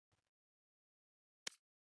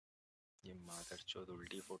ये मादरचोद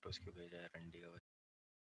उल्टी फोटोज क्यों भेजा है रंडी का।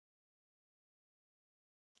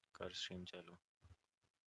 कर स्ट्रीम चालू।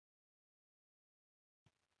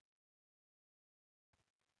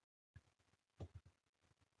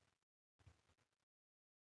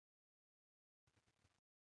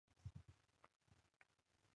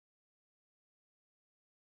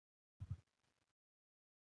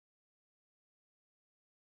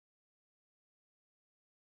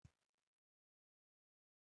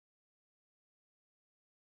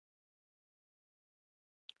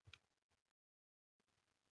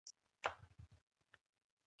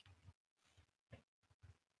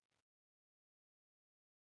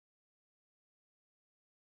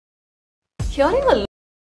 Hearing a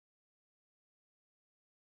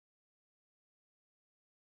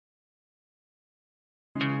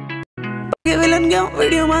विलन क्यों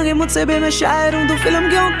वीडियो मांगे मुझसे बे मैं शायर हूँ तू फिल्म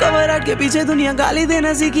क्यों कवर आर्ट के पीछे दुनिया गाली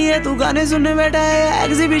देना सीखी है तू गाने सुनने बैठा है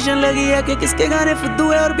एग्जीबिशन लगी है कि किसके गाने फुद्दू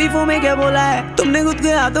है और बीफो में क्या बोला है तुमने खुद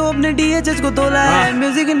के हाथों अपने डीएचएच को तोला है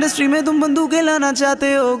म्यूजिक इंडस्ट्री में तुम बंदूकें लाना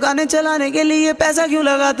चाहते हो गाने चलाने के लिए पैसा क्यों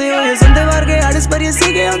लगाते हो ये संदेवार के आर्टिस्ट पर ये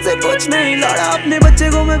सीखे उनसे कुछ नहीं लौड़ा अपने बच्चे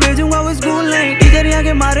को मैं भेजूंगा वो स्कूल नहीं टीचर यहाँ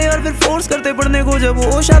के मारे और फिर फोर्स करते पढ़ने को जब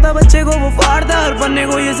होश आता बच्चे को वो फाड़दार बनने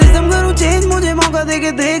को ये सिस्टम करूँ चेंज मुझे मौका दे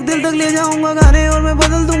के देख दिल तक ले जाऊंगा गाने और मैं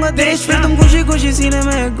बदल दूंगा देश फिर तुम खुशी खुशी सीने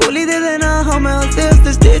में गोली दे देना हाँ मैं हंसते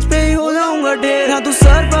हंसते स्टेज पे ही हो जाऊंगा ढेर हाँ तू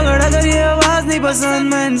सर पकड़ अगर ये आवाज नहीं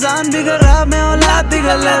पसंद मैं इंसान भी खराब मैं औलाद भी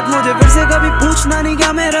गलत मुझे फिर से कभी पूछना नहीं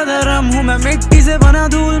क्या मेरा धर्म हूँ मैं मिट्टी से बना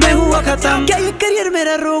धूल में हुआ खत्म क्या ये करियर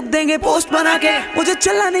मेरा रोक देंगे पोस्ट बना के मुझे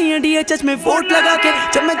चलना नहीं है डीएचएच में वोट लगा के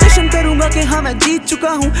जब मैं जश्न करूंगा कि हाँ मैं जीत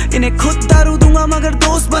चुका हूँ इन्हें खुद दारू दूंगा मगर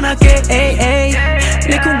दोस्त बना के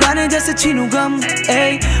लिखूं गाने जैसे छीनू गम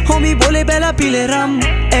होमी बोले पहला पीले रम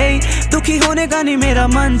दुखी होने का नहीं मेरा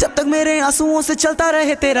मन जब तक मेरे आंसुओं से चलता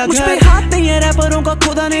रहे तेरा मुझ पे हाथ नहीं है रैपरों का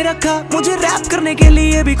खुदा ने रखा मुझे रैप करने के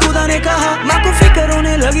लिए भी खुदा ने कहा माँ को फिक्र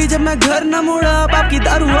होने लगी जब मैं घर न मुड़ा बाप की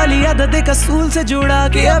दारू वाली आदत कसूल से जुड़ा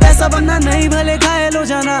कि अब ऐसा बनना नहीं भले घायल हो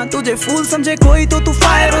जाना तुझे फूल समझे कोई तो तू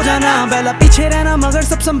फायर हो जाना पहला पीछे रहना मगर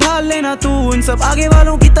सब संभाल लेना तू इन सब आगे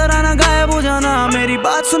वालों की तरह ना गायब हो जाना मेरी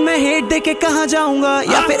बात सुन मैं हेट दे के कहाँ जाऊंगा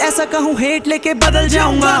या फिर ऐसा कहूँ हेट लेके बदल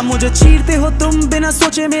जाऊंगा मुझे चीरते हो तुम बिना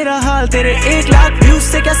सोचे मेरा हाल तेरे 1 लाख व्यूज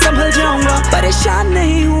से क्या संभल जाऊंगा परेशान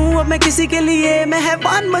नहीं हूँ अब मैं किसी के लिए मैं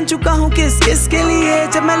हैवान बन चुका हूँ किस के लिए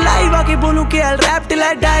जब मैं लाइव आके बोलूँ कि I'll rap till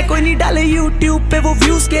I die कोई नहीं डाले यूट्यूब पे वो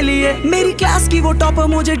व्यूज के लिए मेरी क्लास की वो टॉपर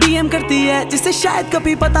मुझे डीएम करती है जिसे शायद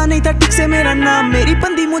कभी पता नहीं था ठीक से मेरा नाम मेरी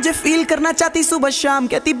बंदी मुझे फील करना चाहती सुबह शाम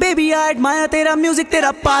कहती बेबी आई एडमायर तेरा म्यूजिक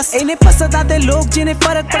तेरा पास इन्हें पसंद आते लोग जिन्हें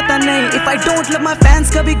फर्क पड़ता नहीं if I don't love my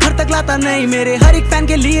fans कभी घर तक लाता नहीं मेरे हर एक फैन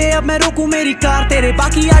के लिए अब मैं रोकूं मेरी कार तेरे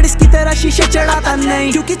बाकी आर्टिस्ट की तरह शीशे चढ़ाता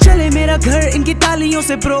नहीं क्योंकि चले मेरा घर इनकी तालियों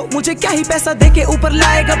से ब्रो मुझे क्या ही पैसा देके ऊपर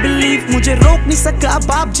लाएगा बिलीव मुझे रोक नहीं सका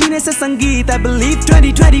बाप जीने से संगीत आई बिलीव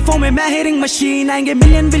 2024 में मैं हियरिंग मशीन आएंगे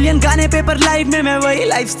मिलियन बिलियन गाने पे पर लाइव में मैं वही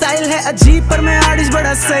लाइफस्टाइल है अजीब पर मैं आर्टिस्ट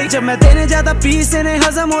बड़ा सही जब मैं देने जाता पीस इन्हें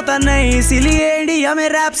हजम होता नहीं इसीलिए इंडिया में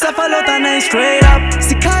रैप सफल होता नहीं स्ट्रेट अप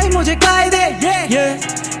सिखाए मुझे कायदे ये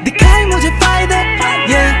दिखाए मुझे फायदे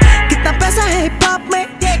ये कितना पैसा है हिप हॉप में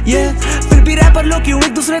ये फिर भी रैपर लोग क्यों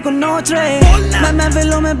एक दूसरे को नोच रहे मैं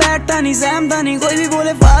महफिलों में बैठता नहीं सहमता नहीं कोई भी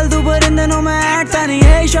बोले फालतू पर इन दिनों में ऐडता नहीं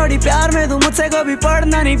है शॉर्टी प्यार में तू मुझसे कभी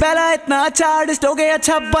पढ़ना नहीं पहला इतना अच्छा आर्टिस्ट हो गया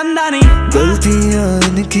अच्छा बंदा नहीं गलतियां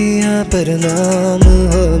इनकी हैं पर नाम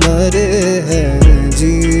हमारे हैं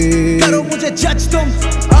जी करो मुझे जज तुम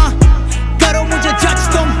करो मुझे जज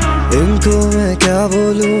तुम इनको मैं क्या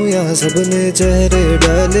बोलूं यहाँ सबने चेहरे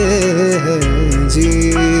डाले हैं जी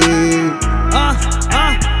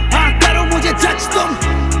करो मुझे जज तुम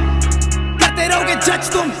करते रहोगे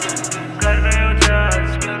जज तुम कर रहे हो जज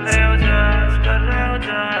कर रहे हो जज कर रहे हो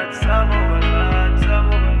जज सब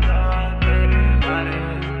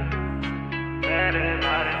तेरे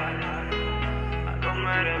बारे तुम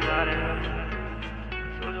मेरे बारे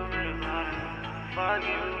सोचो मेरे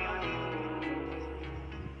बारे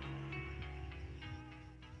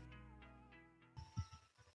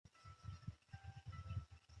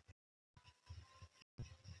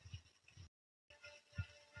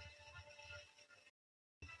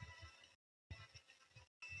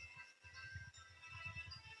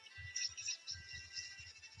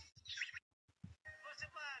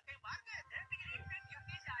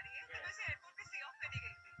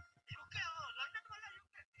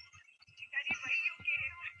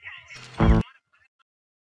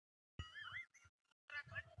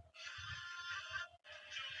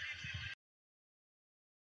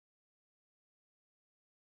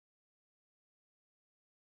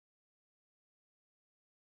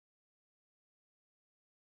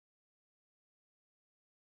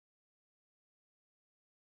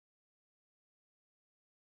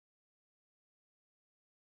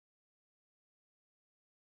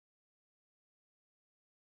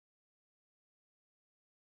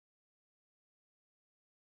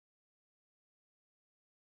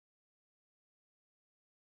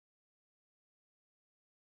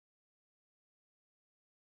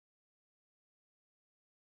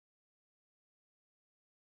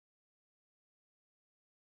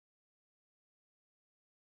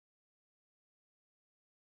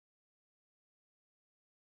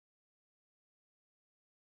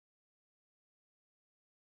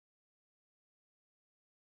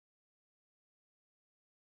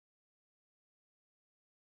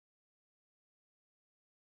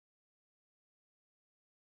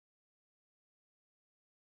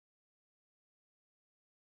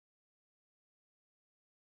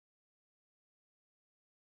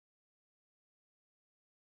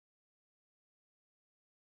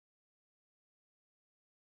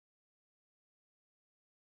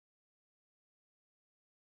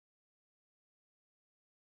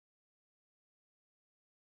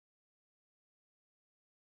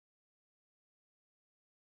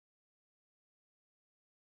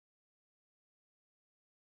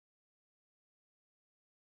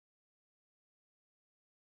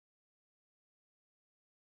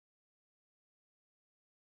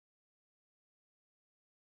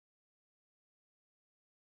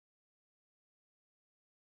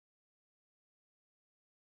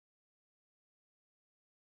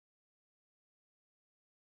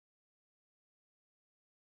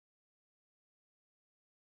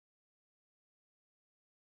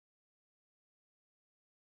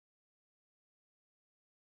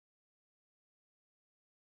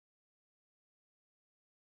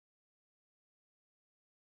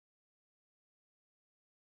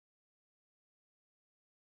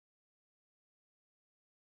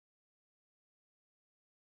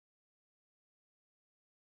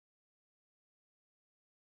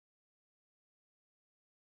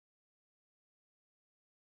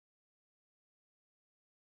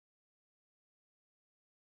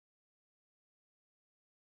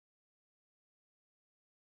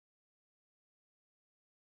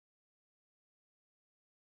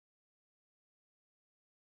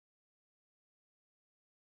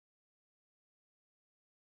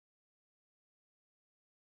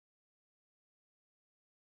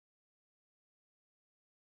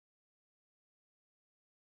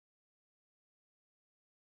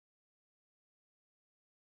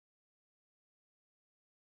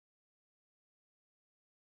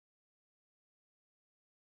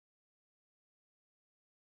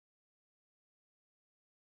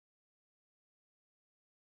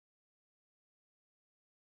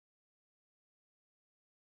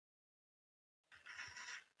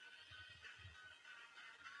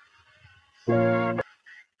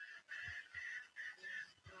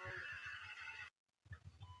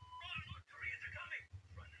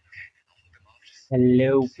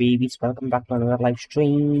hello babies, welcome back to another live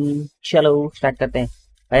stream. चलो स्टार्ट करते हैं।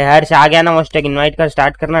 भाई हर्ष आ गया ना, मोस्टेक इनवाइट कर,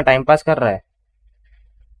 स्टार्ट करना, टाइम पास कर रहा है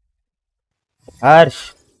हर्ष।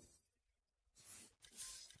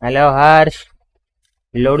 हेलो हर्ष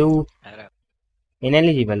लोडू अरे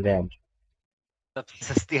इनएलिजिबल है सबसे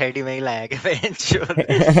सस्ती आईडी में ही लाया क्या बेंच?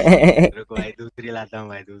 रुको भाई, दूसरी लाता हूँ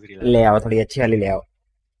भाई, दूसरी ले लाता आओ, थोड़ी अच्छी वाली ले आओ।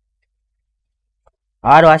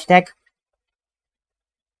 और हैशटैग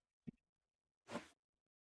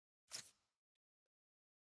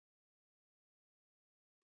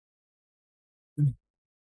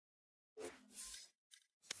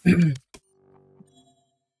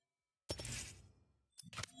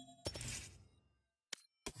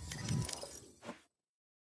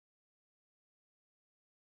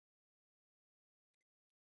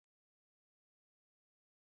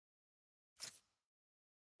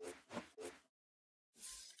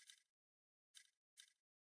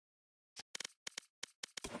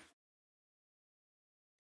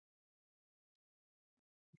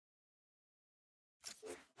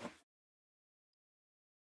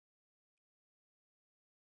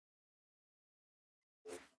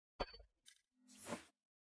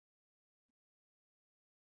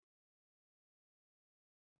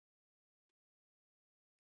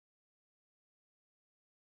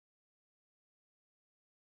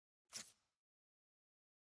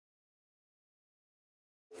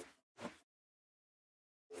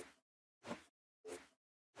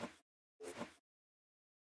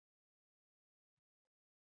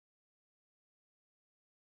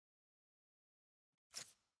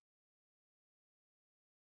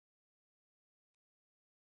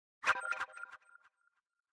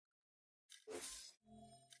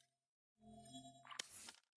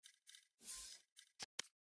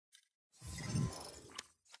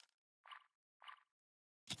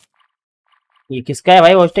ये किसका है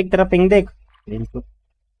भाई? होस्टेक की तरफ पिंग देख,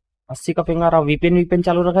 80 का पिंग आ रहा। वीपीएन वीपीएन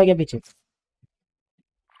चालू रखा है क्या पीछे?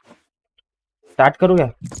 स्टार्ट करूँ क्या?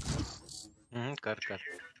 कर कर।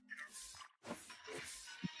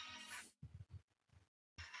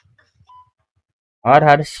 और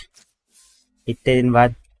हर्ष इतने दिन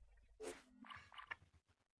बाद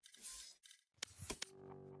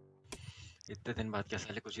इतने दिन बाद क्या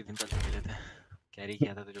साले, कुछ ही दिन पहले मिले थे। कैरी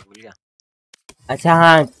किया था तुझे भूल गया? अच्छा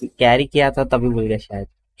हाँ, कैरी किया था तभी भूल गया शायद।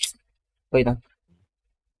 कोई ना,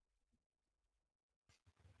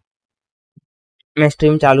 मैं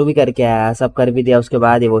स्ट्रीम चालू भी करके आया, सब कर भी दिया, उसके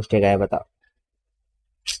बाद ये होस्टेक आया। बताओ,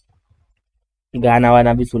 गाना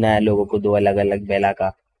वाना भी सुना है लोगों को, दो अलग अलग बेला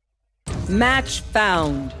का। Match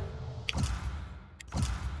found.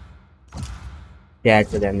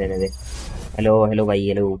 चैट पे ध्यान देने दे। हेलो हेलो भाई,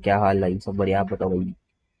 हेलो, क्या हाल भाई? सब बढ़िया, आप बताओ भाई।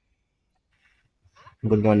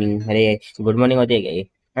 Good morning. अरे गुड मॉर्निंग होती है क्या ये?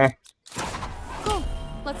 हाँ? Cool.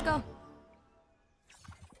 Let's go.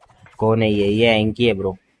 कौन है ये एंकी है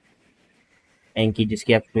ब्रो। एंकी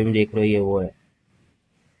जिसकी आप स्ट्रीम देख रहे हो, ये वो है।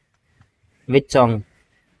 Which song?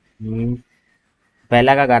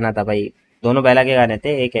 बेला का गाना था भाई। दोनों बेला के गाने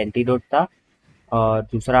थे, एक एंटीडोट था और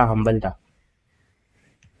दूसरा हम्बल था।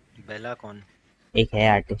 बेला कौन? एक है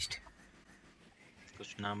आर्टिस्ट,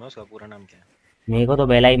 कुछ नाम है उसका? पूरा नाम क्या है? मेरे को तो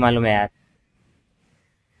बेला ही मालूम है यार।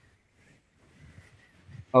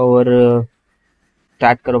 और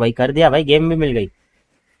स्टार्ट करो भाई। कर दिया भाई, गेम भी मिल गई।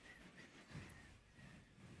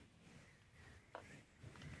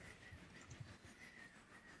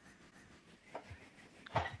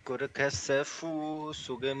 कुरख सेफू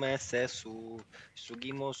सुगे में सेसू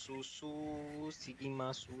सुगी मोसू सू सिगी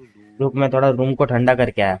मासूलू। रुक, मैं थोड़ा रूम को ठंडा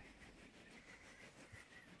करके आया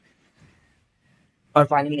और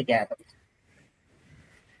पानी लेके आया था।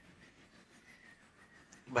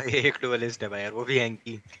 भाई एक डुअलिस्ट है भाई यार, वो भी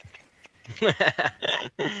एंकी।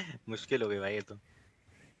 मुश्किल हो गई भाई ये तो।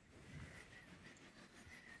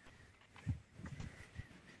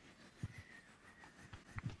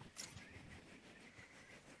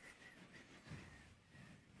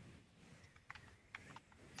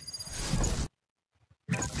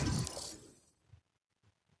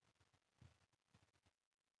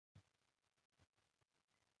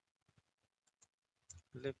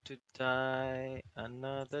 Live to die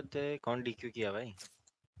another day। कौन डीक्यू किया भाई?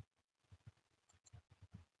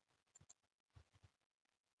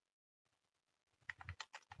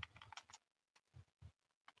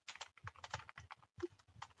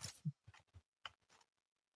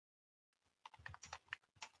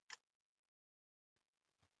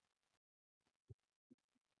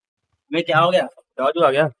 मैं क्या हो गया? डॉज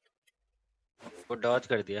आ गया। वो डॉज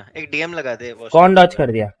कर दिया। एक डीएम लगा दे। कौन डॉज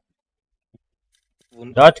कर दिया?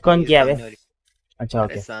 डॉज कौन किया बे? सामने वाली। अच्छा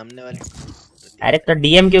अरे ओके। सामने वाली। अरे तो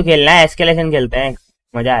डीएम क्यों खेलना है? एस्केलेशन खेलते हैं।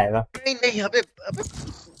 मजा आएगा। नहीं नहीं अबे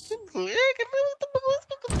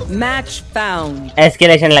Match found.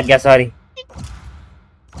 एस्केलेशन लग गया, सॉरी।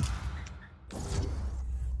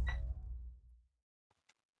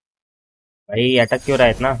 भाई अटक क्यों रहा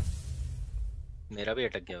है इतना? मेरा भी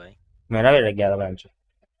अटक गया भाई। मेरा भी लग गया था बेंच।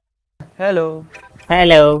 हेलो।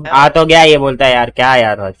 हेलो। आ तो गया, ये बोलता है यार क्या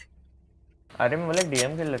यार आज। अरे मैं बोला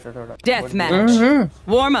डीएम खेल लेते थोड़ा। Death match.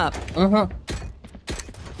 Warm up.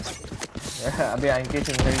 अभी आंकी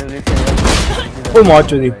सिंगल डिलीट खेल। कोई मौत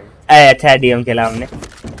चुदी। अच्छा डीएम खेला हमने।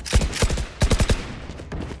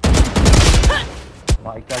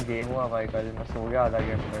 भाई का गेम हुआ भाई, कल मैं सो गया आधा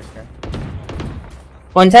गेम बैठ के।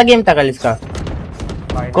 कौन सा गेम था कल इसका?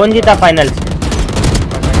 कौन जीता फाइनल्स?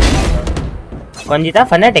 कौन जीता?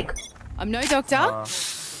 Phonetic. I'm no doctor,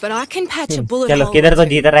 but I can patch a bullet चलो hole. किधर तो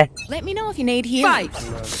जीत रहा है। Let me know if you need healing.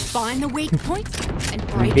 Find the weak point and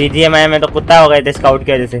break it. BGMI में तो कुत्ता हो गए थे स्काउट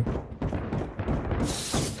की वजह से।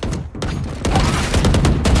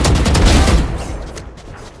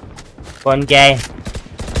 कौन क्या है?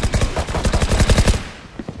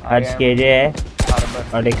 ARGB है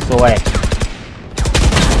और एक सोवा है।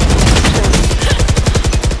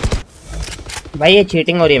 भाई ये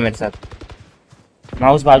चीटिंग हो रही है मेरे साथ।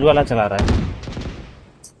 माउस बाजू वाला चला रहा है।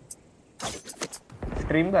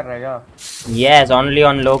 स्ट्रीम कर रहा है क्या? Yes, only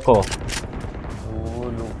on loco. O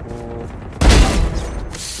loco.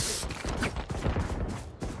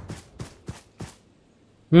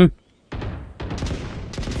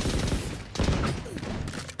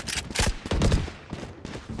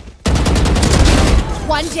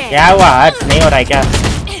 One down. क्या हुआ? हर्ष नहीं हो रहा है क्या?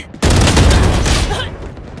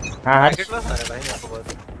 हाँ हर्ष। पैकेट लॉस आ रहा है भाई मेरे को बहुत।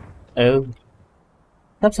 ओह,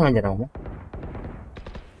 सब समझ रहा हूँ मैं।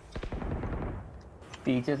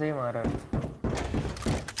 पीछे से ही मारा।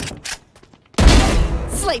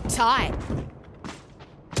 Sleep tight.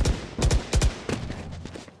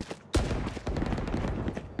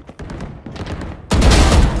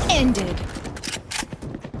 Ended.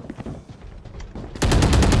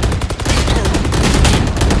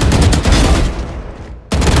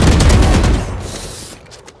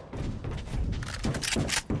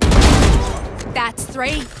 That's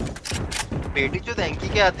 3. बेटी जो एंकी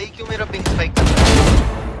के आते ही क्यों मेरा पिंक स्पाइक कर रहा है?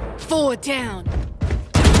 4 down.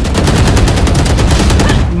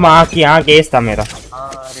 माँ की यहाँ केस था मेरा।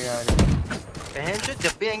 अरे यार बहन जो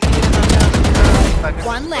जब भी एंकी मेरे सामने आती है पैकेट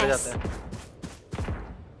One लॉस हो less. जाता है।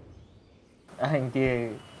 आंकी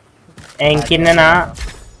एंकी ने ना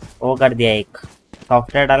वो कर दिया, एक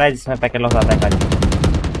सॉफ्टवेयर डाला है जिसमें पैकेट लॉस आता है खाली।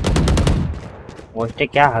 वो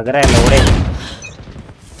क्या हग रहा है लोड़े?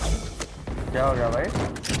 क्या हो गया भाई?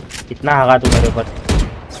 कितना हगा तू मेरे ऊपर?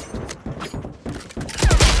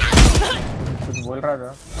 कुछ बोल रहा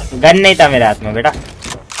था? गन नहीं था मेरे हाथ में बेटा।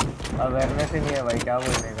 अवेयरनेस ही नहीं है भाई, क्या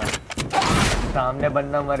बोलने का। सामने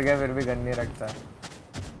बंदा मर गया फिर भी गन नहीं रखता।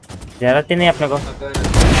 जरूरत ही नहीं अपने को।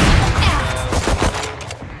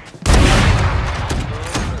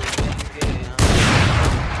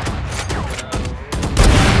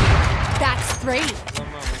 That's 3.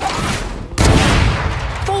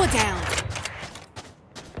 4 down.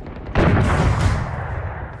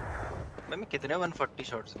 मैं कितने 140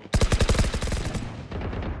 शॉट्स में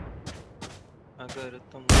अगर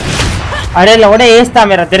तुम अरे लौड़े एस था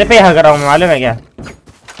मेरा, तेरे पे हग रहा हूँ मालूम है क्या?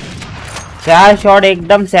 4 शॉट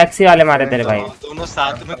एकदम सेक्सी वाले मारे तेरे भाई। दोनों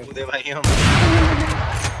साथ में कूदे भाई हम।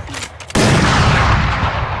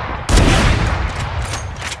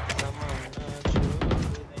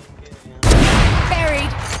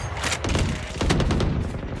 Buried.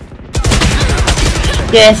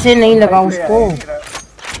 कैसे नहीं लगा उसको?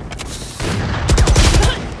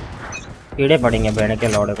 कीड़े पड़ेंगे भेड़ के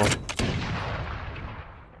लौड़े को।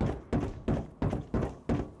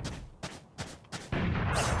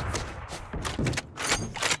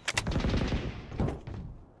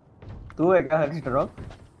 तू है क्या हर्ष ड्रॉप?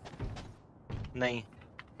 नहीं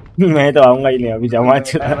मैं तो आऊंगा ही नहीं अभी, जमा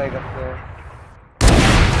चला। भाई कब से?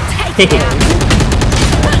 Take it out.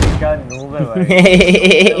 क्या नूब है भाई।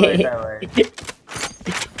 क्या बैठा है भाई?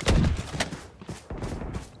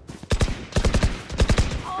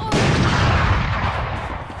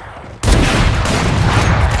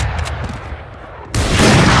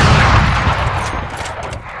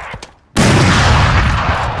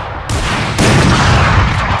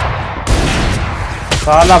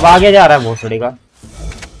 साला भागे जा रहा है भोसड़ी का।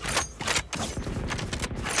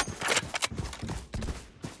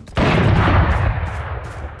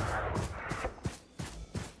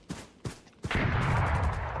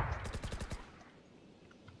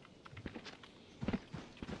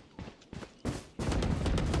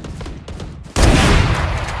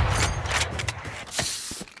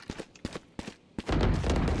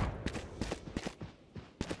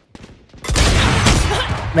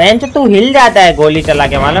 बेंच तू हिल जाता है गोली चला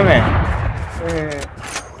के, मालूम है?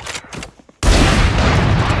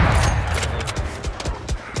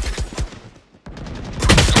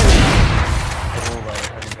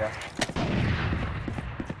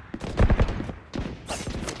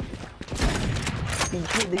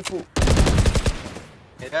 देखो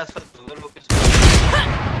मेरे आसपास दो लोग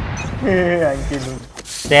अंकी नू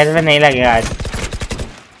तेरे में नहीं लगेगा आज।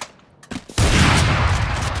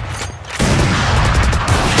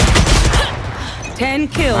 Ten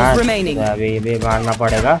kills remaining. अभी भी मारना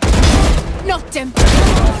पड़ेगा। Knocked him.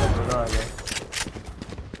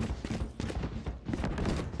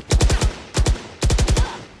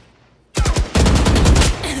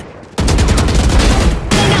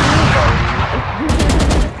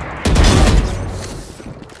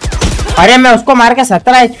 अरे मैं उसको मार के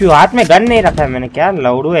 17 HP, हाथ में गन नहीं रखा है मैंने। क्या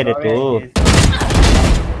लौड़ू है रे तू।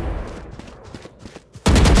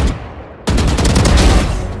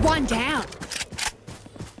 One down.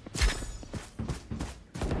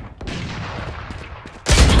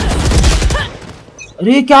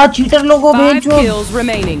 अरे क्या चीटर लोगो 5 kills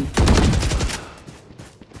remaining.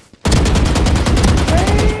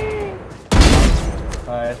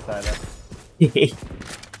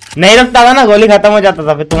 नहीं रुकता था ना, गोली खत्म हो जाता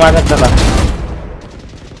था, फिर तुम आ सकता था।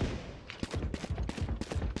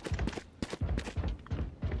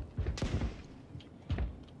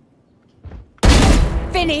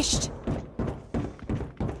 Finished.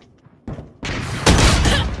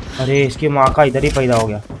 अरे इसकी माँ का इधर ही पैदा हो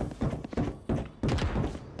गया।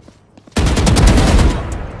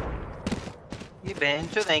 ये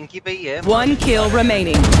बेंच तो एंकी पे ही है। 1 kill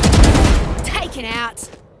remaining. Taken out.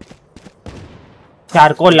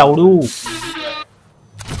 चार को लौड़ू।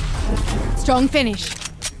 Strong finish.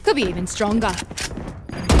 Could be even stronger.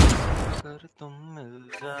 अगर तुम मिल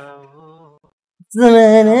जाओ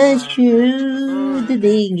ज़माना छूट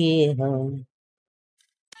देंगे हम।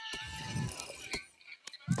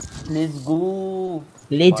 Let's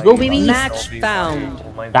go baby. Match found.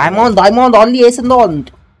 Diamond only ace and don't.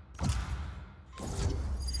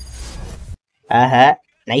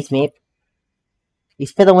 Nice map.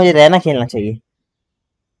 इस पे तो मुझे रहना खेलना चाहिए।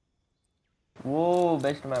 वो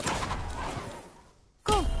best map.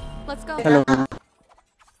 Cool. Let's go.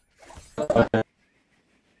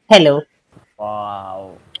 Hello. Wow.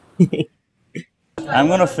 I'm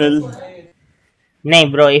gonna fill.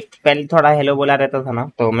 नहीं ब्रो, इफ पहले थोड़ा हेलो बोला रहता था ना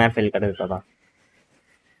तो मैं फिल कर देता था।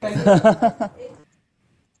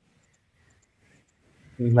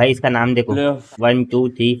 भाई इसका नाम देखो, 1 2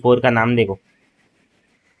 3 4 का नाम देखो।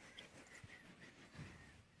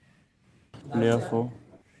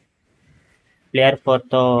 प्लेयर 4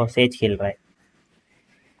 तो सेज खेल रहा है।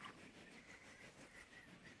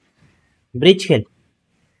 ब्रिज खेल।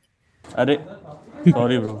 अरे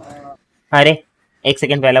सॉरी ब्रो। अरे 1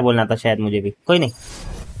 सेकंड पहले बोलना था शायद मुझे भी। कोई नहीं।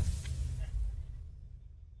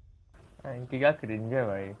 एंकी क्या क्रिंज है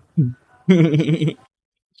भाई।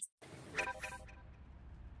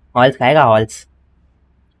 हॉल्स खाएगा? हॉल्स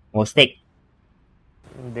मोस्टेक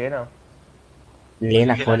देना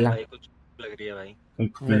लेना खोलना। भाई कुछ लग रही है भाई।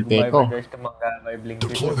 देखो जस्ट मंगाया भाई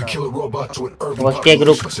ब्लिंकिट मोस्टेक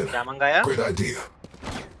ग्रुप। क्या मंगाया?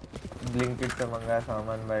 ब्लिंकिट से मंगाया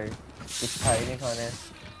सामान भाई, कुछ था ही नहीं खाने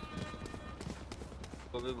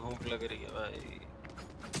को भी भूख लग रही है भाई।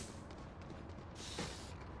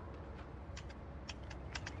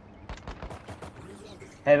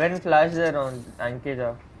 हेवन फ्लैश दे रहा हूँ अंकी जा।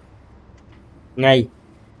 नहीं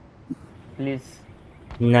प्लीज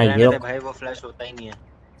नहीं यो। भाई वो फ्लैश होता ही नहीं है।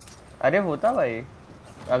 अरे होता भाई,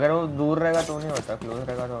 अगर वो दूर रहेगा तो नहीं होता, क्लोज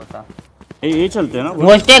रहेगा तो होता। ये चलते हैं ना।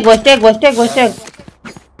 गोस्टेक गोस्टेक गोस्टेक गोस्टेक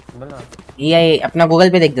बोला ये अपना गूगल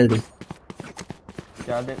पे देख जल्दी।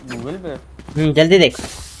 क्या देख गूगल पे? जल्दी देख।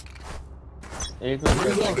 एक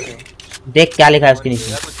मिनट देख क्या लिखा है उसके नीचे।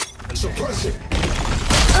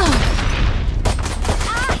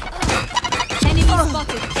 Enemy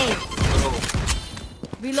spotted. A.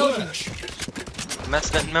 Reloading. मैं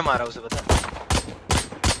स्टन में मारा उसे, बता।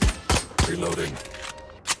 Reloading.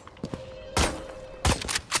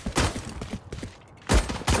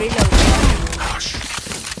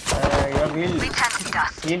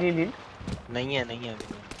 हील नहीं है अभी।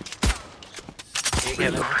 एक है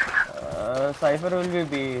ना। Cipher will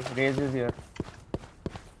be raise is here.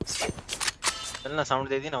 चल ना साउंड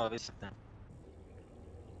दे दी ना वापस।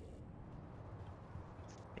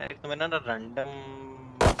 यार एक तो मैंने ना रैंडम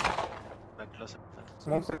बैक लो सकता है।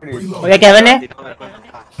 स्मोक से ओए केविन है।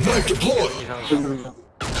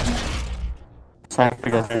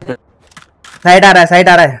 साइड आ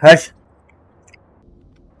रहा है हर्ष।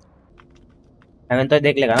 केविन तो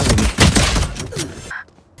देख लेगा ना।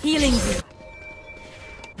 Healing.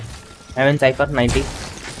 Heaven Cypher 90.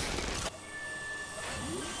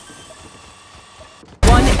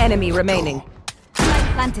 One enemy remaining.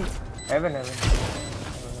 Planted. Heaven.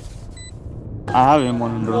 I have him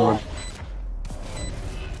on 100.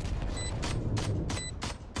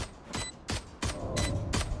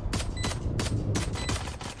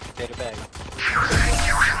 तेरे पे आएगा।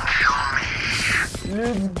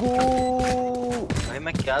 Let's go. भाई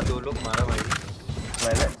मैं क्या 2 लोग मारा भाई।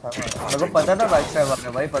 मैंने मेरे को पता था बैक से वाला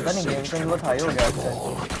भाई, पता नहीं गेम से वो हाई हो गया अच्छा।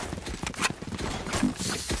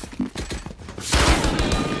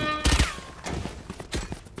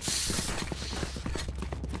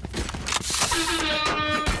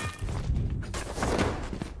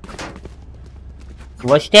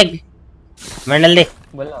 वॉशटैग मेंडल दे।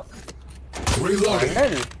 बोला Reloading.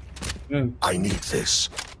 Hmm I need this.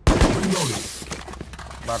 Reloading.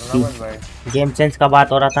 मारना मत भाई। गेम सेंस का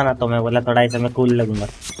बात हो रहा था ना, तो मैं बोला थोड़ा ऐसा मैं cool लगूंगा।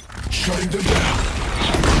 Shutting them down.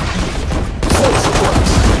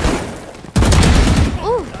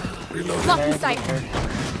 Ooh, Reloading. blocking sight.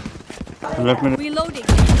 Let me. Reloading.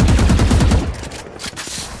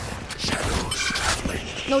 Shadows traveling.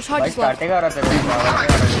 No भाई charges left. काटेगा रहा तेरे को।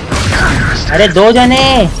 अरे 2 जने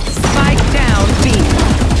Spike down B.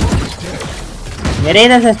 मेरे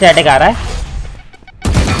इधर से स्टैटिक आ रहा है।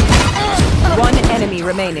 One enemy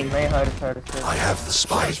remaining. नहीं हर I have the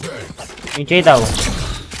spike. नीचे ही था वो।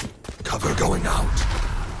 Cover going out.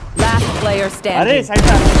 Last player अरे standing. साइड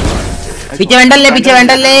पे। पीछे वेंडल ले, पीछे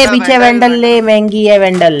वेंडल ले, पीछे वेंडल ले, महंगी है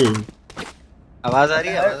वेंडल। आवाज आ रही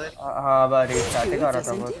है? आवाज आ रही है? हाँ बारी स्टार्टिंग आ रहा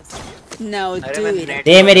था बहुत। Now अरे do मैं it. नेट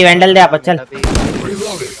दे मेरी वेंडल दे आप चल।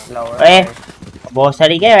 ओए बहुत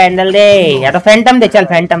सारी क्या वेंडल दे, या तो फैंटम दे, चल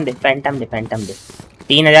फैंटम दे, फैंटम दे, फैंटम दे।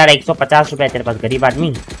 3150 रुपए तेरे पास गरीब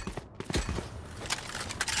आदमी।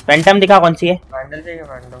 फैंटम दिखा कौन सी है? वैंडल चाहिए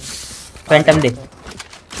वैंडल। फैंटम दे।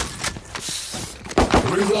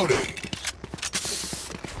 Reloading.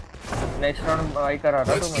 नेक्स्ट राउंड भाई करा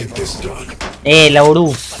रहा Let's तू get मेरे this done. ए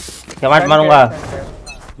लवड़ू चमाट मारूंगा।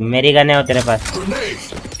 मेरी गन है वो तेरे पास। Grenade.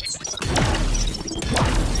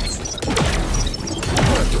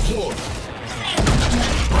 Threat deployed.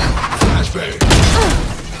 Flashbang.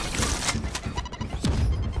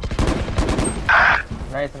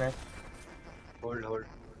 Nice nice. Hold hold.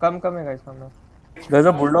 कम है गाइस कम है। There's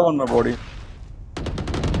a bulldog on my body.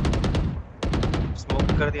 Smoke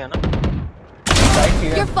कर दिया ना? Side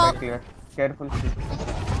clear, Your fault. side clear. Careful.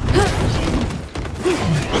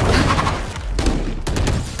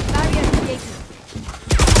 Barrier created.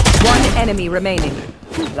 One enemy remaining.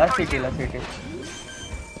 Last city. My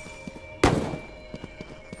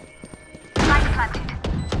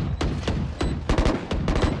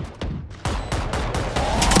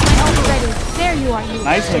ult ready. There you are, you.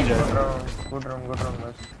 Nice ninja. Good round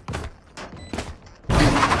guys.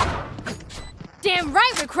 Damn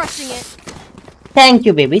right we're crushing it. Thank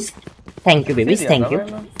you babies, thank you babies, thank you.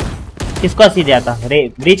 किसको अस्सी दिया था? रे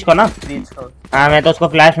breach को ना? Reach को। हाँ मैं तो उसको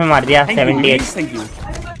फ्लैश में मार दिया। Thank you, 78। thank you.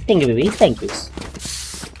 Thank you babies, thank you.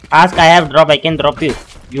 Ask I have drop, I can drop you,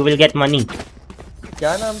 you will get money.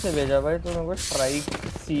 क्या नाम से भेजा भाई तूने? को strike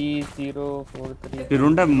C043। We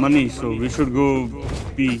don't have money, so we should go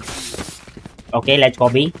B. Okay, let's go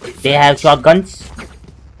B. They have shotguns.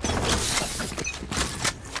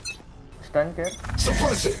 Stun care.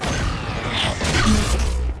 Suppress it.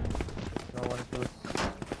 No one to.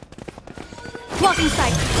 Blocking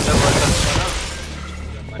sight.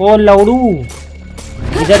 ओ लौड़ू,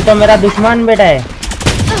 इधर तो मेरा दुश्मन बैठा है।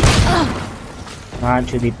 हाँ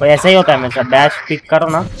छुदी पर ऐसा ही होता है, मेरे साथ डैश पिक करो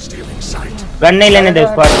ना। Stealing sight. गन नहीं लेने दे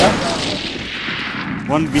उसको। अच्छा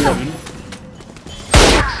 1 B heaven.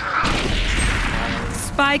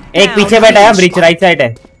 Spike एक down. पीछे बैठा है, ब्रिज राइट साइड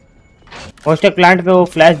है। होस्टेक प्लांट पे वो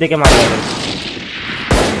फ्लैश देके मार रहा है।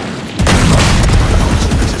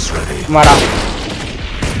 मारा।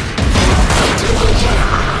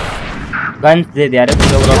 गन दे दिया रे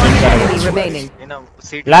पूरे रोटेट कर। Enemy remaining. ये ना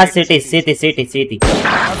last city.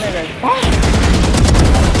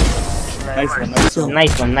 Nice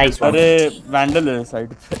one. Nice one. अरे Vandal है साइड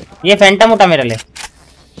पे. ये फैंटम उठा मेरे लिए।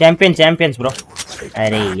 Champions bro.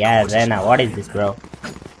 अरे यार रहना, what is this bro?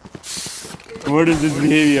 What is this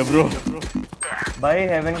behavior, bro? भाई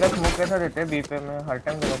हेवन का स्मोक कैसा देते बी पे? मैं हर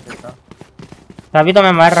टाइम गलत देता। अभी तो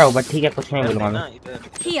मैं मार रहा हूँ, बट ठीक है कुछ नहीं बोलूंगा मैं।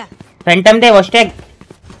 Here. फैंटम दे वॉस्टेक।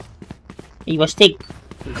 ये वॉस्टेक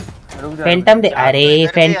रुक जा। फैंटम दे। अरे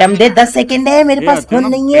फैंटम दे, 10 सेकंड है मेरे पास, गन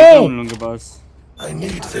नहीं है। उन लोगों के पास. I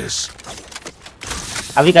need this.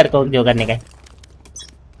 अभी कर को जो करने का है।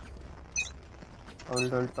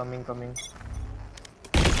 Hold coming.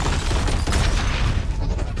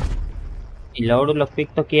 लोड पिक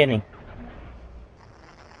तो किया नहीं।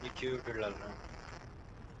 ये क्यों डाल रहा है?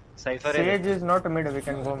 Cipher Sage is not mid, we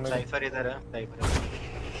can go mid. Cipher इधर है, साइफर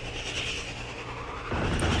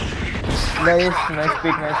Nice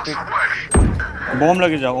pick. Bomb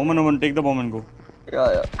लगे जाओ, Omen, take the bomb and go.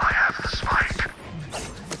 Yeah.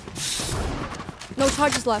 No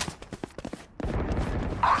charges left.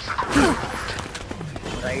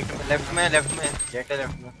 Right में, लेफ्ट में, जेट है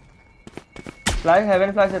लेफ्ट में। Flash, heaven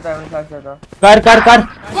flash देता। कर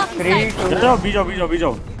 3, 2. बी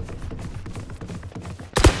जाओ।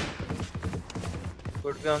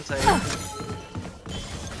 गुड पे ऑन साइड।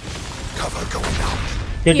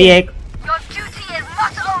 सिटी एक। Your duty is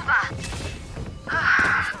not over.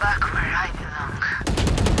 Back where I belong.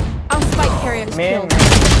 Our spike carrier is Main. killed.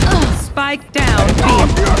 Spike down. B.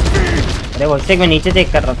 अरे वो चेक में नीचे चेक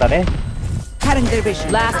कर रहा था रे।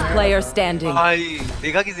 Last player standing. भाई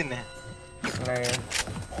देखा किसी ने? नहीं।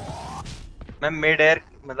 मैं मिड एयर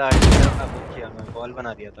मतलब वो किया, मैं बॉल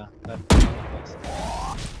बना दिया था।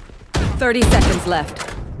 30 seconds left.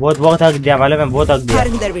 बहुत हक दिया मालूम है, बहुत हक दिया।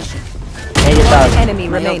 नहीं जीता। Enemy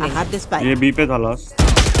remaining. ये बी पे था लास्ट।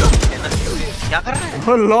 क्या कर रहा है?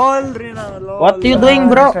 Oh lol, Rina, lol. What are you doing,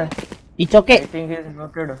 bro? It's okay. I think he is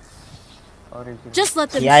muted. Or is he? Just let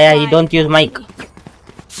them Yeah, you don't use mic.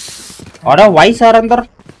 Or why surrender?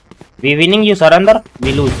 We winning, you surrender,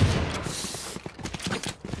 we lose.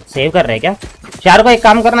 Save कर रहे क्या? चार को एक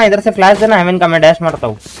काम करना, इधर से फ्लैश देना, हेवन का मैं डैश मारता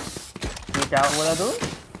हूँ। क्या बोला तू?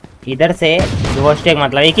 इधर से डिवोस्टेक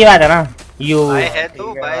मतलब एक ही बात है ना। यू बाय है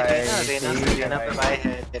तो बाय है ना, रेना पे बाय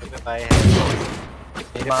है, तेरे पे बाय है,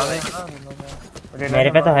 मेरे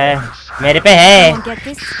पे तो है, मेरे पे है।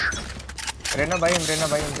 रेना भाई हम।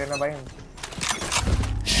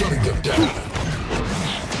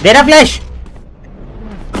 दे रहा फ्लैश।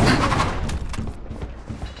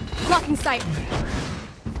 blocking sight.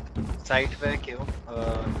 साइड पे क्यों?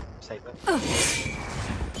 साइड पे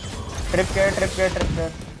ट्रिप के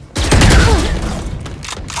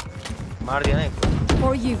मार दिया ना एक।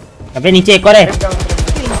 For you. अबे नीचे एक और है।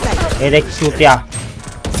 ये देख शूटिया।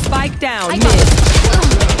 Spike down. Mid.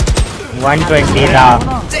 120 था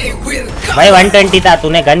भाई, 120 था।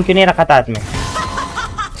 तूने गन क्यों नहीं रखा था हाथ में?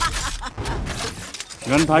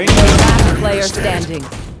 गन था ही Last player standing.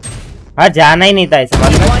 हाँ जाना ही नहीं था इस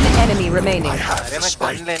बार। One enemy remaining. अरे मैं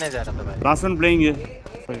गन लेने जा रहा था भाई। लास्ट वन प्लेइंग ये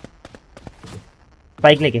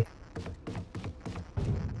स्पाइक लेके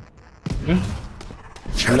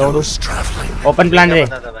ओपन प्लान दे।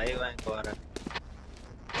 पता था भाई वहाँ को आ रहा।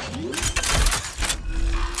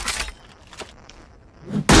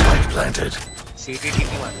 CTT की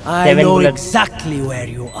मार। I know exactly where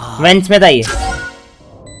you are. Veins में था ये।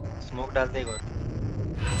 स्मोक डाल दे एक और।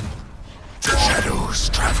 Shadows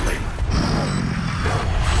traveling.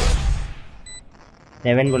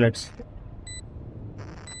 7 bullets.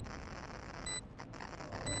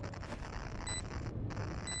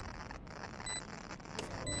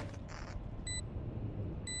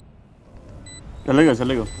 चलेगा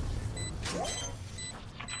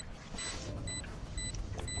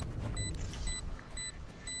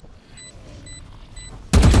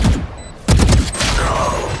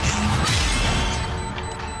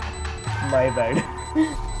माय बैड।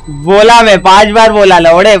 बोला मैं 5 बार बोला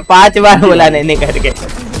लौड़े, 5 बार बोला नहीं करके।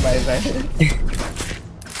 Bye bye.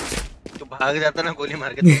 तो भाग जाता ना गोली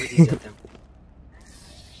मार के, तो भी जीत जाते हैं।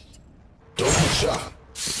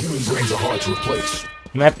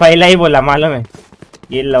 मैं पहला ही बोला मालूम है,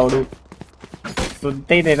 ये लौड़ू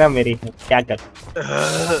सुनते ही नहीं ना मेरी। क्या कर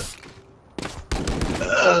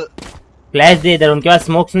फ्लैश दे इधर, उनके पास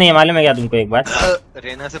स्मोक्स नहीं है मालूम है क्या तुमको? एक बार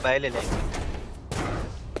रेना से बाय ले लेंगे।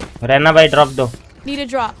 रहना भाई ड्रॉप दो Need a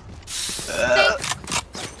drop.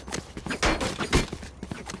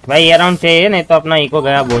 भाई, ये राउंड चाहिए नहीं तो अपना इको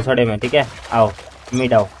गया भोसड़े में। ठीक है आओ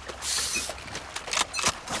मिड आओ।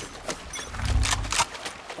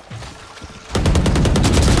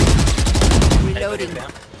 Reloading.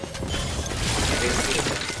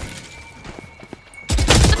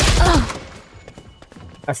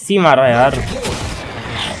 80 मारो यार।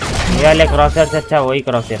 ये वाले क्रॉसर से अच्छा वही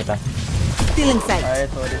क्रॉसर था।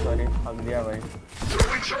 सॉरी हक दिया भाई।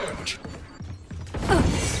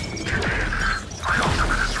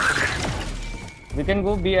 We can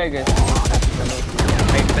go B I guess.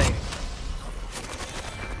 Right पे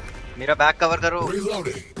मेरा बैक कवर करो।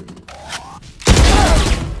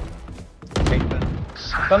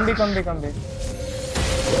 कम भी।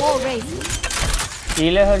 Wall raised.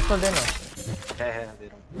 कीले हर्ष को देना। है दे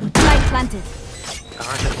रहा हूँ। Light planted.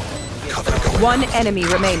 कहाँ से? One enemy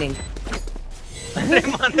remaining. अरे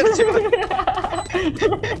मादर चोद।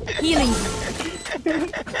 Healing.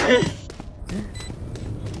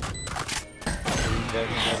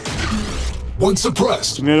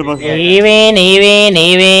 मेरे पास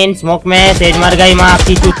इवन स्मोक में सेज मर गई माँ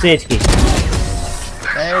आपकी चूत सेज की।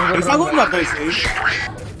 ऐसा कौन जाता है इसे?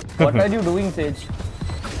 What are you doing, Sage?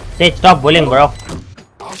 Says stop bowling bro.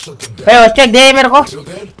 ए ऑस्टेक दे मेरे को।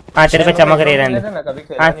 हाँ तेरे को चमक रही रहने।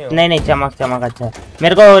 हाँ नहीं चमक अच्छा।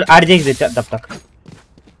 मेरे को आरजेक्स दे तब तक।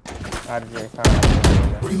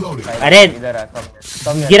 अरे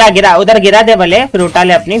गिरा उधर गिरा दे भले, फिर उठा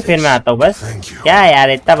ले अपनी, फिर मैं आता हूँ बस। क्या यार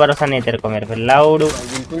इतना भरोसा नहीं तेरे को मेरे पे लाउड।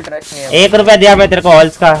 1 रुपया दिया मैं तेरे को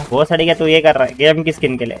हॉल्स का, वो सड़ी के तू ये कर रहा है गेम की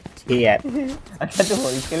स्किन के लिए। ठीक यार। अच्छा तू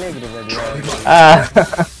हॉल्स के लिए 1 रुपया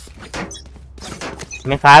दिया?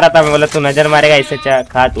 मैं खा रहा था, मैं बोला तू नजर मारेगा इससे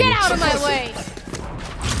खा तू।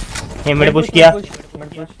 ये मेरे पुश किया।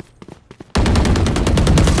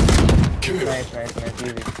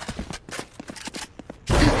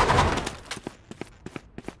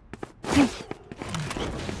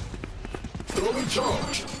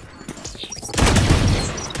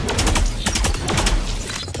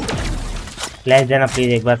 फ्लैश देना प्लीज,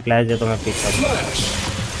 एक बार फ्लैश दे तो मैं पिक कर।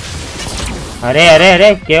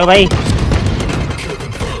 अरे क्यों भाई?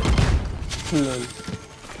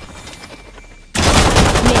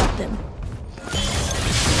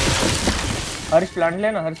 हर्ष प्लांट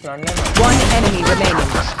लेना। One enemy remaining.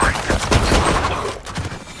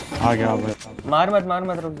 आ गया भाई। मार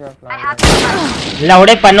मत रुक जा।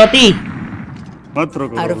 लौड़े पनौती मत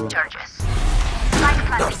रुको।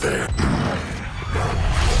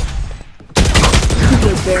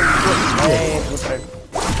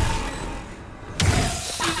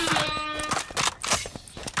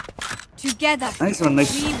 Together, Nice one,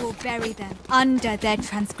 nice. we will bury them under their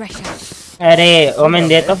transgression. अरे ओमेन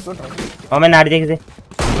दे तो, ओमेन आरजेक्स दे।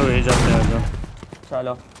 तो ये जाते हैं आजा।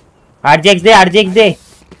 चलो आरजेक्स दे।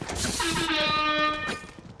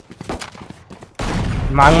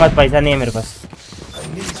 मांग मत, पैसा नहीं है मेरे पास।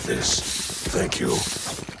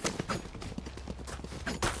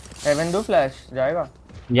 हेवन दो फ्लैश जाएगा।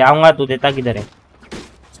 जाऊंगा, तू देता किधर है?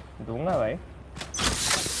 दूंगा भाई,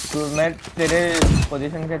 तू मैं तेरे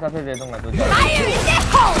पोजीशन के हिसाब से दे दूंगा तुझे।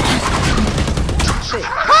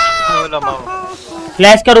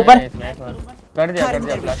 फ्लैश कर ऊपर। कर दिया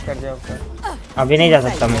फ्लैश कर दिया ऊपर। अभी नहीं जा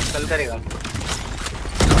सकता मैं। कल करेगा।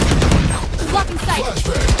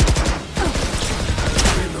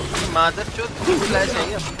 मादरचोद फ्लैश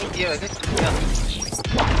चाहिए अपने ये है क्या?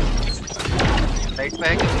 राइट पे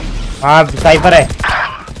है क्या? हाँ साइपर है।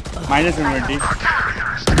 -20।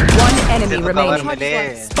 One enemy remaining.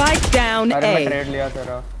 Spike down अरे मैं A. ट्रेड लिया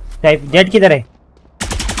तेरा। साइप जेट किधर है?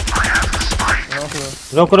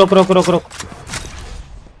 रोक।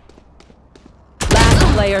 Last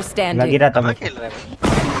player standing. लगी रहा था मैं। खेल रहा है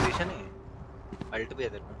पोजीशन है, अल्ट भी है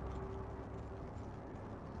तेरे पे।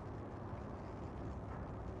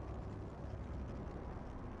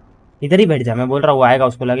 इधर ही बैठ जा, मैं बोल रहा हूँ वो आएगा,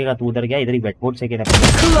 उसको लगेगा तू उधर गया, इधर ही बैठ। बोर्ड से क्या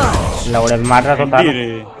लौड़े मार रहा था।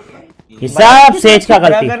 ये सब सेज का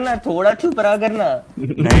गलती। करना थोड़ा चुप रहा करना।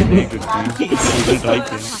 नहीं कुछ नहीं, ट्राई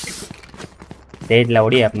किया। सेज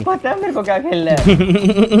लौड़ी है अपनी। पता है मेरे को क्या खेलना है।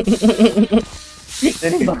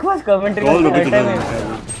 तेरी बकवास कमेंट्री का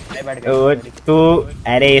तू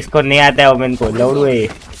अरे इसको नहीं आता है ओमेन को, लौड़ू है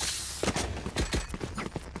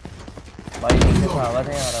भाई। नीचे से आवाज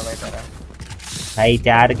नहीं आ रहा भाई तेरा। भाई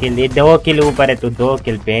 4 किल, 2 किल ऊपर है तू, 2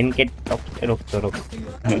 किल पेन के। रुक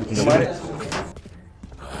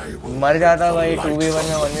मर जाता भाई, 2v1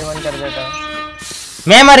 में 1v1 कर देता।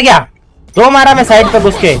 मैं मर गया, 2 मारा मैं साइड पे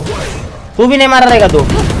घुस के। तू भी नहीं मारा रहेगा तू।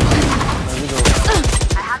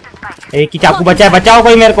 एक ही चाकू बचा है, बचाओ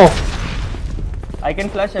कोई मेरे को। I can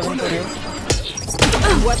flash heaven for you.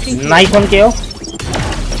 Nice one के हो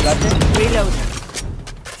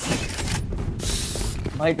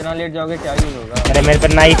भाई, इतना लेट जाओगे क्या यूज होगा? अरे मेरे पे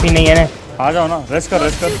नाइफ ही नहीं है ना। आ जाओ ना, रेस्ट कर।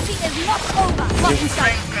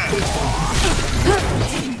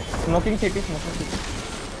 Smoking city.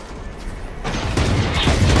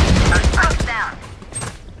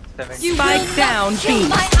 Spike down B.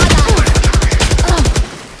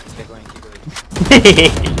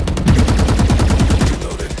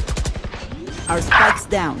 Our spikes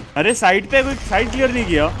down. अरे साइड पे कोई साइड क्लियर नहीं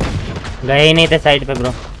किया। गए ही नहीं थे साइड पे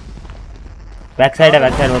ब्रो। बैक साइड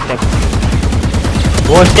है वो स्टेक।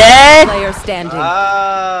 Player standing.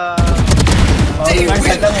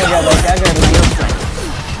 खत्म हो गया भाई, क्या कर रही हो?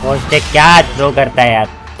 वो स्टेक क्या थ्रो करता है यार।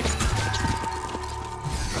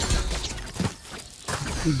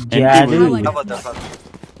 जादू।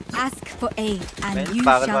 Ask for aid and you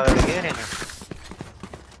पागल shall. गए रे ना।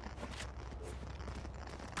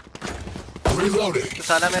 तो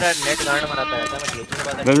साला मेरा नेट गार्ड मराता है, मैं ग्लिचिंग के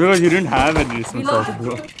बाद Because you didn't have a Christmas off,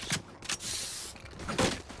 bro.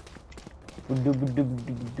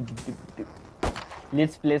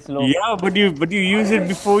 Let's play slow. Yeah, but you use it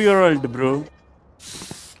before your ult, bro.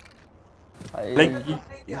 Like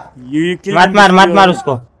you kill. मत मार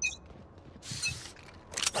उसको।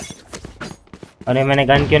 अरे मैंने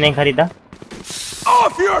गन क्यों नहीं खरीदा?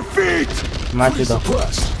 Off your feet. मार दो।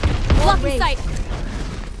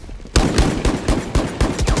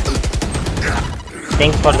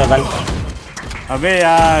 Thanks for the gun. अबे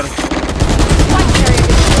यार।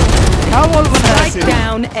 How old was that? Strike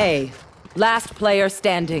down A. Last player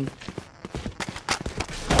standing.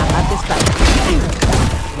 At this back.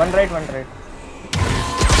 One right.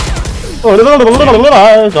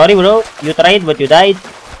 Sorry bro, you tried but you died.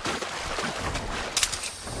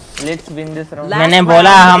 Let's win this round. मैंने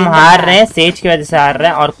बोला हम हार रहे हैं, सेज की वजह से हार रहे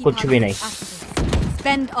हैं और कुछ भी नहीं।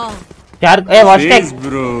 Spend all. चार वॉचटेक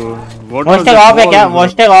ऑफ है क्या?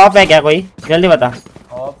 वॉचटेक ऑफ है क्या कोई? जल्दी बता।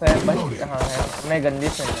 ऑफ है बस। हाँ है। मैं गंदी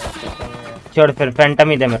से छोड़ फिर फैंटम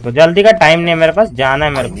ही दे मेरे को। जल्दी का टाइम नहीं मेरे पास, जाना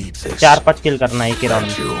है मेरे को। 4-5 किल करना है एक ही राउंड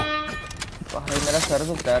में। मेरा सर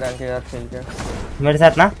दुखता है रैंक यार खेल के। मेरे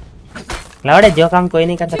साथ ना लौड़े, जो काम कोई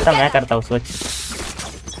नहीं कर सकता मैं करता हूँ, सोच।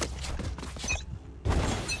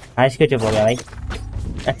 आज क्यों चुप हो गया भाई?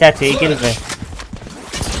 अच्छा 6 किल पे।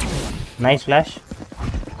 Nice flash.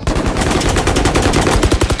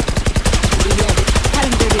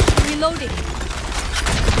 Reloading.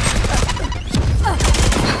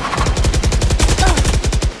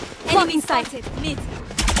 Enemy sighted. Mid.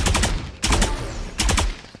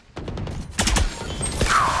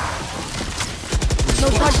 No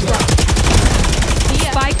charge left.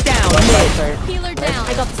 Spike down. Healer down.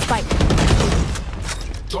 I got the spike.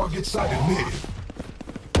 Target sighted mid.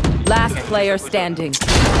 Last player standing.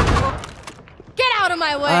 Get out of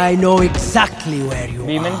my way. I know exactly where you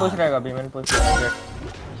बीमेन push रहेगा, बीमेन push रहेगा।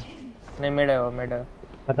 नहीं mid है वो, mid है।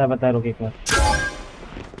 बता रुक एक बार।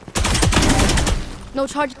 No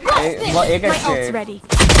charge. एक My ult's ready.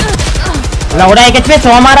 लौड़ा एक पे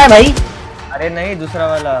 100 मारा है भाई। अरे नहीं दूसरा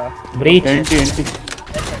वाला। Breach. Anti.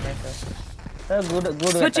 Good.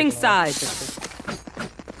 Switching sides.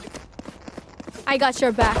 I got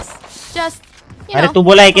your backs. Just. अरे तू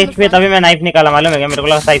बोला एक HP तभी मैं नाइफ निकाला, मालूम है क्या? मेरे को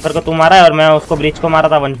लगा साइफर को तू मारा है और मैं उसको ब्रीच को मारा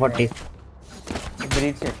था 140।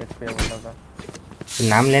 ब्रीच एक HP होता था।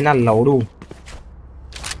 नाम लेना लौड़ू।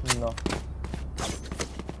 नो।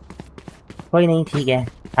 कोई नहीं, ठीक है।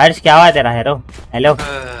 हर्ष क्या हुआ तेरा? हेलो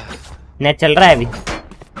नेट चल रहा है अभी?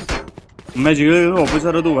 मैं जिगर वापस आ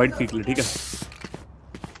रहा तो वाइट पीक ले, ठीक है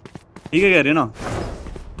कह रहे ना?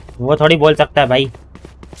 वो थोड़ी बोल सकता है भाई।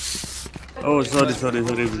 Oh, sorry.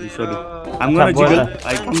 I'm gonna jiggle.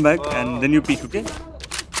 I come back and then you peek, okay?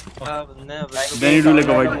 Then you do like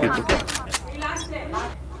a white peek, okay?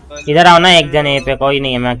 इधर आओ ना, एक जन ए पे, कोई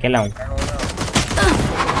नहीं है, मैं अकेला हूँ।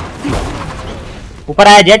 ऊपर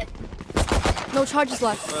आया जेट। No charges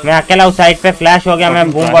left. मैं अकेला उस साइड पे, फ्लैश हो गया,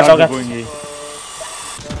 मैं बूम बॉट हो गया।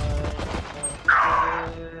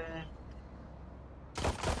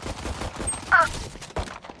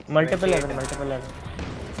 मल्टीपल है।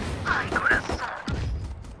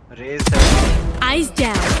 Eyes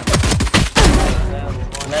down.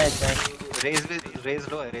 Raise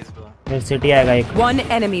low. फिर सिटी आएगा एक। One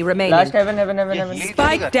enemy remaining. Last heaven.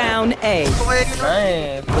 Spike down A.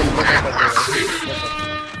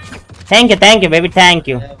 Thank you baby, thank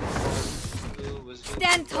you.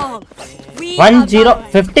 Stand tall.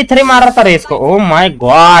 1053 मार रहा था रेस को। Oh my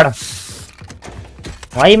god.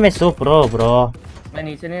 भाई मैं सो प्रो ब्रो। मैं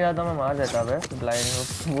नीचे नहीं रहा था, मैं मार देता बे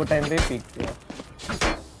ब्लाइंड वो टाइम पे पीक किया।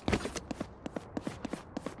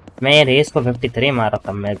 मैं रेस को 53 मारा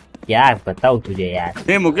था। मैं क्या बताऊं तुझे यार।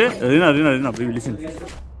 Same, okay? Rina, baby, listen.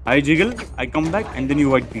 I jiggle, I come back, and then you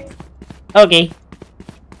white peek. Okay.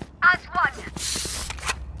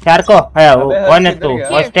 शार्को है वो, कौन है तू?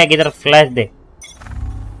 फर्स्ट टैग इधर फ्लैश दे।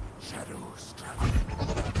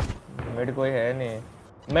 मिड कोई है नहीं।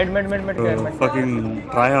 Mid Fucking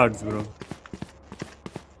tryhards, bro.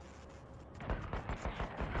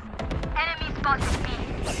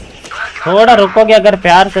 थोड़ा रुकोगे अगर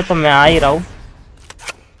प्यार से तो मैं आ ही रहा हूँ।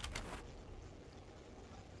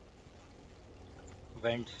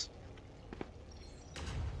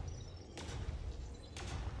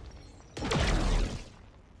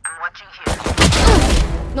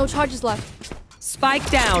 No charges left. Spike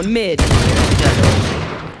down mid.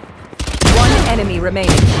 One enemy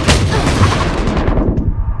remaining.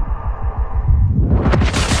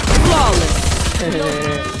 Flawless.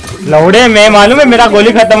 लौड़े मैं मालूम है, मेरा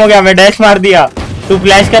गोली खत्म हो गया, मैं डैश मार दिया, तू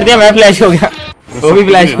फ्लैश कर दिया, मैं फ्लैश हो गया, वो भी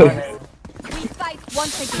फ्लैश हो गया।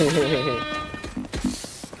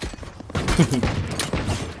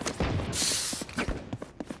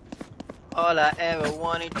 All I ever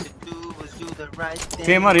wanted to do was do the right thing.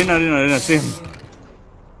 Same, Rina, same.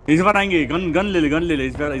 इस बार आएंगे, गन ले ले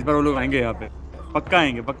इस बार वो लोग आएंगे यहाँ पे, पक्का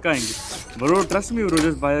आएंगे bro, trust me bro,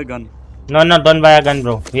 just by a gun. No, don't buy a gun,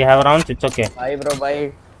 bro. We have rounds, it's okay. Bye bro,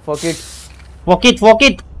 bye. Fuck it.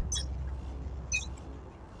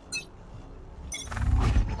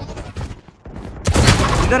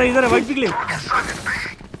 इधर है वाइट पिक ले।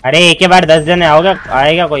 अरे एक के बाद 10 जने आओगे,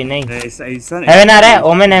 आएगा कोई नहीं। हेवन आ रहा है,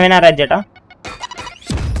 ओमेन हेवन आ रहा है जेटा।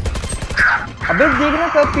 अबे देखना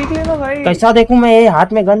कब पिक लेना भाई। कैसा देखूं मैं, ये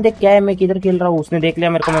हाथ में गन देख, क्या है मैं किधर खेल रहा हूँ, उसने देख लिया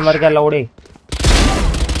मेरे को, मैं मर गया लौड़े।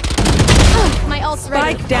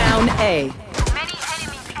 Spike down A.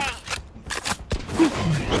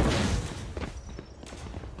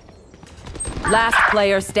 Last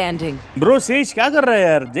player standing. Bro, says क्या कर रहा है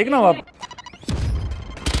यार, देखना आप।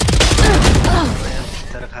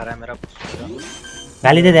 सर खा रहा है मेरा।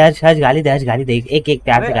 गाली दे गाली दे, एक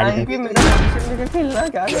प्यार से गाली दे। खेलना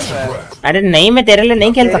क्या कर रहा है? अरे नहीं, मैं तेरे लिए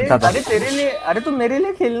नहीं खेल सकता था। अरे तेरे लिए, अरे तू मेरे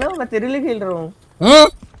लिए खेलना, मैं तेरे लिए खेल रहा हूँ।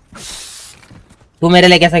 तू मेरे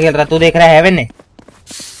लिए कैसा खेल रहा, तू देख रहा है हेवन ने,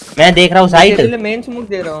 मैं देख रहा हूँ साइट। तेरे लिए मेन स्मोक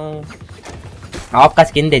दे रहा हूँ। ऑफ का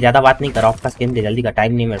स्किन दे, ज्यादा बात नहीं कर, ऑफ का स्किन दे जल्दी, का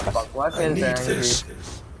टाइम नहीं मेरे पास। बकवास खेलता है।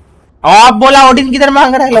 ऑफ बोला, ओडिन किधर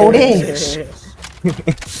मांग रहा है लौड़े।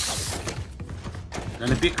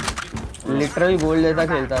 लिटरल गोल्ड जैसा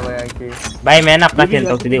खेलता है भाई आके। भाई मैं ना अपना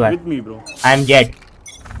खेलता हूँ सीधी बात। I am jet.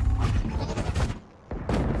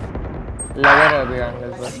 लगा रहा अभी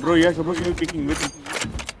एंगल पर। ब्रो यार suppose you picking with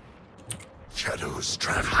shadows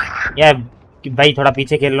traveling। यार भाई थोड़ा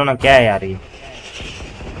पीछे खेल लो ना, क्या है यार ये।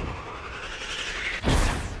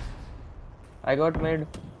 I got mid।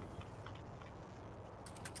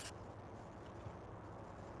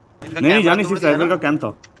 नहीं जानी, सिर्फ राइवल का कैंप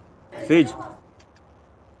था। सेज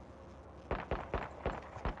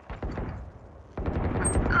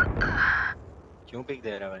क्यों पिक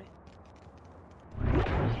दे रहा भाई?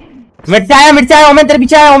 मिड से आया, ओमेन तेरे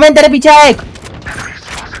पीछे आया, एक।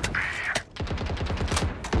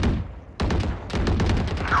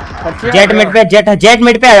 जेट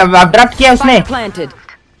मिड पे अब ड्राफ्ट किया उसने।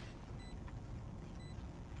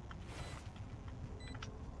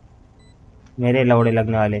 मेरे लौड़े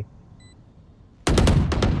लगने वाले।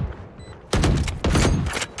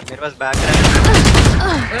 मेरे पास बैक है।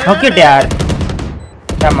 ओके यार,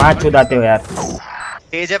 क्या मार चुदाते हो यार।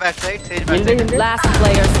 सेज है back side, says back side. Last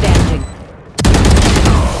player standing।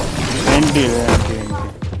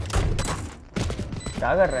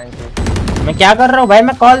 क्या कर रहा है? मैं क्या कर रहा हूँ भाई,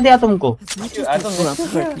 मैं कॉल दिया तुमको,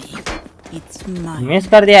 मिस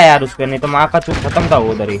कर दिया यार उसको, नहीं तो माँ का चूत खत्म था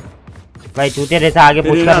वो उधर ही। भाई चूतिया जैसा आगे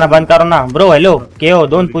पुश करना बंद करो ना ब्रो। हेलो केओ,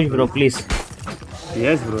 don't push bro please.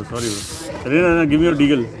 Yes bro, sorry bro. Give me your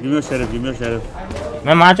Diggle, give me your sheriff.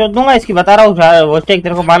 मैं माँ चोद दूंगा इसकी, बता रहा हूँ। वोस्टेक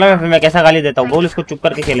तेरे को मालूम है फिर मैं कैसा गाली देता हूँ, बोल इसको चुप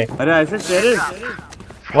करके खेले। अरे ऐसे शेरिफ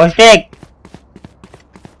वोस्टेक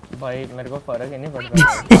भाई मेरे को फर्क ही नहीं पड़ता।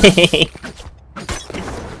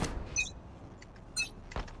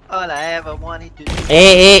 All I ever wanted to do।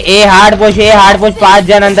 A hard push 5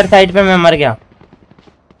 जन अंदर साइड पे, मैं मर गया।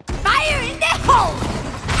 Fire in the hole।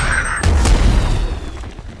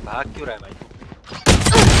 भाग क्यों रहा है भाई?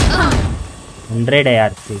 100 है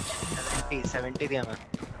यार। 70 दिया मैं।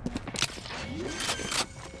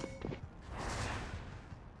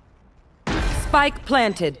 Spike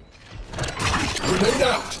planted।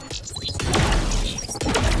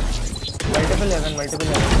 Multiple haven.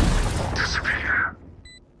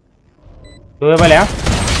 Doable है।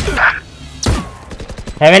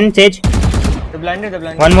 Haven says. The blinded।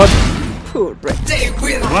 One more।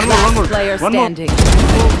 One more। Player standing।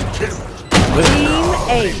 Team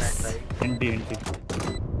Ace। NT।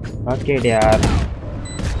 Okay यार,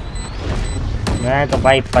 मैं तो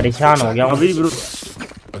भाई परेशान हो गया हूँ। अभी bro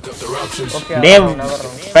they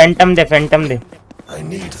Phantom they. I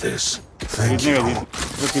need this। जीतने का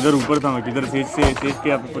तो किधर ऊपर था मैं, किधर सेज के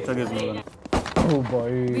यहाँ पे पहुंचा दिया तुमने। ओ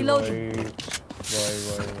भाई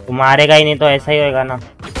तू मारेगा ही नहीं तो ऐसा ही होएगा ना।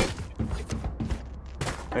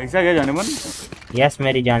 ऐसा क्या जाने मन? यस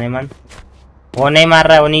मेरी जाने मन। वो नहीं मार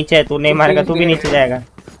रहा है, वो नीचे है, तू नहीं मारेगा तू भी नीचे जाएगा।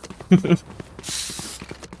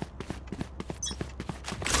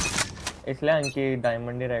 इसलिए अंकी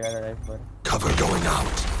डायमंड ही रहेगा इस पर। Cover going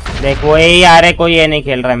out। देख वो यही आ रहे, कोई ये नहीं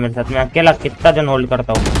खेल रहा है मेरे साथ, मैं अकेला कितना जन होल्ड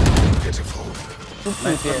करता हूँ।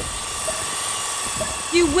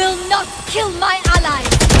 You will not kill my ally।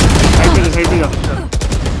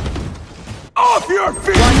 Off your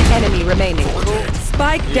feet। One enemy remaining।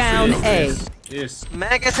 Spike down A।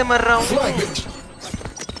 मैं कैसे मर रहा हूँ?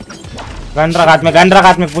 गन रख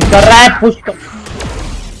हाथ में, पुश कर रहा है, पुश कर।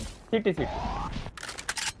 सीटी।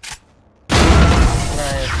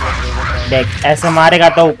 देख ऐसे मारेगा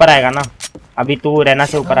तो ऊपर आएगा ना, अभी तू रहना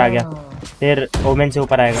से ऊपर आ गया। फिर ओमेन से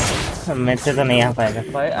ऊपर आएगा, मेरे से तो नहीं आ पाएगा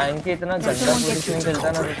भाई। एंकी इतना गंदा पोजीशनिंग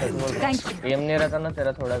खेलता ना, तो सच बोल रहा हूं। एम नहीं रहता ना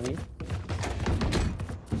तेरा थोड़ा भी।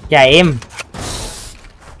 क्या एम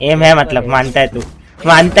है मतलब? मानता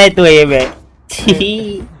है तू एम है?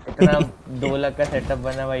 इतना 2 लाख का सेटअप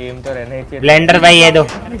बना भाई, एम तो रहना ही चाहिए। ब्लेंडर भाई ये दो।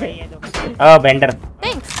 ओ बेंडर,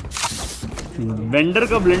 वेंडर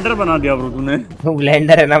का ब्लेंडर बना दिया ब्रो तूने।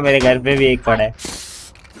 ब्लेंडर है ना, मेरे घर पे भी एक पड़ा है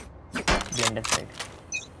ब्लेंडर साइड।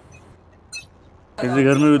 ऐसे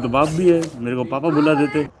घर में भी तो बाप भी है, मेरे को पापा बुला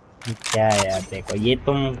देते। क्या यार, देखो ये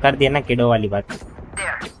तुम कर दिया ना किडो वाली बात।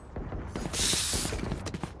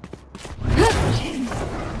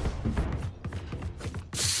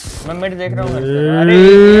 मैं मिड देख रहा हूँ।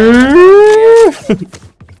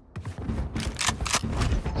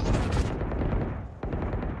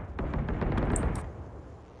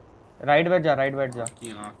 राइट बैठ जा।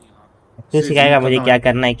 तू सिखाएगा मुझे क्या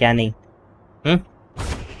करना है क्या नहीं।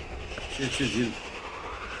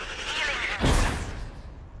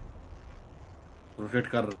 रोटेट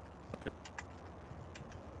कर।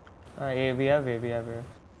 ए भी है, वे भी है।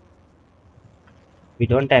 We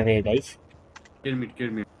don't have a guys. Kill me.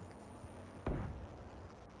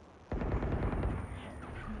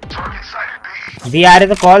 भी आ रहे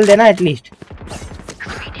तो कॉल देना एटलीस्ट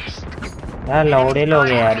यार। लौड़े लोग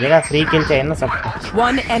हैं यार, देखा फ्री किल चाहिए ना सबको।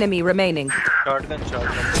 One enemy remaining. शॉटगन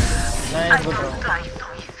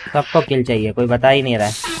सबको किल चाहिए, कोई बता ही नहीं रहा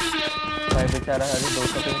है। भाई बेचारा अभी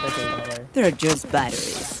 200 पिंग पे खेल रहा है भाई। They're just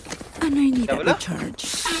batteries and I need a recharge.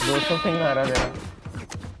 200 ping आ रहा है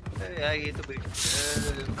यार। ये तो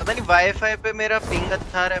पता नहीं, वाईफाई पे मेरा पिंग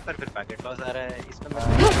अच्छा आ रहा है पर फिर पैकेट लॉस आ रहा है। इसमें आ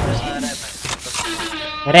रहा है।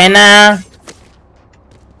 Raina,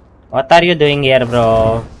 what are you doing here bro?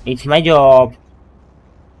 It's my job.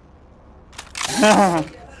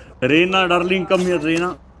 Reina darling, come here Reina.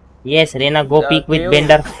 Yes Reina, go peek with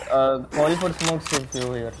Bender. Call for smokes if you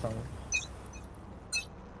hear sound.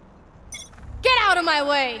 Get out of my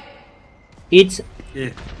way. It's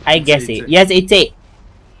I guess A. Yes it's A.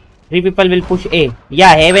 3 people will push A.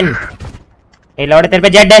 Yeah heaven. ए लौड़े तेरे पे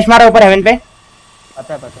jet dash मारा ऊपर haven पे।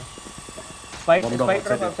 पता है। Fight drop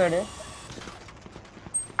outside है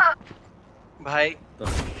भाई।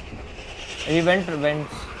 Event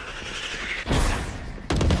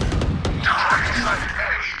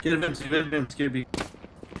kill them KB।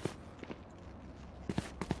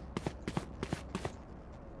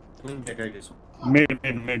 Mid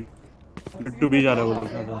to be जा रहा है वो।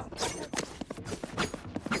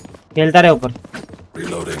 खेलता रहे ऊपर।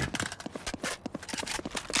 Reloading.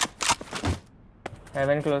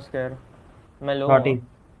 हेवन क्लोज कर। मैं लो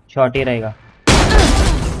शॉट ही रहेगा।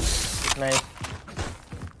 नाइस।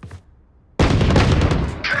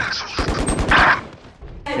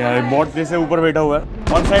 यार बॉट जैसे ऊपर बैठा हुआ है।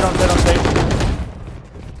 On side.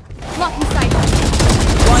 Blocking sight.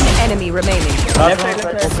 One enemy remaining.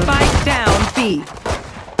 Spike down B.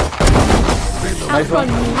 Outrun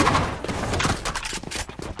me.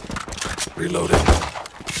 Reloading.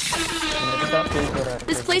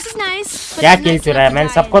 This place is nice. क्या किल चुरा है? मैंने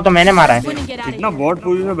सबको तो मैंने मारा है। Wouldn't get out of इतना बॉट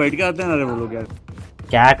पोजीशन में बैठ के आते हैं ना रे वो लोग यार।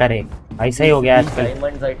 क्या करे, ऐसा ही हो गया आजकल।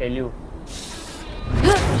 Diamonds I tell you.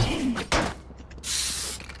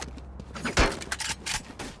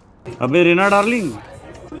 अबे रेना डार्लिंग।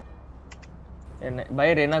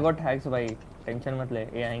 भाई रेना गॉट हैक्स भाई, टेंशन मत ले,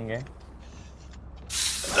 ये आएंगे।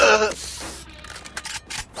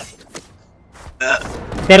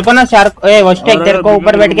 तेरे को ना शार्क वॉचटेक तेरे को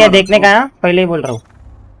ऊपर बैठ के देखने का है, पहले ही बोल रहा हूँ।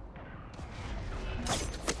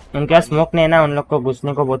 उनके पास स्मोक नहीं है ना, उन लोग को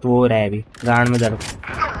घुसने को बहुत वो हो रहा है अभी, गांड में दर्द।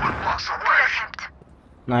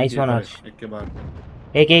 नाइस वन हर्ष।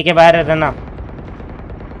 एक के बाहर है ना,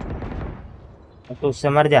 तो उससे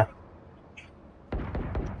मर जा।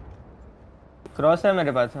 क्रॉस है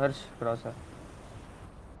मेरे पास हर्ष, क्रॉस है।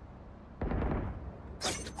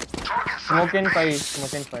 स्मोक इन 5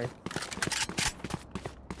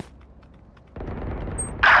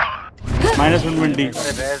 -120।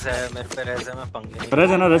 रेज है मेरे पे, रेज है। मैं पंगे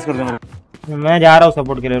रेज है ना, रेज कर दे। मैं जा रहा हूँ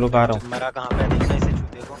सपोर्ट के लिए, रुका रहा हूँ। मरा कहाँ पे देखना इसे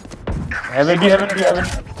चूते को। हेवन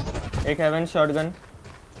एक हेवन शॉटगन।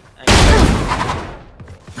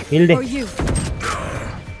 हिल दे।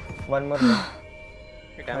 One more.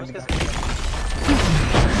 डैमेज कैसे?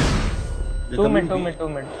 2 मिनट।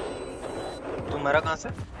 तू मरा कहाँ से?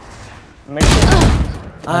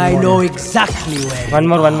 I know exactly where. One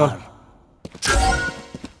more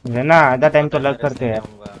है ना, आधा टाइम तो लग करते हैं।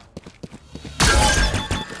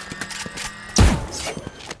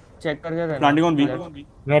 चेक कर दे। Planting on B.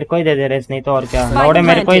 मेरे को ही दे दे रेस, नहीं तो और क्या। लौड़े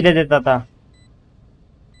मेरे को ही दे देता था।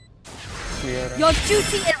 Your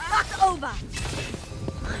duty is not over.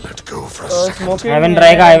 I let Go for a second. Haven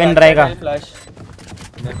रहेगा, हेवन रहेगा।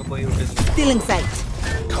 मेरे को कोई उठे नहीं। Stealing sight.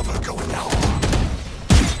 Cover going now.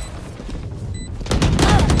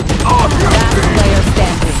 Last player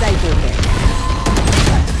standing. Sight open.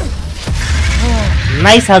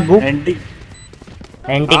 Nice हगू। Anti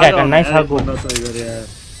anti का करना है हगू। तो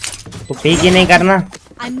पीक ही नहीं करना।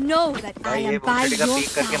 I know that I भाई ये am by बुलेट का your पीक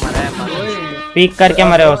करके side. मरा है मानो। पीक करके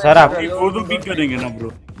मरे हो सर आप। वो तो पिक करेंगे ना ब्रो,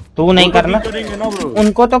 तू नहीं करना, करेंगे ना ब्रो।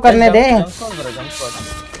 उनको तो करने दे।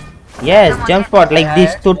 Yes jump spot like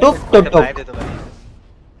this Tutuk Tutuk. Bye दे दो भाई।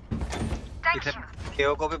 इधर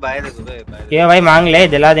केओ को भी बाय दे दो भाई। क्या भाई मांग ले,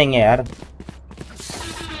 दिला देंगे यार।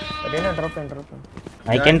 अरे ना drop in.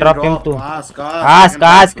 I can drop him to.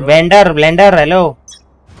 Ask blender blender hello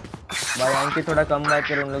भाई आंकी थोड़ा कम बैक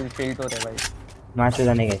कर, उन लोग फील्ड हो रहे भाई। मास्टर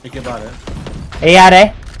जाने गए। एक के बार है, ए यार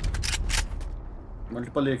है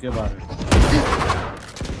मल्टीपल एक के बार है।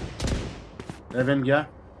 रेवन गया,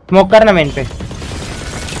 स्मोक करना मेन पे।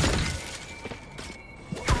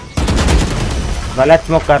 गलत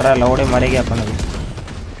स्मोक कर रहा है, लौड़े मरेंगे अपन अभी।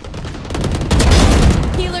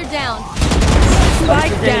 Healer down.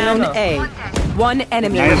 Spike down A. One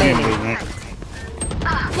enemy remaining.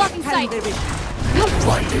 Blocking sight.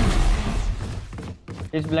 Blinding.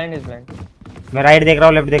 Is blind. मैं राइट देख रहा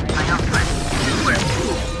हूँ, लेफ्ट देख।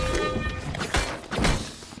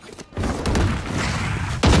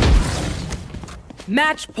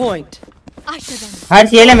 Match point. Usher them.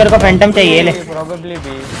 हर्ष ये ले, मेरे को फैंटम चाहिए, ये ले। Probably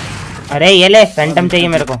be. अरे ये ले फैंटम चाहिए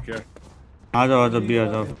मेरे को। आ जाओ भी आ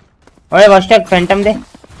जाओ। ओए वॉस्टक Phantom they. I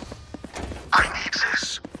need this.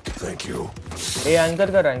 Thank you. A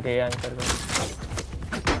anchor कर, रैंक ए एंकर कर।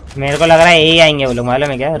 मेरे को लग रहा है यही आएंगे वो लोग, मालूम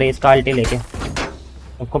है क्या, रेस का अल्टी लेके।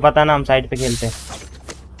 आपको पता ना हम साइड पे खेलते हैं।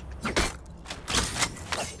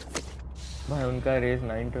 भाई उनका रेस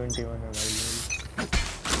 921 है भाई।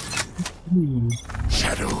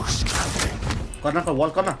 Shadows traveling. करना का वॉल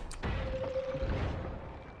करना।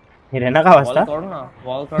 ये रहना का अवस्था,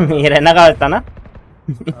 वॉल तोड़ना। ये रहना का अवस्था ना।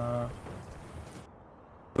 हां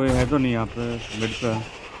कोई है तो नहीं यहाँ पे मिड पे।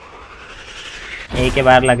 एक के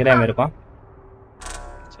बाहर लग रहा है मेरे को।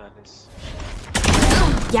 40।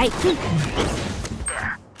 Yikes.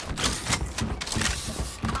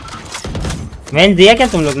 मैंने दिया क्या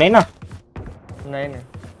तुम लोग? नहीं ना। नहीं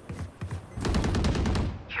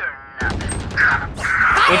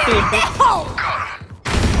 80.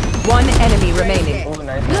 One enemy remaining. Oh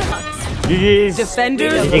nice.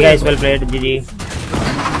 Defenders. जी गाइस वेल प्लेड। जी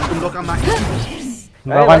तुम लोग का मैच।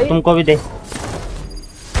 भगवान तुमको भी दे।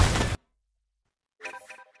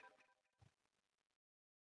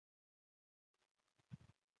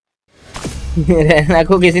 रहना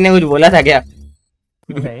को किसी ने कुछ बोला था क्या?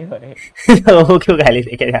 नहीं भाई। तो वो क्यों गाली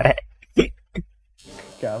देके जा रहा है?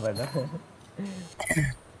 क्या पता।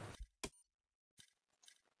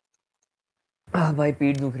 हाँ भाई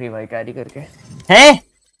पीठ दुख रही भाई कैरी करके। हैं?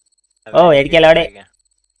 ओ हेड के लौड़े।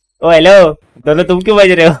 ओ हेलो, दोनों तुम क्यों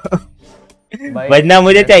बज रहे हो? बजना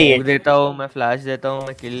मुझे चाहिए। मैं देता हूँ, मैं फ्लैश देता हूँ,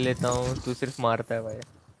 मैं किल लेता हूँ, तू सिर्फ मारता है भाई।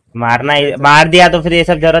 मारना मार दिया तो फिर ये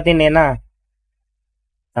सब जरूरत ही नहीं ना,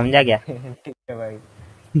 समझा क्या? ठीक है भाई।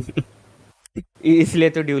 इसलिए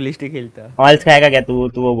तो ड्यूलिस्ट ही खेलता। हॉल्स खाएगा क्या तू?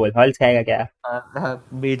 तू वो बोल, हॉल्स खाएगा क्या?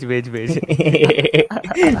 बेच बेच बेच।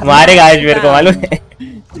 मारेगा आज मेरे को मालूम है।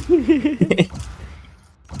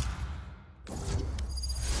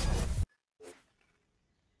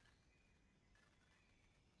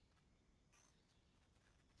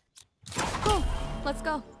 Cool. Let's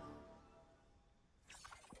go.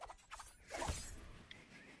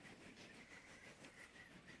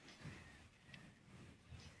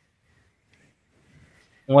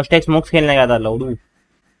 Most x मुक्स खेलने का था लौड़ू।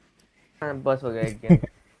 बस हो गया एक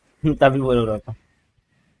गेम। तभी बोल रहा था।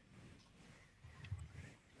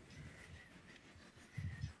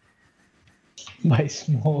 भाई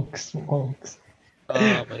स्मोक्स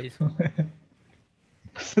हाँ भाई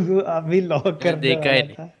तू अभी लॉक कर देखा ही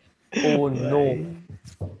नहीं। ओह नो,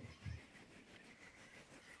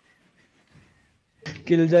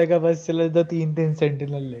 किल जाएगा बस। चलो तो 3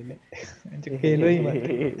 सेंटिनल ले ले। खेलो ही मत।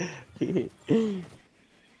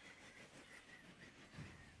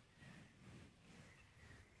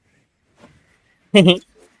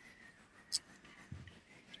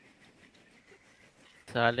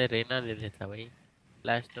 साले रेना ले लेता भाई,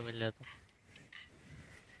 फ्लैश तो मिल जाता।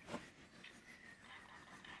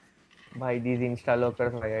 भाई these insta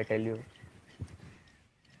lockers भाई I tell you।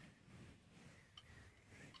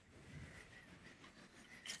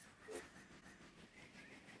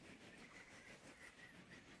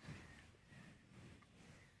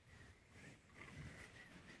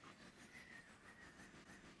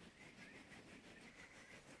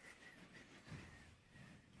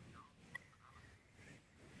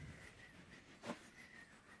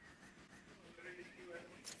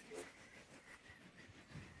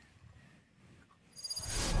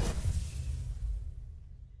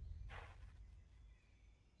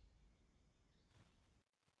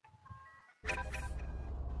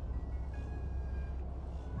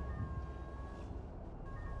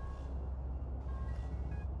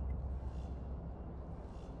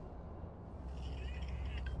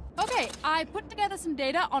 Okay, I put together some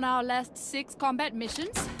data on our last 6 combat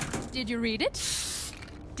missions. Did you read it?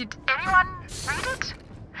 Did anyone read it?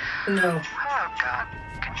 No. Oh god.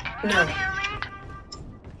 Can any of you read?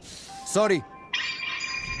 Sorry.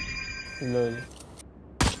 Lol.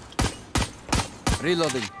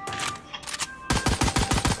 Reloading.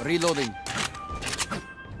 Reloading.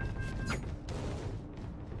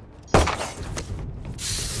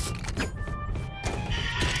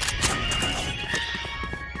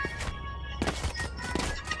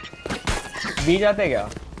 B जाते क्या?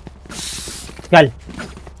 चल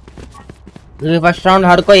first round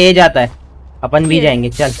हर कोई ए जाता है, अपन भी जाएंगे।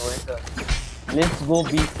 चल let's go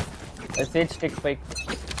B. SH take spike.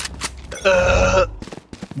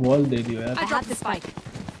 Wall दे दियो यार। I dropped the spike.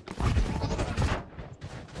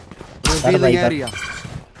 Revealing area.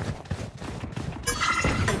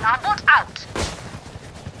 Motherboard out.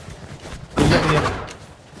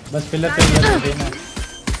 बस पिलर पे देना।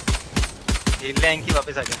 हिल ले एंकी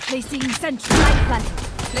वापस आ गया। Placing sentry. Light planted.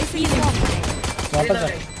 Placing swarm grenade. वापस आ।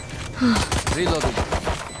 Reloading.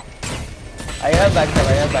 I have backstab.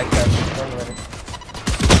 Don't worry.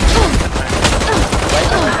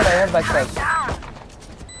 I have backstab.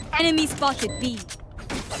 Enemy spotted B.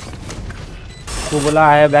 तू बोला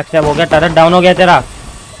है बैक स्टैब हो गया, टर्रेट डाउन हो गया तेरा।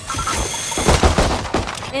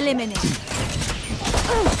 Eliminate.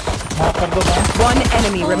 माफ कर दो। One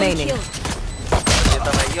enemy remaining. ये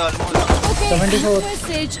तो भाई almost 74.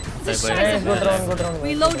 Message. Good round.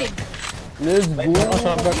 Reloading. Let's go.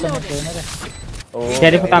 Shotgun connect है ना रे।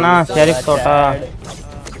 शेरिफ था ना, शेरिफ तोटा।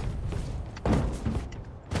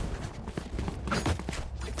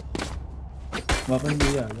 वापस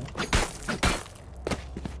भी आ गया।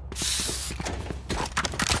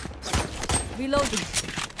 Reloading.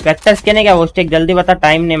 वेक्टर स्कैन क्या वो स्टिक, जल्दी बता,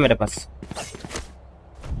 टाइम नहीं मेरे पास।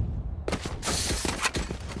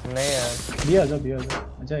 नहीं यार। भी आ जा।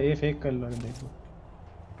 अच्छा ए फेक कर लो देखो।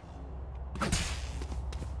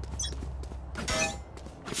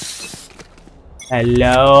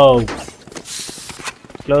 Hello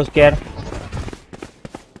close care.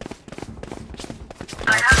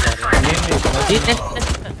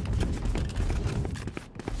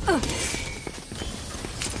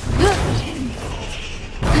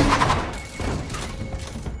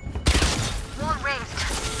 Wall raised.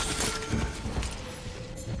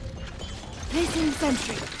 Placing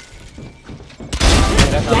sentry.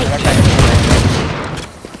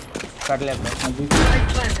 कर ले अपना।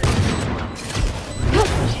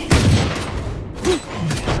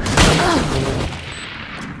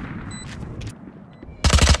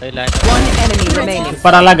 One enemy remaining.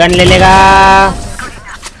 ऊपर वाला गन ले लेगा,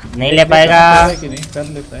 नहीं ले पाएगा। नहीं कर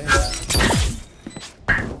लेता है।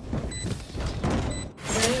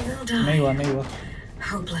 नहीं हुआ।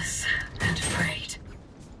 Hopeless and afraid.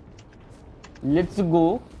 Let's go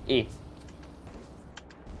A.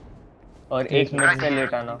 और एक मिनट से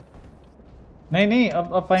लेट आना। नहीं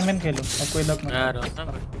अब पाइमन खेलो, अब कोई लक मत।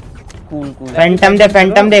 कूल।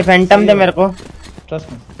 फैंटम दे मेरे को।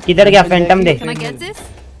 Trust me. किधर गया Phantom they? Can I get this?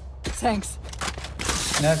 Thanks.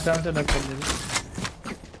 Next time से लक कर लेंगे।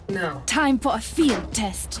 No. Time for a field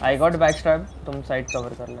test. I got backstab. तुम साइड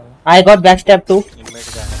कवर कर लेना। I got backstab too.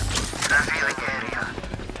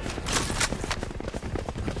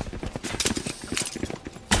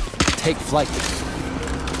 Take flight.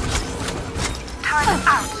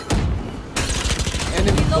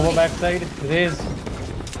 Enemy. Go back side. Raise.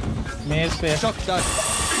 Maze पे। Shock dart.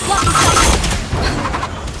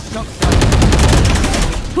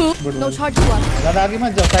 No charge one. ज़्यादा आगे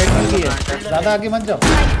मत जाओ, साइड में भी है। ज़्यादा आगे मत जाओ।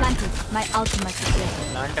 Light planted. My ultimate is ready.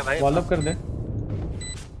 Plant है भाई। वॉल अप कर दे।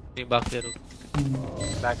 नहीं भाग दे रुक।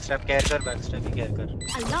 बैकस्टैब केयर कर।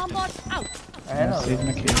 Alarm bot out. है ना? सीट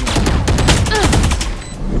में खेल।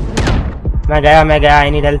 मैं गया आई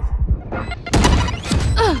नीड हेल्प।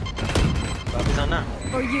 वापस आना।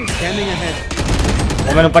 For you. Scanning ahead.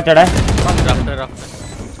 वो मैंने ऊपर चढ़ा है। रफ्टर।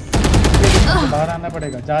 बाहर आना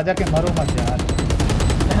पड़ेगा। जा के मरो मत यार।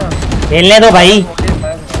 खेलने दो भाई।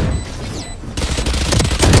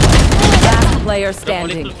 Last player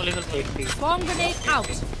standing. Bomb grenade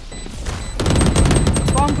out.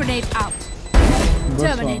 Bomb grenade out.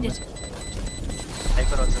 Terminated.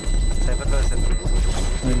 साइपर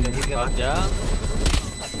जा।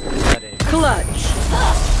 Clutch.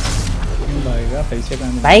 पैसे का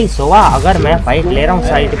भाई सोवा, अगर मैं फाइट ले रहा हूँ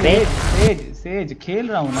साइड पे। सेज खेल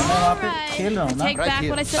रहा हूँ ना मैं, वहाँ पे खेल रहा हूँ ना।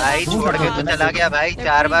 भाई छोड़ के तो चला गया भाई,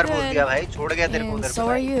 4 बार बोल दिया भाई, छोड़ गया तेरे को उधर। So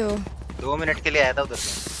are you. 2 मिनट के लिए आया था उधर से।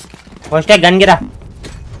 फर्स्ट गन गिरा।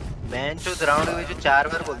 बेंच उस राउंड में जो 4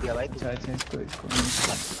 बार बोल दिया भाई।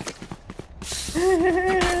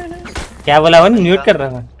 क्या बोला वो? म्यूट कर रहा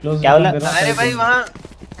था। क्या बोला? अरे भाई वहाँ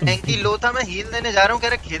एंकी लो था, मैं हील देने जा रहा हूँ, कह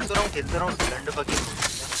रहा खेलते रहो लंड fucking.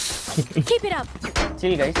 Keep it up.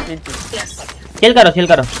 Chill guys, chill. Chill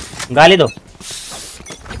करो, गाली दो।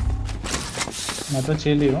 मैं तो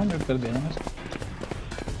चिल ही हूँ, म्यूट कर दिया मैंने।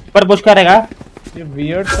 पर पुश करेगा। ये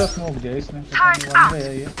वियर्ड सा स्मोक दिया इसने, पता नहीं वन पे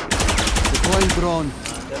है ये। Deploying drone.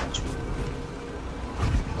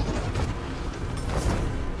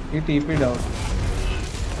 ये टीपी डाउन।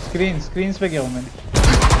 स्क्रीन्स पे क्या हूँ मैं?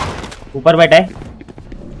 ऊपर बैठा है।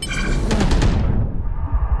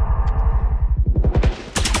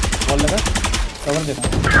 बॉल लगा, कवर देना।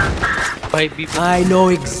 भाई B. I know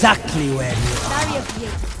exactly where you are.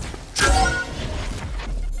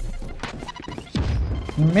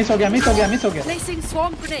 Miss हो गया। Placing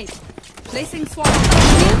swarm grenade.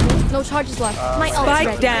 No charges left. My ult is Spike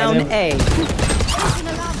ready. down A. Placing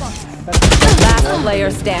alarm bot. Last player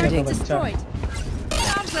standing. Destroyed.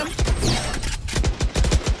 Found them.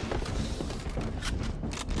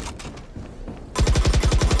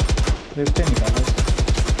 Rift निकालो।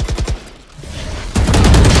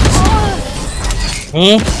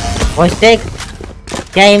 हॉस्टेक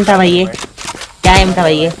क्या M था भाई ये? क्या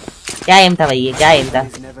M था?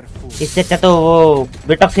 इससे अच्छा तो वो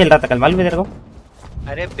बिटॉक्स खेल रहा था कल, मालूम है तेरे को?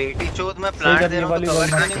 अरे बेटी चोद, मैं प्लांट दे रहा हूँ तो कवर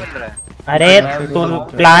क्यों नहीं मिल रहा है? अरे तू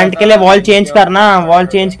प्लांट के लिए वॉल चेंज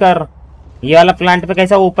कर। ये वाला प्लांट पे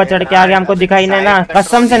कैसा ऊपर चढ़ के आ गया, हमको दिखाई नहीं ना,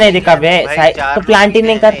 कसम से नहीं दिखा बे। तो प्लांट ही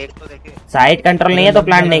नहीं कर, साइड कंट्रोल नहीं है तो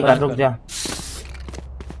प्लांट नहीं कर। रुक जा,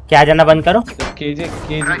 क्या जाना बंद करो। केजे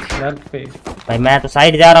लर्क पे भाई मैं तो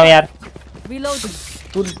साइड जा रहा हूँ यार।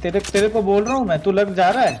 तू तेरे को बोल रहा हूँ मैं, तू लग जा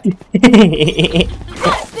रहा है।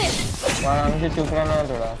 मुझे चुप रहना है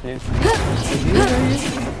थोड़ा प्लीज।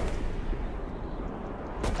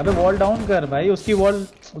 अबे वॉल डाउन कर भाई, उसकी वॉल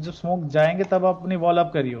जब स्मोक जाएंगे तब अपनी वॉल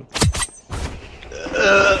अप करियो।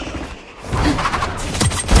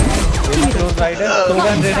 क्लोज राइट है,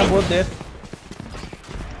 स्लोगन देना बहुत देर।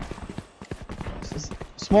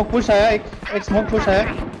 स्मोक पुश आया, एक स्मोक पुश आया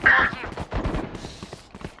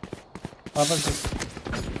वापस।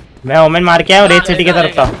 मैं ओमेन मार के आया रेड सिटी की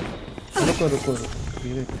तरफ था। रुको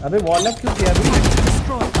अबे वॉल अप क्यों किया?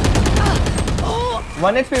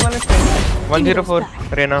 1 HP 104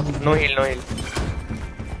 Raina, no heal.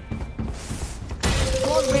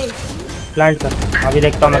 Plant कर, अभी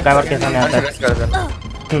देखता हूँ मैं कैमर के सामने आता है।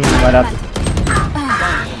 बड़ा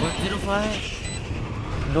 105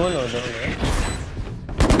 दो लो।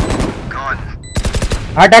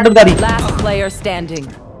 हट उधर ही। Last player standing.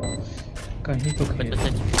 कहीं तो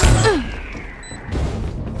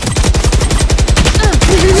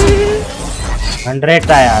 100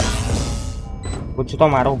 था यार, कुछ तो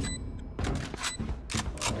मारो।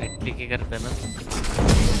 एक्टिव करते ना।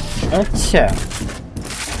 अच्छा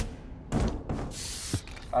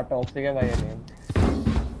टॉक्सिक है भाई ये।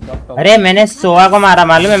 अरे मैंने सोआ को मारा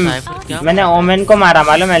मालूम है, मैंने ओमेन को मारा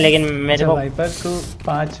मालूम है, लेकिन मेरे को वाइपर को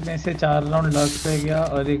 5 में से 4 राउंड लग पे गया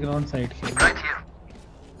और 1 राउंड साइड खेला।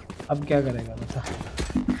 अब क्या करेगा बता?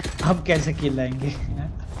 अब कैसे किल लाएंगे?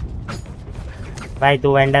 भाई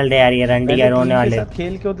तू वैंडल दे यार, ये रंडी के रोने वाले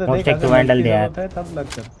खेल के उधर देख, तू वैंडल दे यार, तब लग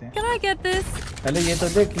सकते हैं। Can I get this? पहले ये तो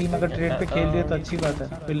देख, टीम अगर ट्रेड पे खेल रही है तो अच्छी बात है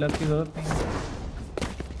ना, फिर लग की जरूरत नहीं है।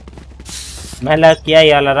 मैं लग किया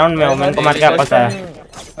ये वाला राउंड में ओमेन को मार के वापस आया।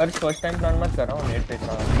 अरे फर्स्ट टाइम प्लान मत कर रहा हूं, नेट पे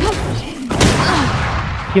था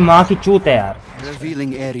कि मां की चूत है यार।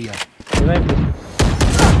 Revealing area.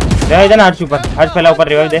 रिवाइव देना, हर्ष ऊपर, हर्ष पहला ऊपर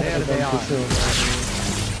रिवाइव दे।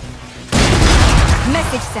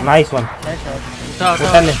 Nice one.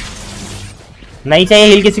 उठा ले, नहीं चाहिए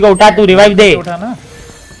हील किसी को, उठा तू, रिवाइव दे। उठा ना,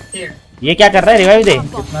 ये क्या कर रहा है? रिवाइव दे।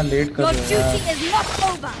 कितना लेट कर रहे हो यार।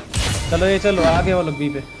 चलो ये चलो आगे वो लोग बी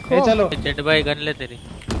पे। ए चलो जेट भाई गन ले तेरी।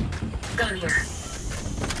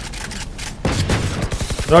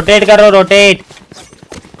 रोटेट करो, रोटेट।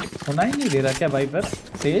 सुना ही नहीं दे रहा क्या भाई? पर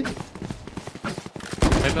तेज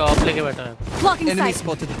मैं पे ऑफ लेके बैठा है। Enemy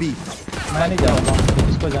spotted B. मैं नहीं जा रहा हूं,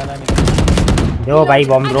 इसको जाना नहीं। देखो भाई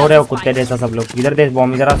बॉम्ब रो रहे हो कुत्ते जैसा सब लोग। इधर दे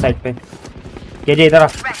बॉम्ब, इधर आ साइड पे। केजे इधर आ,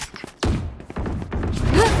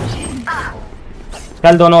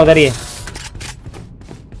 चल दोनों उधर ही है।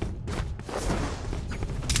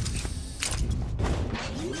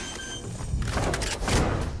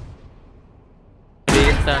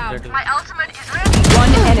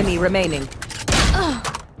 One enemy remaining.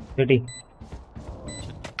 सिटी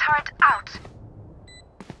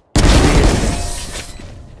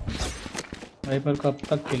भाई पर कब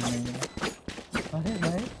तक खेलने मिलेगा?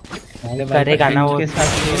 अरे भाई करेगा ना वो, के साथ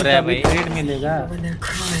भाई ट्रेड मिलेगा।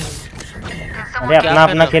 अरे अपना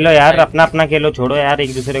अपना खेलो यार, अपना अपना खेलो, छोड़ो यार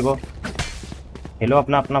एक दूसरे को खेलो,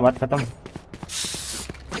 अपना अपना बात खत्म।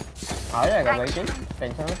 आ जाएगा भाई,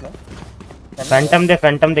 टेंशन मत लो। फैंटम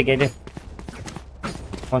दे के दे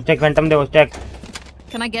होस्टेक Phantom they होस्टेक।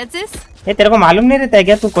 Can I get this? ये तेरे को मालूम नहीं रहता है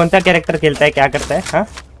क्या तू कौन सा कैरेक्टर खेलता है क्या करता है? हाँ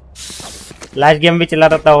लास्ट गेम भी चला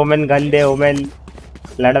रहा था ओमेन गन दे ओमेन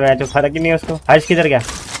लड़ रहा है तो फर्क ही नहीं है उसको। हर्ष किधर गया?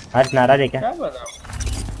 हर्ष नाराज है क्या?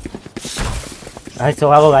 हर्ष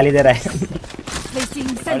सोहा को गाली दे रहा है।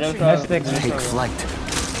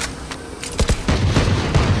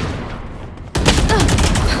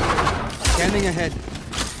 Scanning ahead.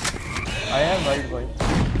 I am wild boy.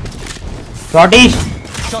 शॉटिश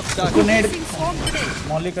उसको नेड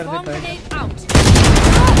मॉली कर देता है।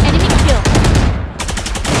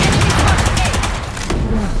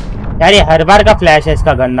 यार ये हर बार का फ्लैश है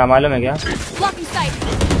इसका गंदा मालूम है क्या?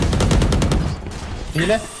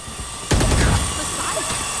 हील है।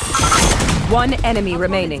 One enemy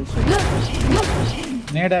remaining.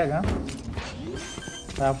 नेड आएगा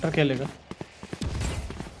आफ्टर खेलेगा।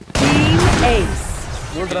 Team Ace.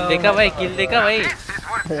 देखा भाई किल देखा भाई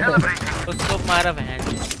उसको मारा बहन।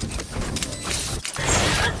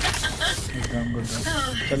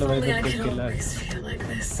 चलो भाई किल है।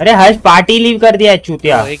 अरे हर्ष पार्टी लीव कर दिया है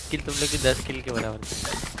चूतिया। तो एक किल तुम लोग की 10 किल के बराबर।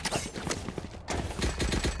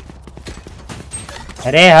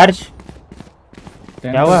 अरे हर्ष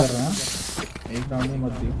क्या हुआ? एक राउंड में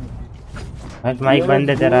मत दियो। हर्ष माइक बंद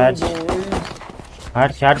है तेरा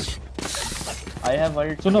हर्ष। हर्ष I have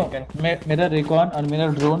world। सुनो मेरा रिकॉन और मेरा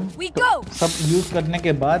ड्रोन सब यूज करने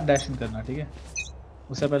के बाद डैशिंग करना ठीक है?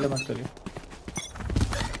 उससे पहले मत करिए।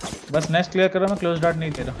 बस नेक्स्ट क्लियर करो मैं क्लोज डॉट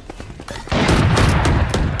नहीं दे रहा।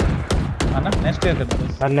 हाँ ना नेक्स्ट क्लियर करना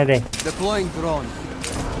बस। करने दे। Deploying drone.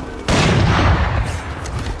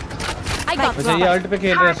 अच्छा ये अल्ट पे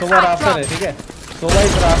खेल रहे हैं। सोवा राफ्टर है ठीक है? सोवा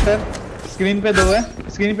इस राफ्टर स्क्रीन पे दो है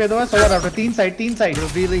सोवा राफ्टर तीन side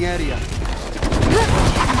Revealing area.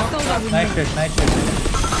 Nice shot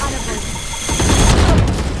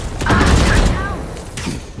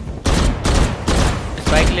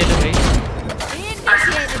spike ले लो भाई।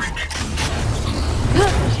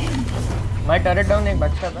 मैं टर्रेट डाउन एक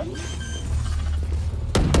बच्चा था।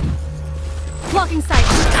 Blocking sight.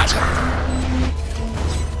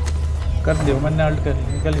 कर दियो मैंने अल्ट कर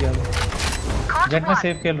निकल गया। जेट में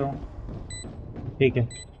सेफ खेल रहा हूँ ठीक है।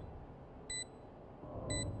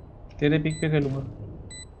 तेरे पिक पे खेलूंगा।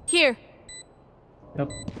 Here. Yep.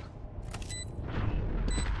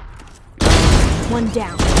 One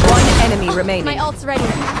down. One enemy remaining. My ult's ready.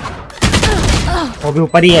 वो भी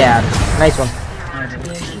ऊपर ही है यार। Nice one.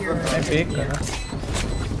 मैं फेक कर रहा।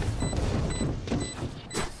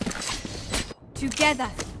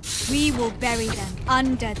 Together, we will bury them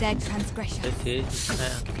under their transgression.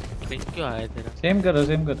 क्यों आया तेरा? सेम करो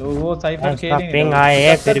वो साइफर खेल ही नहीं। पिंग आए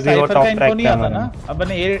है फिर भी वो टॉप ट्रैक नहीं आता ना। अब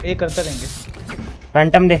बने ए करते रहेंगे।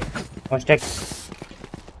 फैंटम दे होस्टेक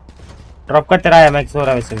ड्रॉप कर तेरा है मैक्स हो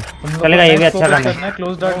रहा वैसे भी चलेगा। ये भी अच्छा काम है।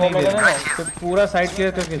 क्लोज डॉट नहीं दे रहा तो पूरा साइड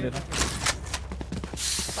क्लियर करके देना।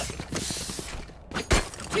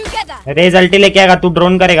 रेज अल्टी लेके आएगा तू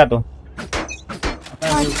ड्रोन करेगा तो।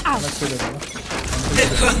 The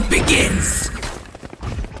hunt begins.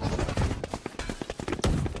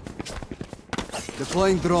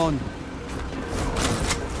 Deploying drone.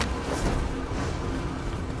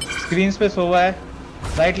 Screen पे सोवा है।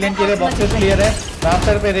 राइट लेन के लिए बॉक्सेस क्लियर है।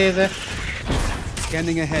 राफ्टर पे रेज है।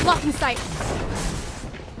 Scanning ahead. Blocking sight.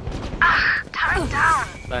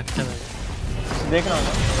 देख रहा हूँ।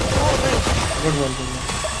 Good ball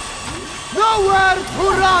Nowhere to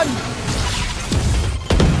run.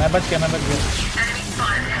 मैं बच गया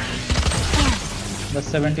बस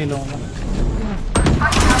 70 लूंगा।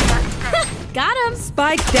 Got him.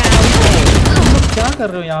 Spike down. क्या कर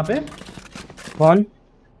रहे हो यहाँ पे? कौन?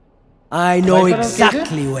 I know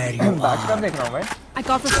exactly where you are. Backup देख रहा हूँ मैं। I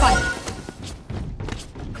got the spike.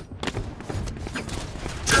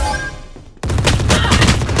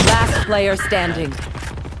 Last player standing.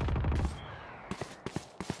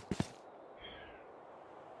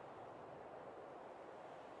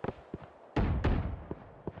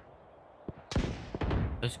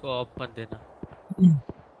 इसको ऑफ मत देना।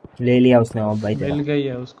 ले लिया उसने ऑफ भाई तेरा। मिल गई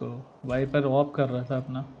है उसको। वाइपर ऑफ कर रहा था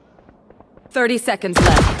अपना। 30 seconds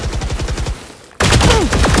left.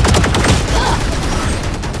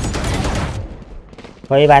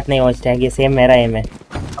 कोई बात नहीं होस्टेक ये सेम मेरा एम है।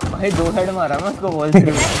 भाई 2 हेड मारा मैं उसको वॉल से।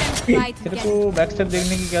 तेरे को बैक स्टेप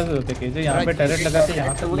देखने की क्या जरूरत है केजे? यहाँ पे टैरेट लगा के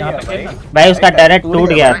यहाँ पे खेलना। भाई उसका टैरेट टूट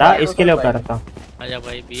गया था इसके लिए कर रहा था। आजा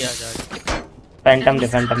भाई बी आ जा। Phantom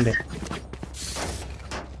they.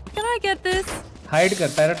 Can I get this? Hide कर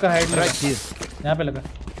टैरेट का हाइड लगा। यहाँ पे लगा।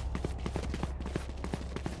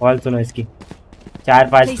 कॉल सुनो इसकी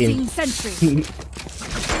 4-5-3।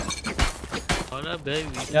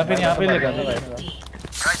 यहाँ पे लगा था भाई।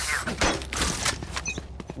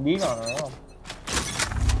 बी कौन है?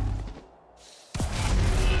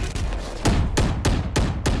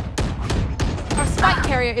 Our spike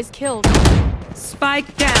carrier is killed. Spike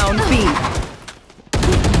down B.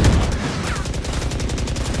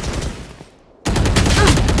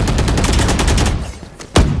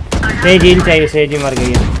 Says heal चाहिए, सेज ही मर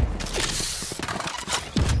गई है।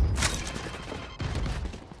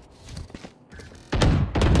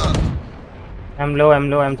 I'm low,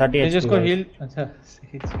 I'm 30 HP। जिसको हील, अच्छा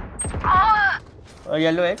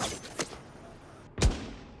येलो एक।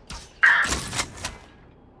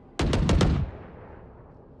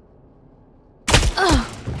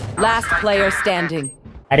 Last player standing.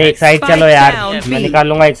 अरे एक साइड चलो यार, मैं निकाल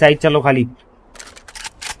लूंगा, एक साइड चलो खाली।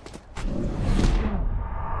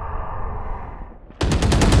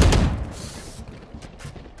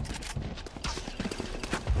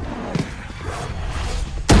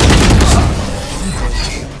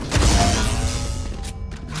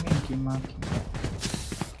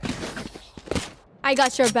 I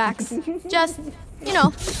got your backs. Just, you know,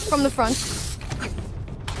 from the front.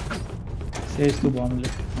 Says तू बॉम्ब ले,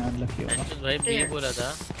 मैं लकी होगा। भाई ये बोला था,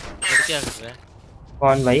 और क्या कर रहा है?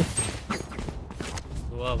 कौन भाई?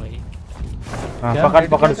 हुआ भाई। हाँ पकड़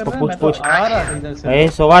पकड़ इसको, पूछ पूछ। आ रहा था इधर से। ए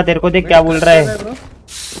सोवा तेरे को देख क्या बोल रहा है?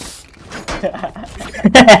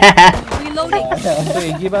 तो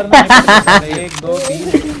एक ही बार में 1 2 3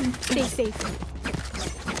 Stay safe.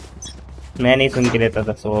 मैं नहीं सुन के लेता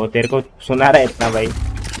था, सो तेरे को सुना रहा है इतना भाई।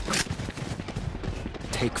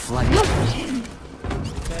 Take flight.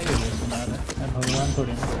 भगवान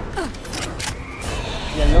थोड़ी ना।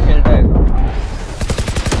 येलो खेलता है।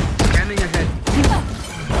 Scanning ahead.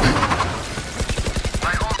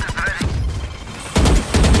 My ult is ready.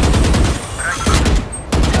 Right.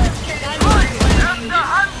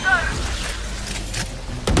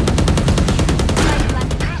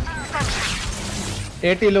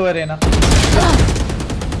 80 lower है ना।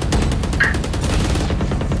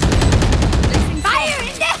 Fire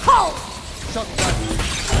in the hole!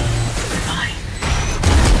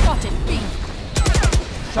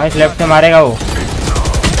 Nice, left से मारेगा वो।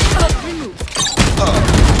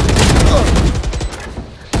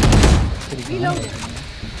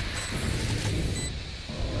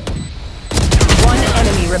 One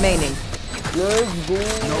enemy remaining. Let's go.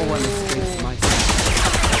 No one escapes my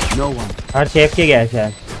sight. No one. Her safe के गया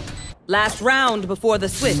शायद। Last round before the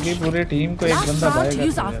switch. इनकी पूरी टीम को एक Last बंदा round to bye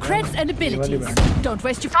use our कर creds and abilities. Don't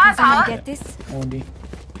waste your Fire time. power. Get this. OD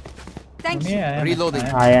Thank you. Reloading.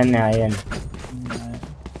 Ion है आयन।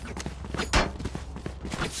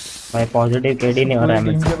 भाई पॉजिटिव केडी नहीं हो रहा है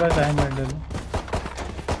टीम मुझसे। के पास time handle.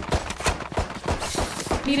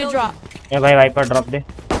 Need a drop. ए भाई wiper drop they,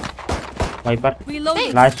 wiper.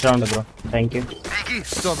 Reloading. Last round bro, thank you.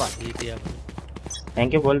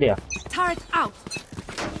 Thank you बोल दिया। Turret out.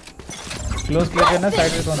 क्लोज प्ले करना,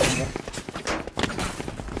 साइड में कौन होगा?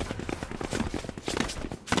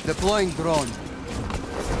 Deploying drone.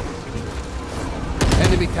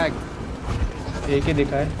 Enemy tag. एक ही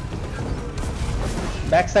दिखा है।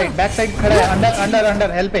 बैक साइड खड़ा है,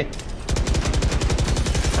 अंडर हेल्प पे।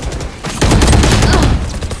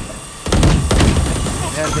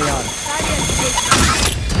 There they are.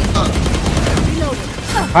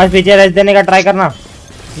 आज पीछे रेस देने का ट्राई करना।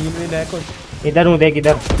 हील भी है कुछ। इधर हूँ, देख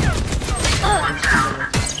इधर।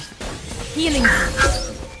 Healing.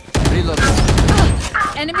 Reloading.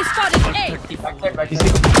 Enemy spotted. A.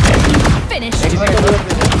 Finish.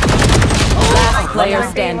 Last player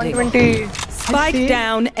standing. Spike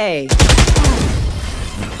down A.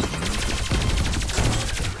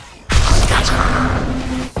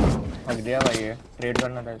 भाग दिया भाई ये, ट्रेड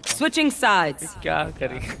करना था इसको। Switching sides. क्या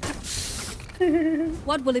करें?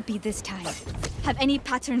 What will it be this time? Have any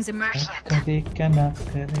patterns emerged yet? कभी क्या ना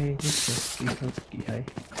करे ये सबकी है।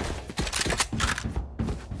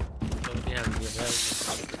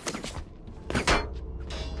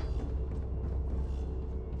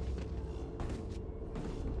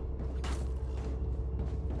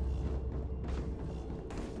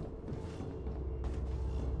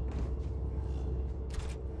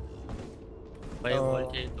 भाई बॉल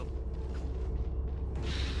चाहिए तो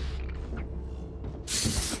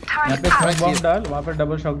यहाँ पे स्मोक बॉम्ब डाल, वहाँ पे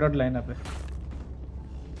डबल शॉक डॉट लाइन पे।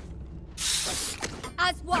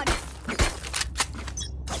 As one.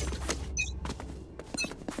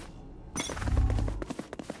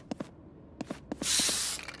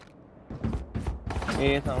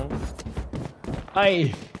 ए साउंड। आई।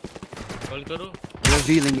 कॉल करो।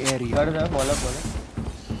 Revealing area. कर दे, बोला।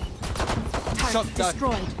 Target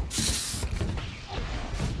destroyed.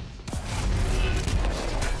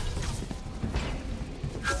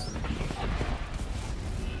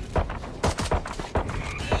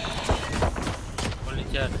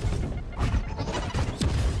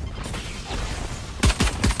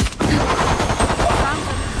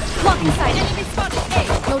 Enemy spotted A.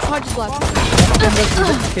 No charges left.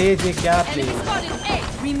 तेज ये क्या play? Enemy spotted A.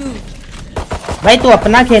 Removed. भाई तू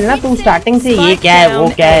अपना खेलना, तू स्टार्टिंग से ये क्या है वो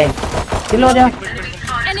क्या है, चिल हो जा।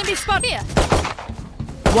 Enemy spot here.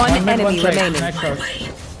 One enemy remaining.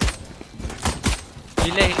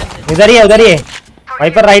 उधर ही है भाई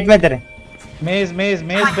पर राइट में तेरे। मेज पे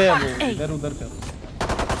है वो, इधर उधर कर।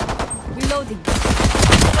 Reloading.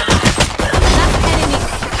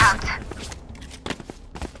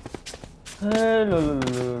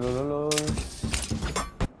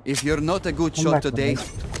 If you're not a good shot today,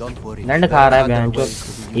 don't worry. लंड खा रहा है बहनचोद,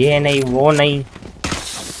 ये नहीं वो नहीं,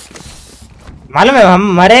 मालूम है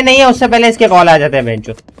हम मरे नहीं है उससे पहले इसके कॉल आ जाते हैं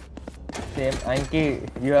बहनचोद। Same, Anky,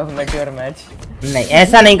 you have met your match. नहीं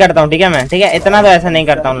ऐसा नहीं करता हूँ, ठीक है मैं, ठीक है इतना तो ऐसा नहीं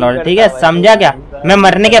करता हूँ लॉर्ड, ठीक है समझा क्या? मैं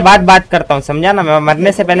मरने के बाद बात करता हूँ, समझा ना? मैं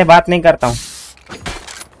मरने से पहले बात नहीं करता हूँ।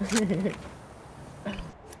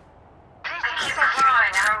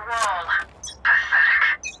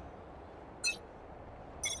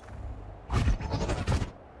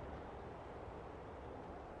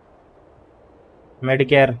 मिड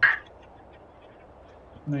केयर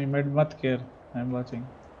नहीं, मिड मत केयर, आई एम वाचिंग।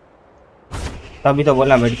 तभी तो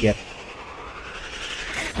बोला mid care.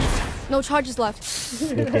 No charges left.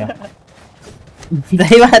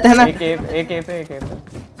 सही बात है ना? एक ए पे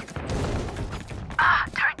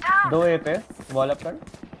दो ए पे वॉल अप कर।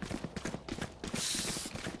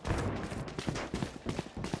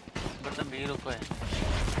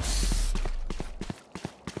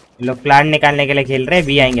 लोग प्लान निकालने के लिए खेल रहे हैं,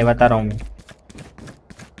 बी आएंगे बता रहा हूँ मैं।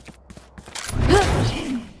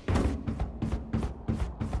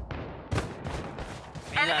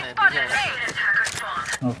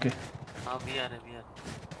 ओके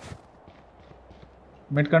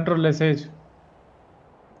मिड कंट्रोल ले सेज।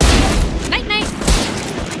 Night.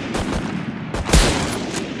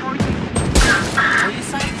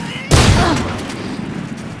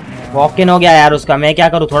 वॉक इन हो गया यार उसका, मैं क्या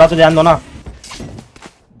करूँ, थोड़ा तो ध्यान दो ना।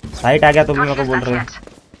 साइट आ गया तो भी मेरे को बोल रहे हो।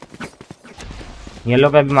 येलो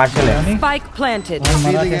पे भी मार्शल है। Spike planted.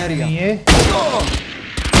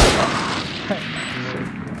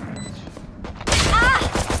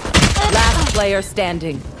 Last player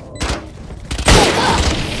standing.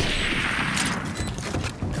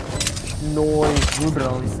 No, good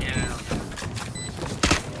rounds.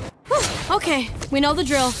 Okay, we know the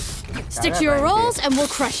drill. Stick to your roles and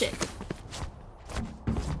we'll crush it.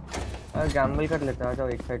 Gamble कर लेते हैं, आ जाओ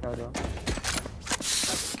एक साइड आ जाओ।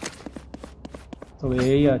 तो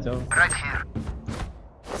यही आ जाओ।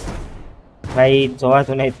 भाई जोआ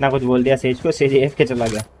तूने इतना कुछ बोल दिया सेज को, सेज एफ के चला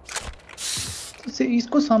गया। से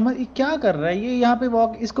इसको समझ क्या कर रहा है ये, यहाँ पे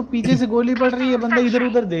वॉक, इसको पीछे से गोली पड़ रही है, बंदा इधर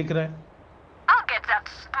उधर देख रहा है।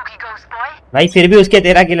 भाई फिर भी उसके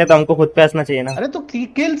 13 किल है तो हमको खुद पे हंसना चाहिए ना। अरे तो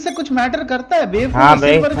किल से कुछ मैटर करता है बेवकूफ? हाँ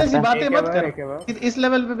भाई जैसी बातें मत कर इस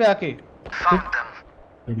लेवल पे आके।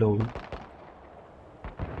 लो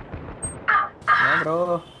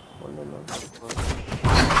ब्रो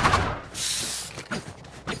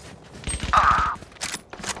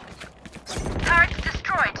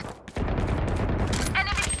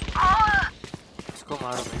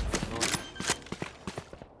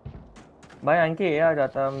भाई अंकी ये आ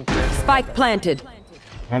जाता। Spike planted.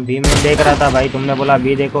 मैं बी में देख रहा था भाई, तुमने बोला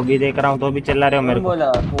बी देखो, बी देख रहा हूँ तो भी चिल्ला रहे हो मेरे को।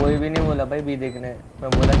 बोला कोई भी नहीं बोला भाई बी देखने, मैं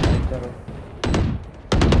बोला चेक करो।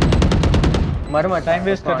 मर मत, टाइम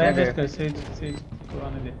वेस्ट कर सेज को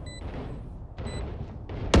आने दे।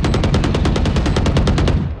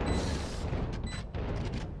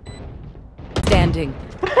 Standing.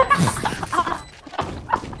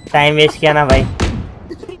 टाइम वेस्ट किया ना भाई।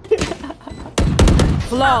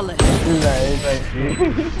 Flawless.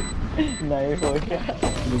 नहीं हो गया।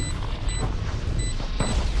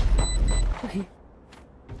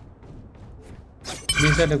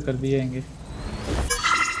 रीसेट कर दिएंगे।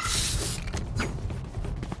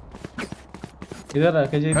 इधर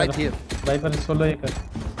आके जी भाई पर सोलो ये कर।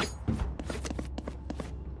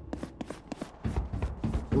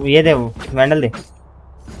 ये दे वो vandal they.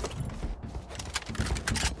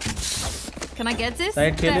 Can I get this?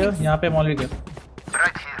 Side खेलियो, यहाँ पे मॉली कर।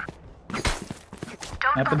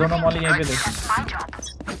 यहाँ पे दोनों मॉली यहीं पे दे,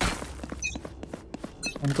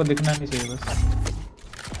 उनको दिखना नहीं चाहिए बस।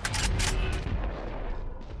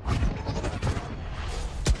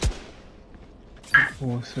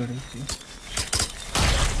 ओ सॉरी।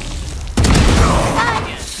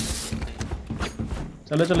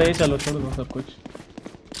 चलो यही चलो, छोड़ दो सब कुछ।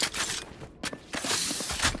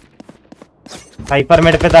 हाइपर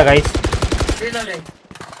मिड पे था गाइस।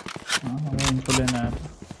 हाँ हमें इनको लेना है।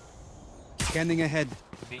 Scanning ahead.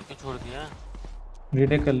 बी को छोड़ दिया,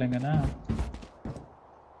 रीटेक कर लेंगे ना।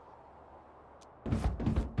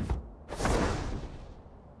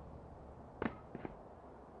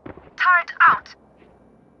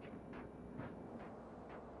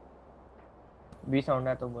 बी साउंड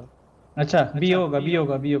है तो बोल। अच्छा बी होगा बी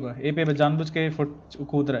होगा बी होगा। ए पे जानबूझ के फुट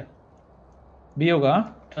कूद रहा है। बी होगा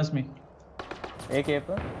ट्रस्ट मी। एक ए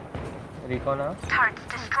पर रिकॉन है।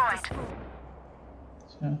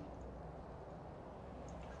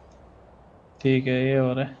 ठीक है ये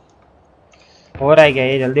हो रहा है। हो रहा है क्या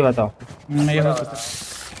ये जल्दी बताओ। नहीं हो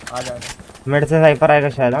सकता। आ जा मिड से साइफर आएगा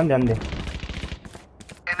शायद। हम ध्यान दे।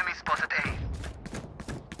 Enemy spotted A.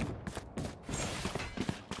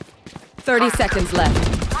 30 seconds left.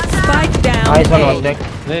 Spike down. Nice one, Antec.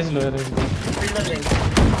 Raise low raise low.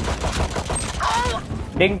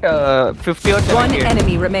 Dinked 50 or 70. One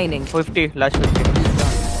enemy remaining. 50 last 50.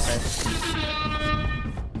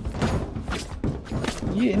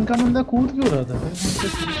 ये इनका बंदा कूद क्यों रहा था?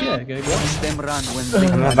 क्या है क्या?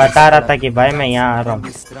 मैं बता रहा था कि भाई मैं यहाँ आ रहा हूँ।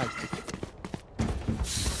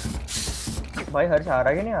 भाई हर्ष आ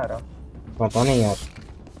रहा कि नहीं आ रहा? पता नहीं यार।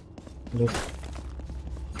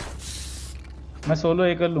 मैं सोलो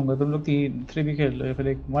एक कर लूंगा। तुम लोग 3 भी खेल लो या फिर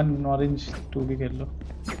एक 1 ऑरेंज 2 भी खेल लो।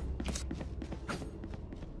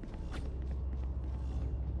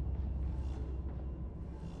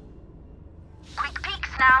 Quick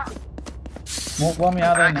peeks now. Smoke bomb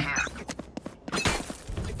याद है ना?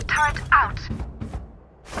 Turret out.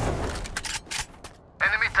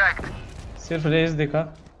 Enemy tagged. सिर्फ रेस देखा,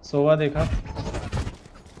 सोवा देखा।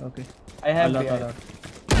 Okay I have Allah B. ताला।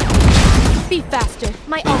 Be faster.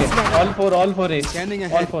 My ult's ready. All four race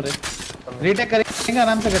all four race. Retake करेंगे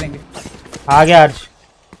आराम से करेंगे। आ गया अर्ज।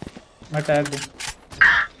 मैं टैग दूं।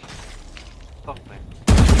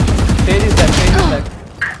 तेज इज दैट।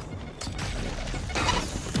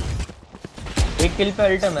 एक किल पे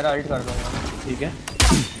अल्ट है मेरा। अल्ट कर दूंगा। ठीक है।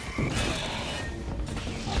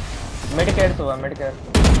 मिड केयर तो मिड केयर।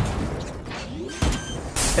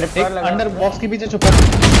 एक अंडर बॉक्स के पीछे छुपा।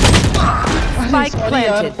 Spike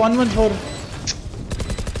planted. 114।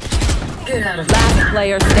 Last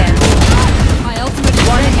player standing. My ultimate.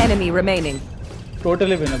 One enemy remaining.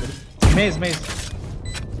 Totally winnable. मेज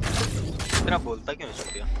इतना बोलता क्यों है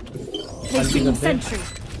छुट्टियां? Placing sentry.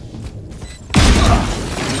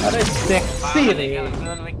 अरे सेक्सी रे।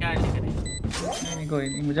 नहीं कोई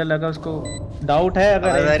नहीं। मुझे लगा उसको डाउट है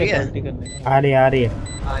अगर गलती करने का। आ रही है। आ रही है।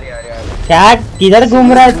 क्या किधर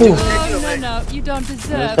घूम रहा है तू? No, you don't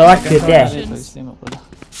deserve. तो छुट्टिया है।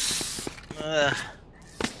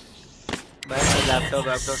 भाई लैपटॉप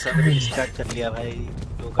सब रिस्टार्ट कर लिया भाई।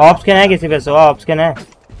 ऑप्स के ना है किसी पे? सो ऑप्स के ना है?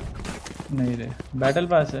 नहीं रे बैटल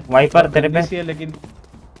पास है। वाइपर तेरे पे है लेकिन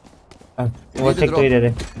वो चेक तो ही दे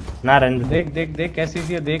दे ना। रन देख कैसी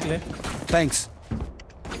सी है देख ले। थैंक्स।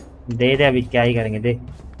 दे दे अभी क्या ही करेंगे। देख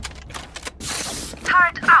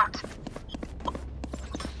Turret out.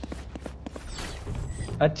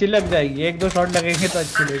 अच्छी लग जाएगी। 1-2 शॉट लगेंगे तो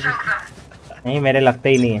अच्छी लगेगी। नहीं मेरे लगते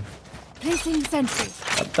ही नहीं है। Placing sentry.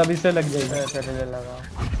 अब तब इससे लग जाएगी। लगा।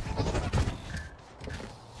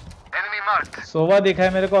 Enemy marked. सोवा दिखा है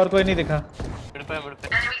मेरे को और कोई नहीं दिखा। Enemy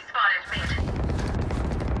spotted mid.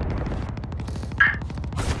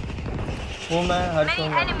 वो मैं हर्ष हूँ।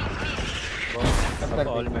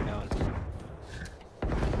 ऑल में है ऑल।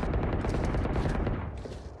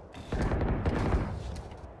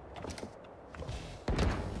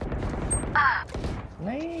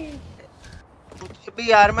 नहीं कुछ भी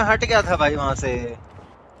यार मैं हट गया था भाई वहां से।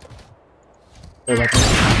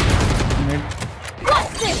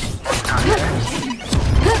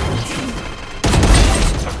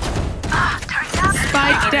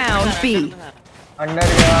 Spike down B. अंडर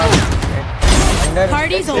गया। Under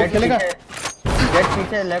Party's over. चलेगा। जेट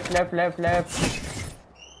पीछे लेफ्ट।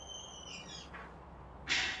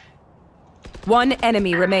 One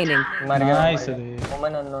enemy remaining. मर गया। नाइस रे।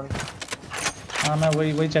 Woman unknown. हां मैं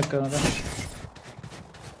वही चेक कर रहा था।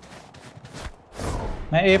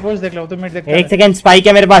 मैं ए पोस्ट देख लो तो मिड देख। 1 सेकंड स्पाइक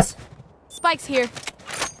है मेरे पास। Spike's here.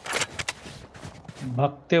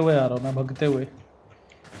 भागते हुए आ रहा हूं मैं भागते हुए।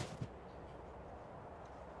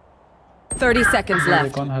 30 seconds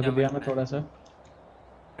left. कौन हग दिया मैं थोड़ा सा।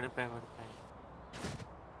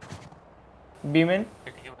 बीमेन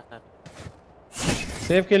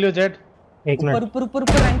सेव के लिए जेट। एक मिनट। ऊपर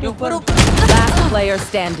रैंक ऊपर। Last player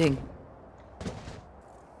standing.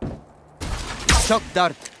 Shock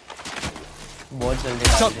dart. बहुत जल्दी।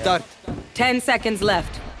 Shock dart. 10 seconds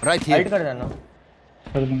left. Right hide here. कर देना।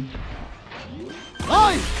 कर दूं।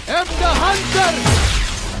 I am the hunter.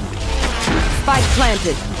 Spike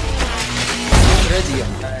planted. Ready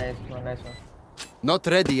yet? Nice. Not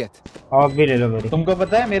ready yet. Of भी ले लो मेरी। तुमको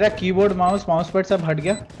पता है मेरा कीबोर्ड माउस पैड सब हट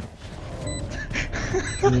गया।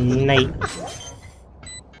 नहीं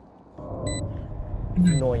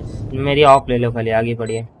नॉइस। मेरी ऑफ ले लो खाली। आगे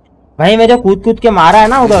बढ़िए भाई। मैं जो कूद के मारा है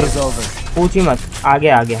ना उधर पूछी मत, आगे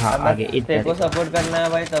आगे, हाँ आगे। तेरे को सपोर्ट करना है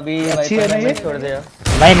भाई, तभी अच्छी है ना ये? छोड़ दे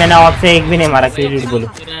भाई। मैंने ऑफ से एक भी नहीं मारा, क्यों बोलूं?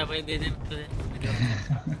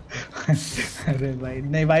 अरे भाई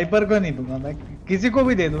नहीं, वाइपर को नहीं दूंगा मैं, किसी को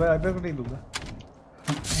भी दे दूंगा, वाइपर को नहीं दूंगा।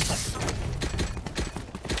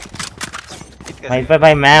 वाइपर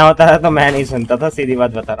भाई मैं होता था तो मैं नहीं सुनता था, सीधी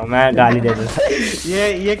बात बता रहा हूँ, मैं गाली दे दूंगा।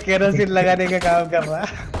 ये केरोसिन लगाने का काम कर रहा है।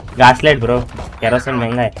 गैसलाइट ब्रो, केरोसिन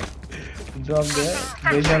महंगा है। ड्रॉप दे,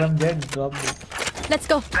 बेशरम दे, ड्रॉप दे। Let's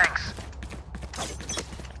go.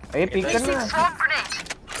 ये पिक करना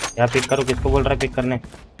क्या पिक करूं? किसको बोल रहा है पिक करने?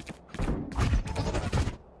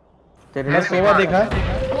 तेरे मैं सोवा देखा,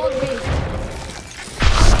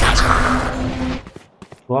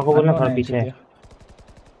 सोवा को बोलना थोड़ा पीछे है।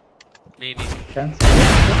 नहीं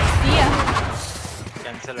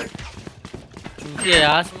कैंसिल है। क्योंकि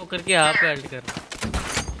यहाँ स्मोक करके यहाँ पे अल्ट कर।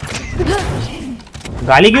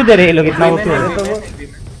 गाली क्यों दे रहे हैं लोग इतना? वो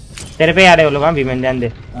तेरे पे आ रहे हो लोग। हाँ भीमन ध्यान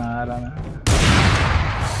दे।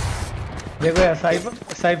 देखो यार,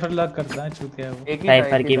 साइफर लॉक करता है, चूतिया है वो।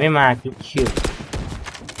 साइफर की भी मां की क्यों?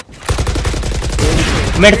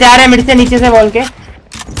 मिड से आ रहे हैं, मिड से नीचे से बोल के।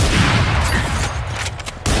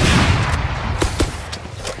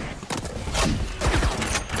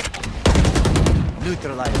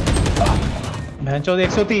 भैंचोद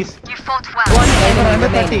 130।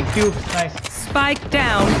 Spike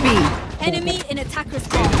down B. Enemy in attacker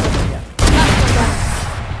spawn.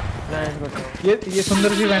 ये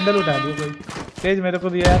सुंदर सी वैंडल उठा दियो कोई। तेज मेरे को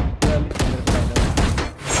दिया यार।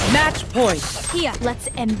 Match point. Here, let's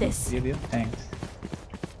end this. ये दियो, थैंक्स।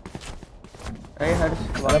 अरे हर्ष,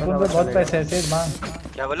 वापस बहुत पैसे है, तेज मांग।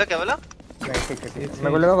 क्या बोला?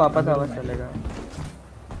 मैं बोलेगा वापस आवाज चलेगा।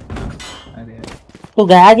 अरे तो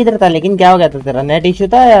गया किधर था? लेकिन क्या हो गया था तेरा? नेट इशू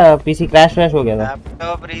था या पीसी क्रैश हो गया था?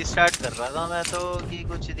 लैपटॉप रीस्टार्ट कर रहा था मैं तो, कि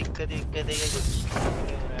कुछ दिक्कत है कुछ।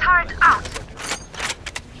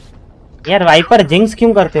 यार वाइपर जिंक्स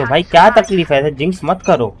क्यों करते हो भाई? क्या तकलीफ है? जिंक्स मत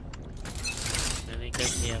करो।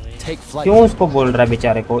 क्यों उसको बोल रहा है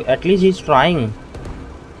बेचारे को? At least he is trying.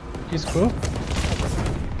 किसको?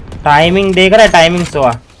 टाइमिंग देख रहा है, टाइमिंग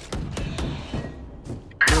सोआ।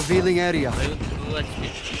 Revealing area.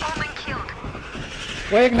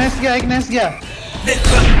 वो एक नेस्ट गया, एक नेस्ट गया। The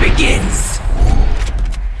fun begins.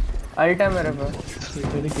 अल्टा मेरे पास।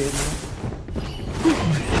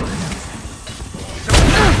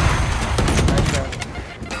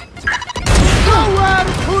 Nowhere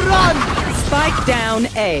to run. Spike down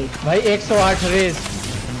A. भाई 108 रेज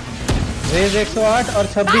 108 और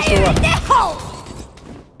 26 सोवा।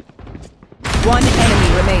 One enemy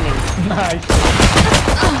remaining. Nice.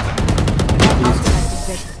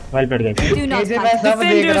 Well played guys. ये मैं सब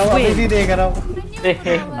देख रहा हूँ, अभी भी देख रहा हूँ,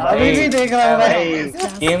 अभी भी देख रहा हूँ भाई।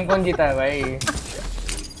 गेम कौन जीता है भाई?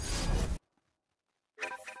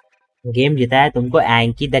 गेम जिताया तुमको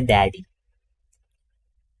एंकी द डैडी।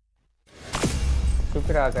 चुप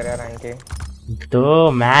रहा कर यार एंकी।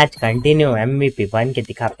 तो मैच कंटिन्यू, एमवीपी बन के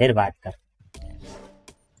दिखा, फिर बात कर।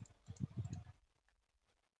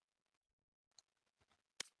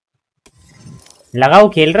 लगाओ,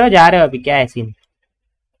 खेल रहे हो, जा रहे हो अभी? क्या है सीन?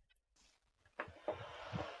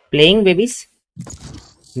 Playing babies?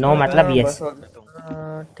 नो मतलब यस।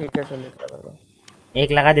 ठीक है चलो,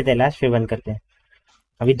 एक लगा देते लास्ट, फिर बंद करते हैं।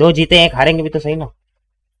 अभी 2 जीते हैं, एक हारेंगे भी तो सही ना।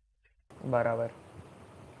 बराबर।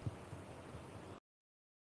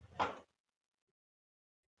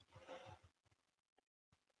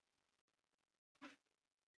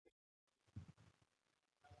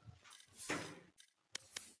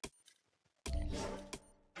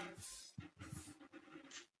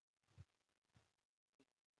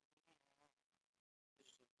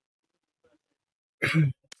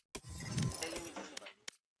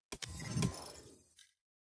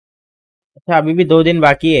 अच्छा अभी भी 2 दिन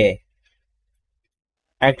बाकी है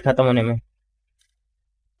एक्ट खत्म होने में।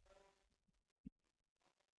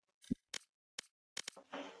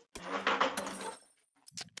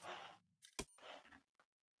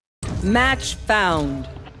 Match found.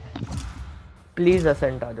 प्लीज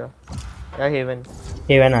असेंट आ जाओ या हेवन।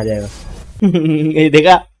 हेवन आ जाएगा। ये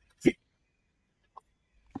देखा?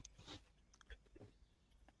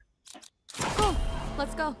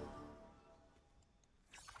 Let's go.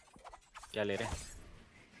 क्या ले रहे हैं?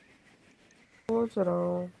 सोच रहा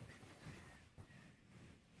हूँ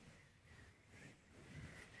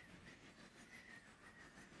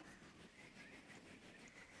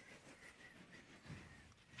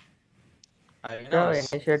क्या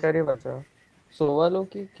इनिशिएटर ही बचा। सोवा लो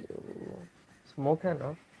की स्मोक है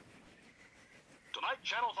ना। Tonight,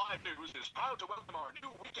 Channel 5 News is proud to welcome our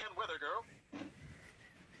new weekend weather girl.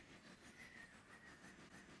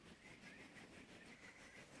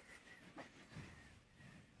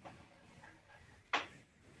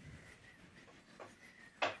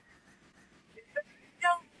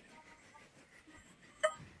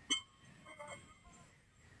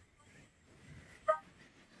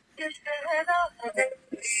 के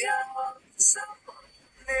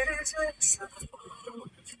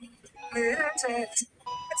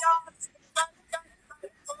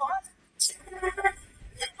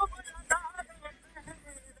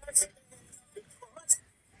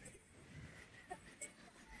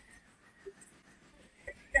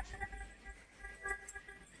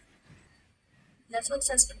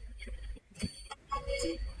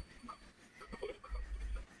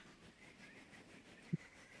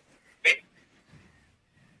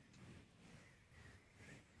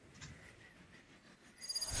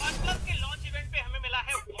लॉन्च इवेंट पे हमें मिला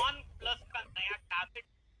है OnePlus का नया टैबलेट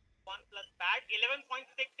OnePlus Pad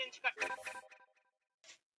 11.6 इंच का।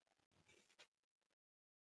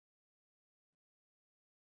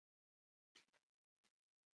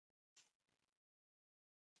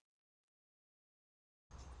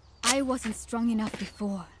 I wasn't strong enough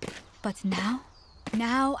before, but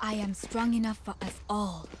now I am strong enough for us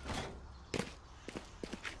all.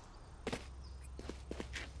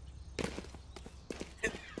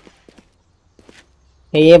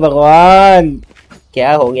 हे भगवान,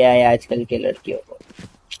 क्या हो गया है आजकल के लड़कियों को।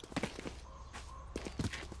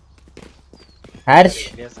 हर्ष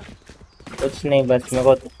कुछ नहीं, बस मेरे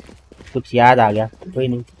को कुछ याद आ गया, कोई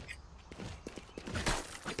नहीं।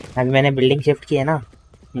 आज मैंने बिल्डिंग शिफ्ट की है ना,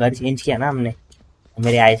 घर चेंज किया ना हमने,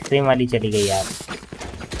 मेरी आइसक्रीम वाली चली गई यार।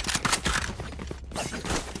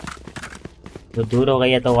 तो दूर हो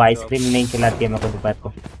गई है तो वो आइसक्रीम नहीं खिलाती है मेरे को दोपहर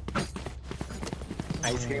को।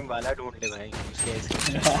 आइसक्रीम वाला ढूंढ ले भाई, उसकी आइसक्रीम।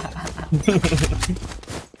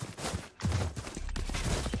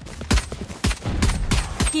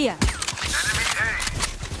 किया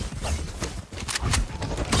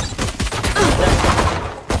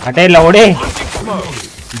हटे लौड़े,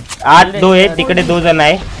 8-2 है, तिकडे 2 जण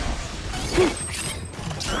आहे।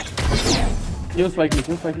 Use fight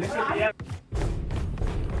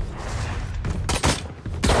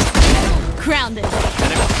grounded.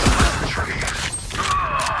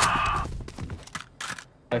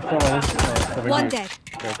 One dead.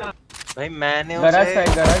 भाई मैंने उसे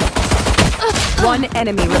One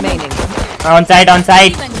enemy remaining. On side. Even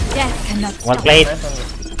death cannot One stop. plate.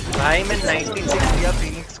 भाई मैं 96 दिया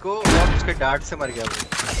फिनिक्स को और उसके डार्ट से मर गया भाई।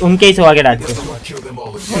 उनके ही सुहा के डांट से।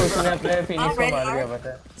 उसने अपने फिनिक्स को मार दिया पता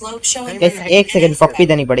है। एक सेकंड पप्पी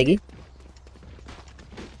देनी पड़ेगी।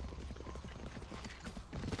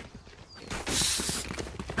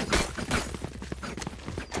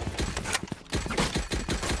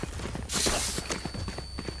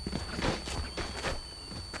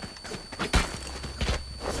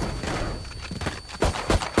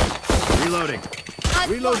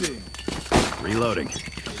 Reloading.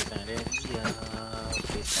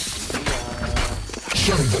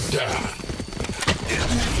 Shutting them down.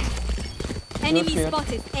 Enemy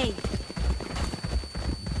spotted A.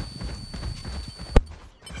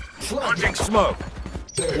 Launching smoke.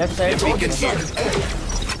 Left side. Beacon here.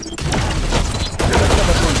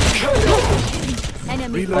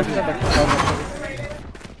 Enemy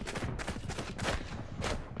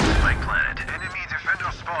Enemy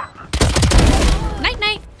defender spawn.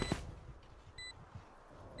 Night.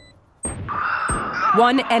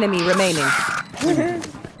 One enemy remaining.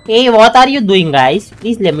 Hey, what are you doing, guys?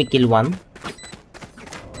 Please let me kill one.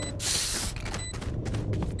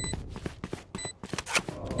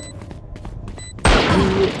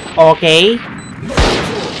 Okay.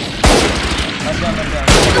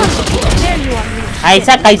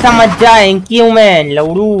 ऐसा कैसा मत जा, एंकी हूँ मैं,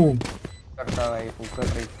 लौड़ू। करता भाई, ऊपर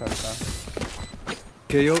trick करता।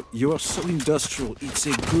 KO, you are so industrial. It's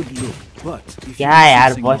a good look, but क्या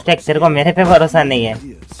यार बॉस्टेक, तेरे को मेरे पे भरोसा नहीं है।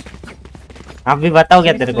 आप भी बताओ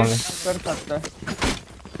क्या तेरे को मैं कर सकता है।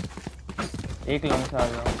 एक लंग आ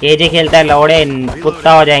जाओ। केजे खेलता है लौड़े,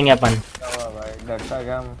 कुत्ता हो जाएंगे अपन। भाई डरता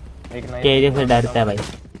क्या हम? एक नहीं। केजे से डरता है भाई,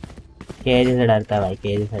 केजे से डरता है भाई,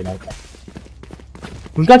 केजे से डरता है।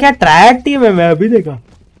 उनका क्या ट्रायड टीम है, मैं अभी देखा।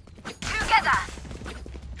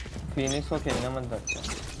 फिनिक्स को खेलने मत डरता,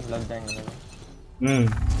 लग जाएंगे मेरे।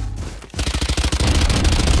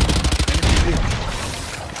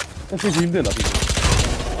 ऐसे झील दे ना,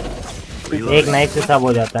 एक नाइफ से सब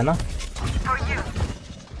हो जाता है ना।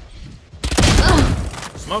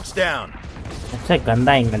 Smoke's down. अच्छा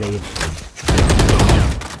गंदा एंगल है ये।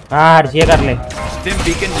 हाँ हर्ष ये कर ले। Stim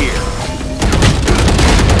beacon here.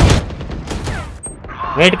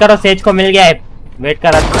 वेट करो, सेज को मिल गया है, वेट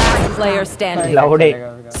करो। Player standing. लौड़े।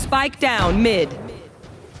 Spike down mid.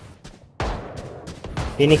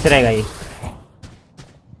 Phoenix रहेगा ये।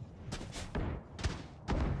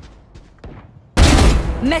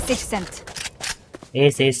 Message sent.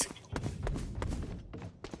 एस।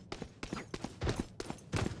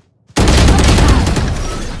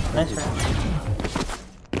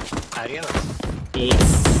 आ रही है ना।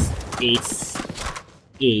 Ace.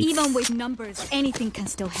 Even with numbers, anything can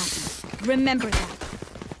still happen. Remember that.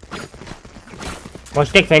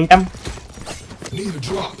 Mostek Phantom. Need a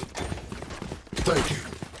drop. Thank you.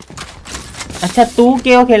 अच्छा तू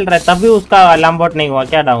क्यों खेल रहा है? तभी उसका अलार्म बॉट नहीं हुआ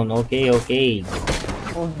क्या डाउन? ओके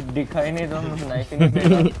वो दिखाई नहीं तो नाइफ नहीं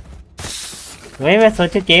पेगा। वही मैं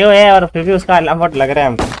सोचे केओ है और फिर भी उसका अलार्म बॉट लग रहा है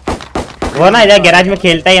हमको। वो ना इधर गैराज में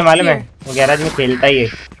खेलता ही है, मालूम है? वो गैराज में खेलता ही है।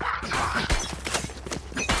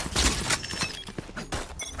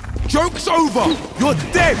 Joke's over. You're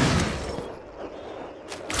dead.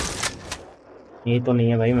 ये तो नहीं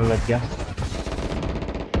है भाई, मैं बच गया।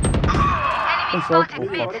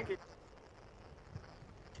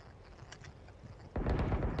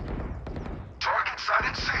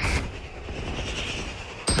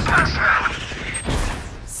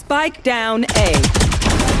 Spike down A.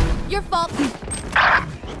 Your fault.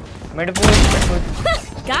 Mid push.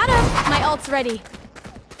 Got him. My ult's ready.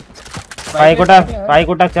 पाई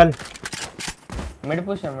कोटा चल। Mid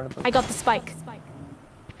push. I got the spike.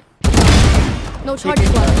 No charges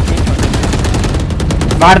left.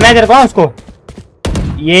 मारना है तेरे को उसको।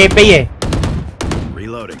 ये पे ही है।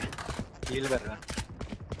 Reloading. Heal कर रहा।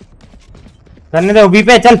 करने दे ओबी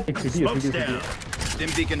पे चल। Dim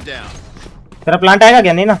beacon down. तेरा प्लांट आएगा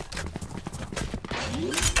क्या? नहीं ना।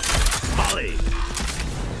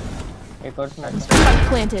 एक और स्नाइपर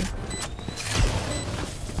planted.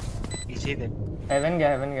 पीछे दे। हेवन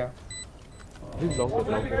गया।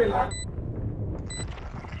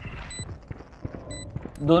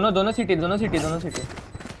 दोनों सिटी।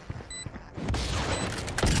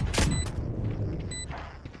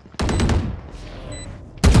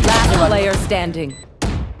 Last player standing.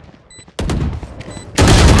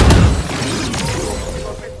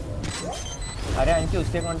 अरे अंकी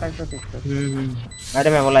उसके कांटेक्ट पे फिक्स कर। अरे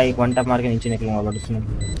मैं बोला एक वन टैप मार के नीचे निकलूंगा बट उसने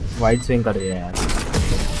वाइड स्विंग कर दिया यार।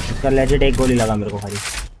 उसका लेजेंड एक गोली लगा मेरे को खाली।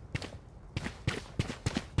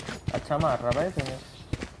 अच्छा मार रहा भाई तूने।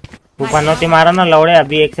 तू पनौती मारा ना लौड़े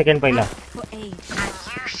अभी 1 सेकंड पहला।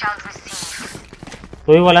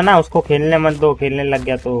 तू ही बोला ना उसको खेलने मत दो, खेलने लग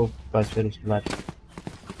गया तो बस फिर उसके बाद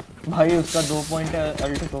भाई उसका 2 पॉइंट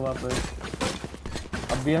अल्ट को वापस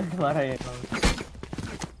अभी अल्ट मारा ये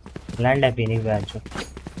लैंड है फिनिक्स बैच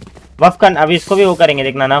वफ कर। अभी इसको भी वो करेंगे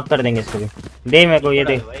देखना, नॉक कर देंगे इसको भी। दे मेरे को ये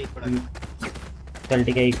दे। चल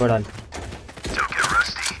ठीक है इको डाल।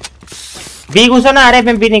 बी घुसो ना। अरे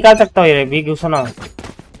मैं बी निकाल सकता हूँ ये। बी घुसो ना।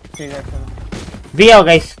 ठीक है बी आओ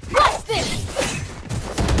गाइस।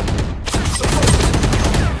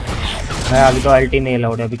 मैं अभी तो अल्टी नहीं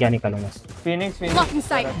लाउड, अभी क्या निकालूंगा। Phoenix Blocking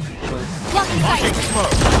sight.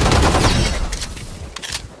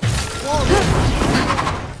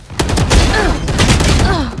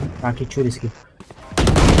 आंखी छू इसकी।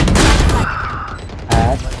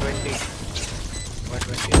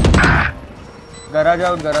 Garage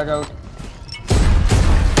out.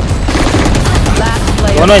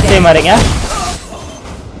 दोनों इससे मारेंगे। आ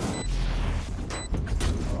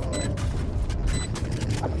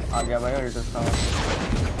गया भाई अल्ट का।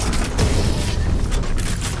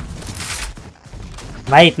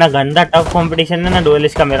 भाई इतना गंदा टफ कंपटीशन है ना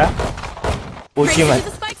डुएलिस्ट का मेरा, पूछिए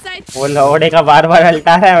मत। वो लौड़े का बार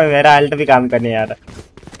अल्टा है, मेरा अल्ट भी काम करने आ रहा।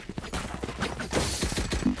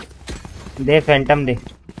 दे Phantom they.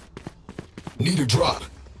 Need a drop.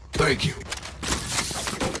 Thank you.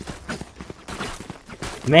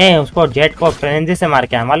 मैं उसको जेट को फ्रेंजी से मार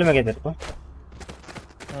के आया, मालूम है क्या तेरे को?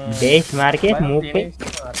 डैश मार के मुंह पे।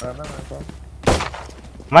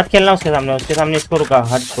 मत खेलना उसके सामने इसको रुका।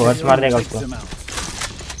 हर्ष मार देगा उसको।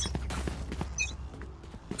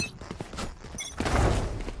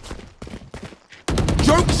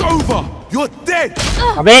 Joke's over. You're dead.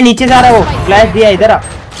 अबे नीचे जा रहा है वो। फ्लैश दिया इधर आ।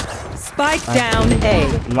 Spike down A.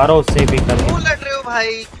 मारो उससे पिक कर। क्यों लड़ रहे हो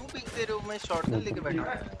भाई? क्यों पिक दे रहे हो? मैं शॉटगन लेके बैठा हूं।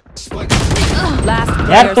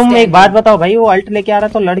 यार तुम एक बात बताओ भाई, वो अल्ट लेके आ रहा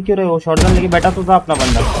तो लड़ क्यों रहे हो? शॉटगन लेके बैठा तो था अपना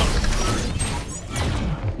बंदा।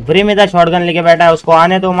 ब्री में था शॉटगन लेके बैठा है, उसको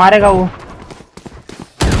आने तो मारेगा वो।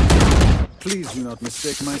 Please do not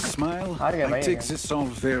mistake my smile. I take this all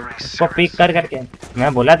very. उसको पिक कर करके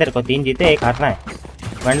मैं बोला तेरे को 3 जीते 1 हारना है।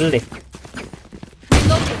 बंडल दे।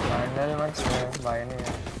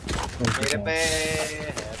 मेरे पे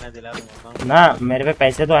है, मैं दिला दूंगा ना। मेरे पे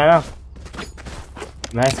पैसे तो है ना,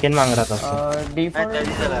 मैं स्किन मांग रहा था।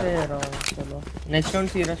 चलो नेक्स्ट राउंड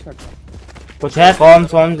सीरियस करते हैं। कुछ है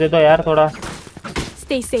कॉम्स दे दो यार थोड़ा।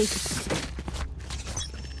 Stay safe.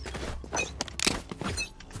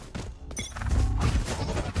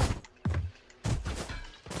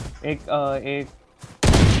 एक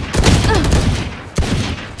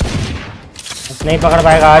नहीं पकड़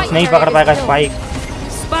पाएगा आज, नहीं पकड़ पाएगा spike.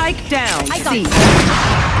 Spike down. I got C.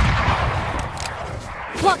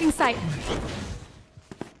 Blocking sight.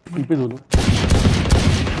 पे दोनों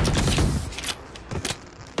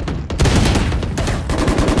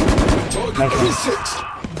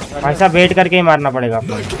ऐसा वेट करके ही मारना पड़ेगा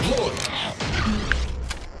आपको।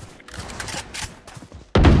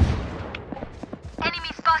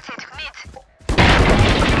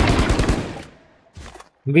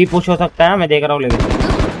 भी पुश हो सकता है, मैं देख रहा हूँ, लेकिन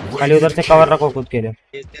खाली उधर से कवर रखो खुद के लिए।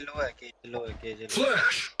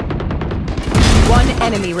 One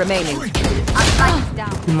enemy remaining.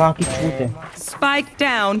 माँ की छूट है। Spike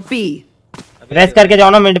down B. रेस्ट करके जाओ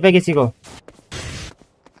ना मिड पे किसी को।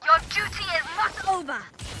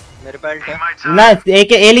 मेरे बेल्ट है ना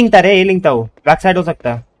एक ए लिंक था रे, ए लिंक था वो, बैक साइड हो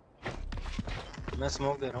सकता है। मैं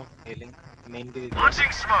स्मोक दे रहा हूँ, ए लिंक मेन पे।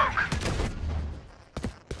 Launching smoke.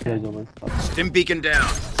 Stim beacon down.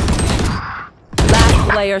 Last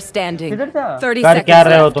player standing. 30 कर seconds. क्या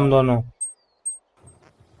रहे हो तुम दोनों?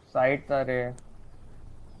 साइड था रे।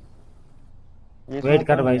 वेट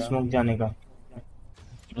कर भाई स्मोक जाने का।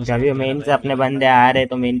 जब ये मेन से अपने बंदे आ रहे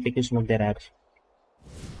तो मेन पे क्यों स्मोक दे रहा है?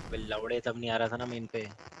 लौड़े तब नहीं आ रहा था ना मेन पे।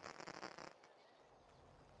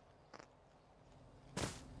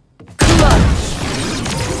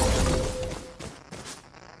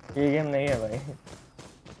 ये गेम नहीं है भाई।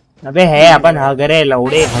 अबे है, अपन हगरे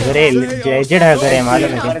लौड़े, हगरे जेजेड हगरे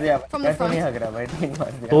मालूम है? कैसे नहीं हग रहा भाई?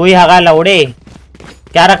 तू ही हगा लौड़े।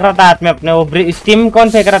 क्या रख रहा था हाथ में अपने? वो स्टीम कौन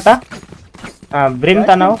फेंक रहा था? ब्रिम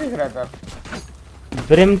था ना वो,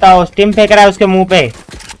 ब्रिम था वो, स्टीम फेंक रहा है उसके मुंह पे।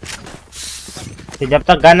 जब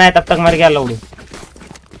तक गन है तब तक मर गया लौड़ू।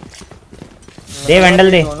 दे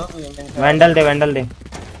वेंडल दे, वेंडल दे, वेंडल दे,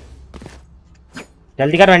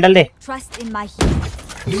 जल्दी कर वेंडल दे।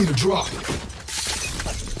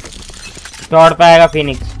 शॉट पे आएगा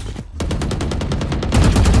फिनिक्स।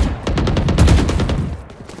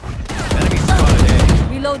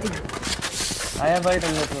 आया भाई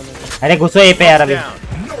तुम लोग। अरे घुसो ए पे यार अभी।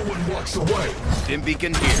 Stim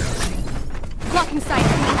beacon here. Blocking sight.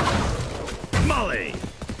 Molly.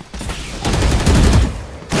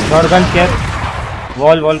 Shotgun care,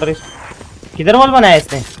 wall wall wrist. किधर वॉल बनाया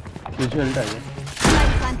इसने?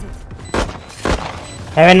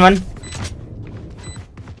 Haven one.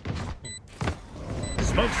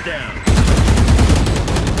 Smoke's down.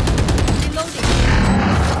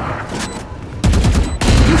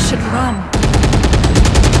 You should run.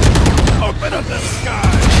 Open up the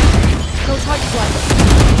sky. No touch blood.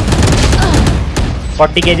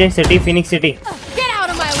 40 kg city, Phoenix city. Get out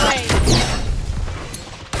of my way.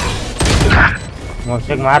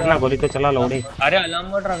 Mostek मारना, गोली तो चला लौड़े। अरे alarm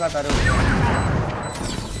mode रखा था रे।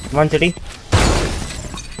 One city.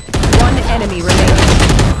 One enemy remaining.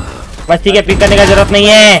 बस ठीक है, पिक करने का जरूरत नहीं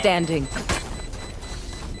है। Standing.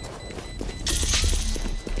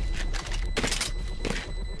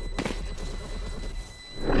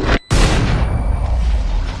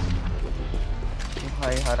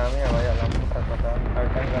 भाई हरामी है भाई, अलार्म मोड रखा था, हर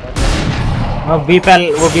टाइम कर रहा था। वो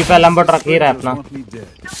बी पे लंबट रख ही रहा है अपना।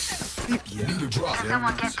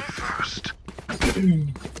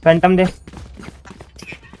 फैंटम दे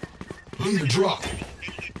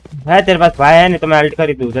है तेरे पास? भाई है, नहीं तो मैं अल्ट कर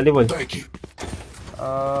ही दूं। जल्दी बोल।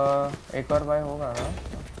 एक और भाई होगा ना?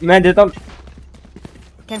 मैं देता हूँ।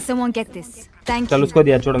 Can someone get this? Thank चल you. उसको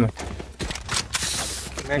दिया, छोड़। मैं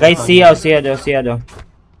गाइस सी आओ, सी आ जाओ, सी आ जाओ।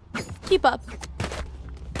 Keep up.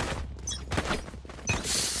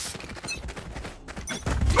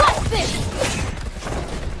 What's this?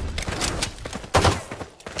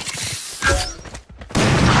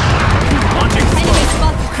 Enemy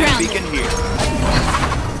spotted. Ground. Beacon here.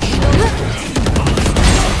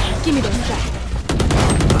 Give me those shots.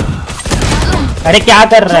 अरे क्या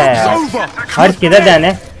कर रहा है हर्ष? किधर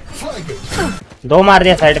जाने? दो मार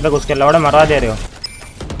दिया साइड पे घुस के, लौड़े मरवा दे रहे हो।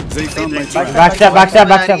 बादशाह बादशाह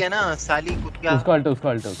बादशाह है ना साली कुछ क्या? उसको अल्ट उसका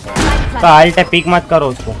अल्ट है, पीक मत करो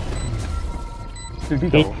उसको।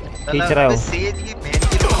 खींच रहे हो।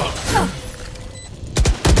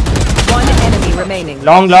 One enemy remaining.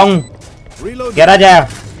 Long long गिरा जाया,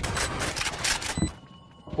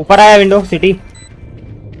 ऊपर आया विंडो। सिटी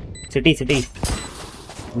सिटी सिटी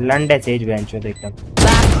लंड है सेज बेंच पे देखता।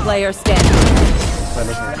 Last player standing.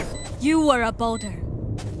 You were a boulder.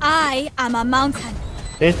 I am a mountain.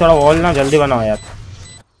 तेज थोड़ा वॉल ना जल्दी बनाओ यार,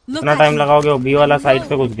 इतना टाइम लगाओगे। वो बी वाला साइड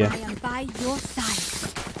पे घुस गया। I am by your side.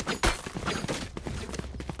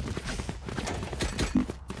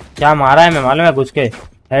 क्या मारा है मैं मालूम है? घुस के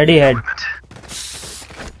हेड ही हेड।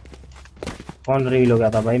 कौन रिवील हो गया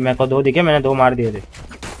था भाई? मेरे को दो दिखे, मैंने दो मार दिए थे।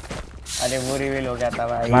 अरे वो रिवील हो गया था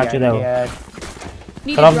भाई। मार चुका है वो।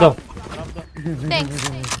 Need ड्रॉप a दो। drop. Thanks.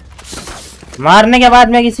 मारने के बाद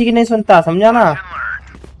मैं किसी की नहीं सुनता, समझा ना?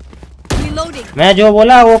 मैं जो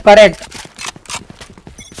बोला वो करेक्ट।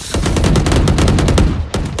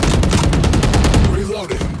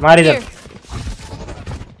 मार इधर।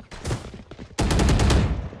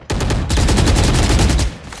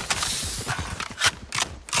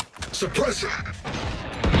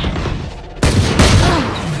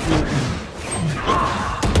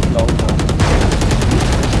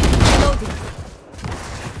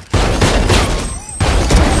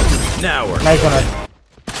 Now we're nice one.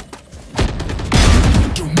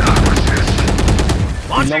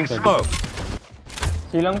 launching smoke.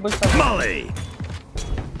 Molly.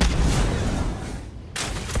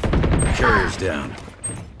 Carrier's down.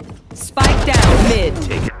 Spike down mid.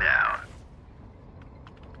 Take it down.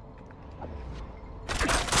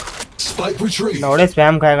 Spike retrieved. नौड़े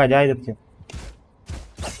spam खाएगा, जा इधर से।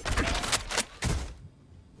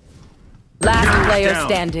 Last player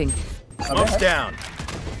standing. Smoke's down.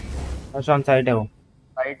 On side है वो।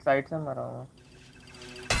 साइड से मारा हुआ।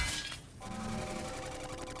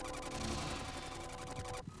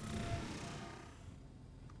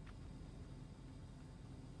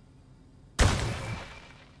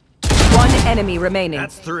 One enemy remaining.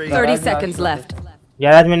 That's 3. 30 seconds left.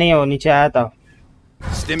 Garage में नहीं है वो, नीचे आया था।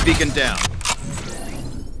 Stim beacon down.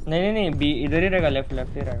 नहीं बी इधर ही रहेगा, लेफ्ट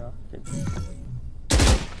ही रहेगा।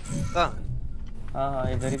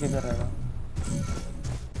 हाँ इधर ही किधर रहेगा।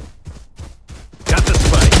 Got the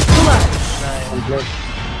spike.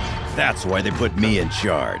 That's why they put me in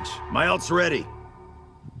charge. My ult's ready.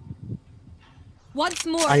 Once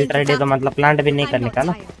more. Ultra तो मतलब प्लांट भी नहीं करने का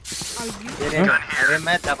ना? अरे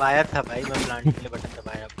मैं दबाया था भाई, मैं प्लांट के लिए बटन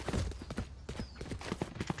दबाया।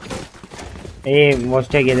 ए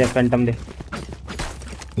मोस्टे के दे, Phantom they.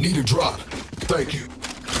 Need a drop. Thank you.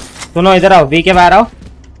 सुनो इधर आओ, बी के बाहर आओ।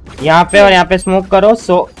 यहाँ पे और यहाँ पे स्मोक करो।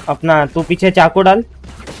 सो अपना तू पीछे चाकू डाल।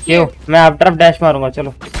 क्यों? मैं आप तरफ डैश मारूंगा।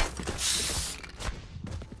 चलो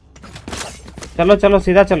चलो चलो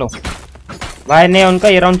सीधा चलो भाई। नहीं उनका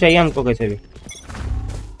ये राउंड चाहिए हमको कैसे भी।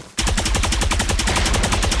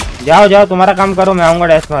 जाओ जाओ तुम्हारा काम करो, मैं आऊंगा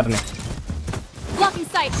डैश मारने।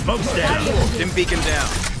 Smoke's down. Stim beacon down.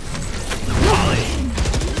 Molly.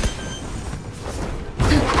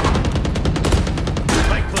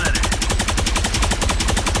 Spike planet.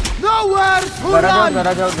 Nowhere to run.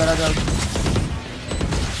 जरा जाओ।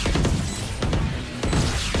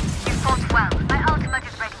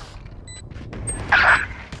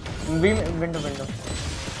 Window.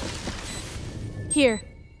 Here.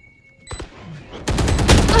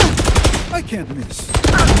 I can't miss.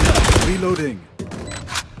 Reloading.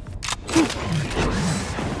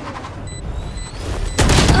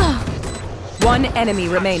 One enemy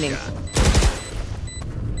remaining.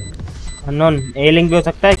 Unknown A link भी हो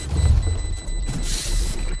सकता है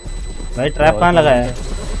भाई। ट्रैप कहाँ लगा है?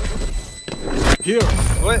 Here.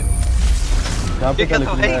 ओए ये क्या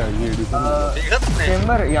तो है?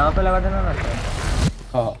 चेंबर यहाँ पे लगा देना ना।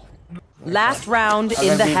 हाँ। Last round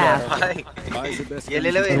in the half. ये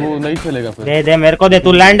ले ले। वो नहीं चलेगा फिर। दे मेरे को दे।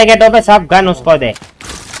 तू लैंड के टॉप पे सब गन उसको दे।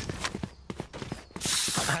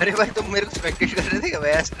 अरे भाई तुम मेरे को स्पेक्टेट कर रहे थे क्या?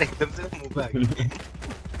 मैं ऐसे एकदम से मुंह पे आ गया।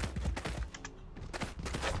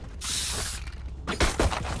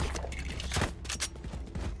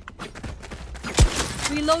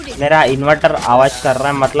 मेरा इन्वर्टर आवाज कर रहा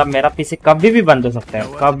है, मतलब मेरा पीसी कभी भी बंद हो सकता है,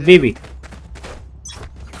 कभी भी।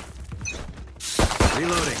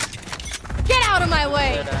 Get out of my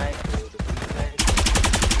way.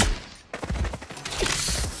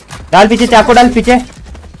 डाल पीछे, चाकू डाल पीछे।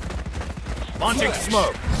 Launching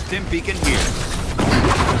smoke. Stim beacon here.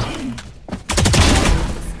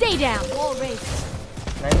 Stay down. Wall raised.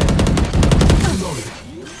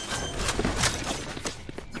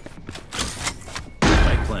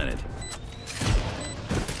 Spike planet.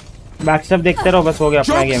 Backstep देखते रहो, बस हो गया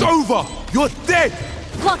अपना game. Joke's over. You're dead.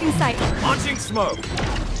 Blocking sight. Launching smoke.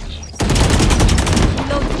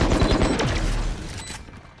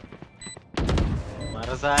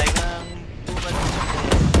 मारा जाएगा।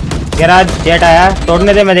 गैराज जेट आया,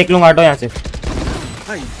 तोड़ने दे, मैं देख लूंगा ऑटो यहाँ से।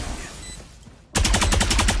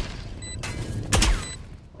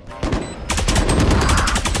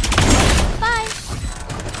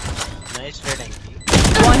 Nice trade, Anky.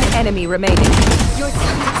 One enemy remaining.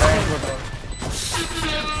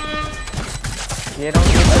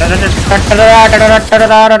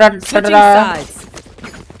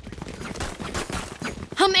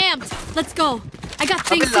 I'm amped. Let's go. I got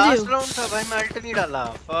things to last do. Round था भाई, मैं अल्ट नहीं डाला।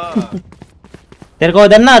 Fuck. तेरे को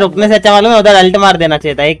उधर ना रुकने से अच्छा मालूम है, उधर अल्ट मार देना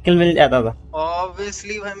चाहिए था, एक किल मिल जाता था।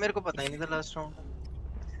 Obviously भाई मेरे को पता ही नहीं था लास्ट राउंड।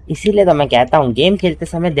 इसीलिए तो मैं कहता हूँ गेम खेलते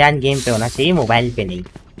समय ध्यान गेम पे होना चाहिए, मोबाइल पे नहीं।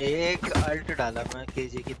 एक अल्ट डाला मैं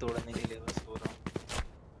केजे की तोड़ने के लिए, बस हो रहा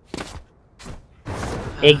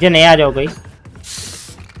हूँ। एक जन आ जाओ कोई।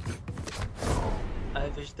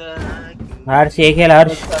 हर्ष एक खेल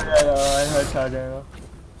हर्ष। हर्ष आ जाएगा।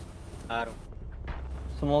 आ रहा हूँ।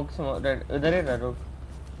 स्मोक इधर ही रहो।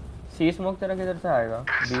 सी स्मोक तेरा किधर से आएगा?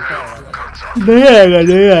 बी से आएगा।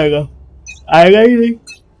 नहीं आएगा आएगा ही नहीं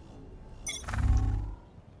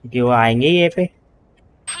कि वो आएंगे ये पे।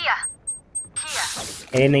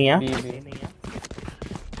 ए नहीं है।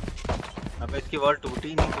 अब इसकी वॉल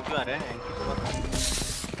टूटी नहीं तो क्यों आ रहा है? एंकी तो बता।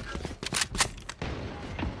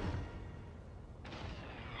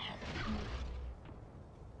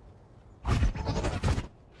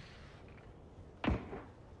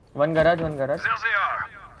 One garage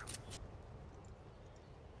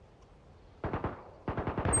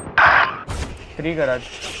 3 garage.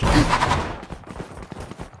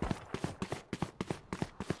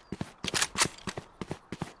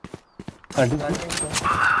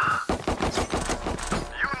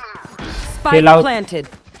 Spike planted.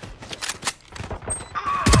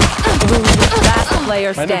 Last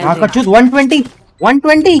player standing. हाँ कचूत 120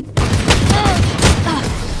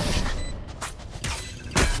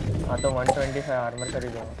 हाँ तो 125 आर्मर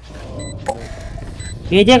खरीदूंगा।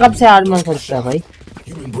 केजे कब से आर्मर खरीदता है भाई?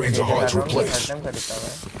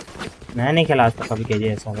 मैं नहीं खेला आज तक कभी केजे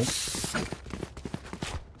ऐसा भाई।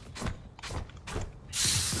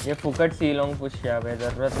 ये फुकट सी लॉन्ग पुश किया भाई,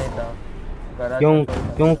 जरूरत नहीं था।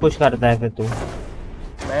 क्यों पुश करता है फिर तू?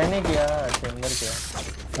 मैं नहीं किया, चेंबर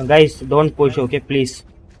किया। Guys don't push okay please.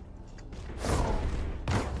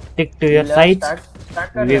 Stick to your sides,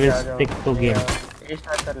 we will stick to game. ये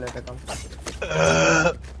स्टार्ट कर लेते कम।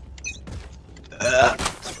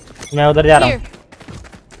 मैं उधर जा रहा हूँ।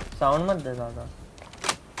 साउंड मत दे ज्यादा।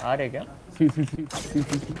 आ रहे क्या?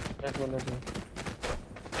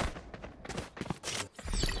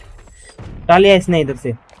 डालिया इसने इधर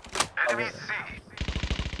से।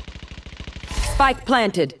 Spike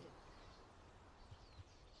planted.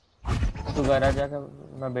 तू घर आ जाकर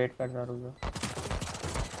मैं वेट कर रहा हूँ।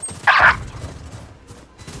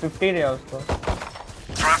 50 दिया उसको।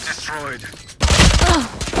 Trap destroyed.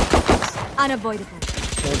 Unavoidable.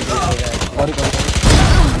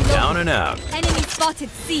 Down and out. Enemy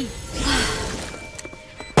spotted C.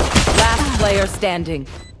 Last player standing.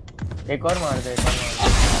 एक और मार दे,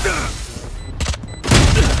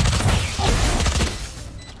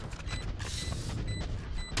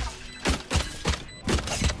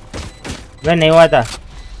 वह नहीं हुआ था।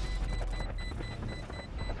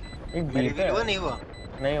 एक बी पे नहीं हुआ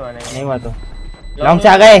नहीं हुआ तो लॉन्ग से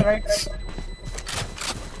आ गए।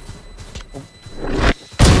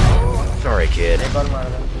 Sorry kid. एक और मार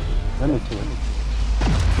दे।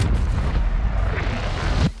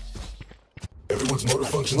 Everyone's motor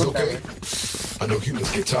functions okay? I know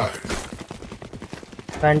humans get tired.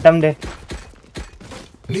 Phantom they.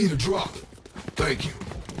 Need a drop. Thank you.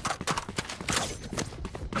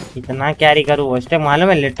 इतना कैरी करूँ वो स्टेप मालूम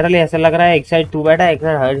है? लिटरली ऐसा लग रहा है एक साइड तू बैठा है एक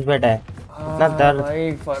साइड हर्ष बैठा है। इतना दर्द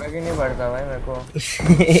भाई फर्क ही नहीं पड़ता भाई मेरे को।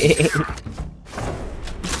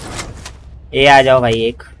 ए आ जाओ भाई।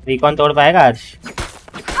 एक रिकॉन तोड़ पाएगा हर्ष?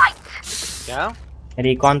 क्या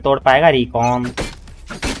रिकॉन तोड़ पाएगा? रिकॉन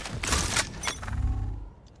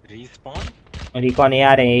रिकॉन ए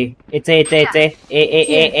आ रहे। इट्स ए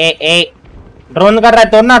ड्रोन कर रहा है।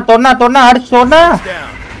 तोड़ना हर्ष तोड़ना।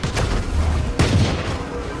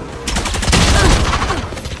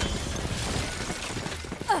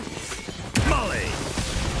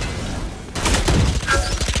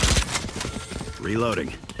 Reloading.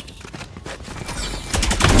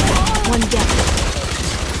 One down.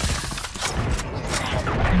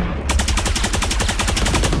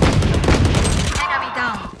 Enemy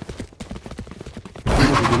down.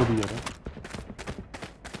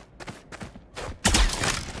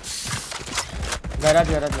 Garage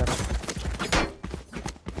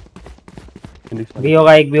भी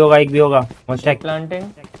होगा एक भी होगा मोस्टैक प्लांटिंग।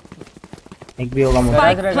 एक भी होगा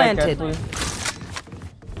planted.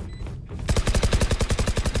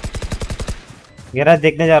 गैराज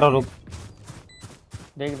देखने जा रहा हूँ। रुक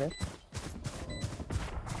देख दे।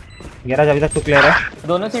 गैराज अभी तक तो क्लियर है।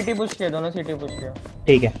 दोनों सिटी पुश किया।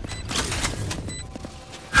 ठीक है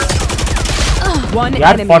One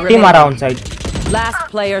यार enemy 40 मारा on side. Last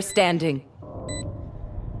player standing.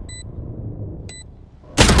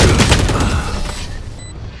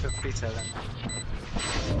 57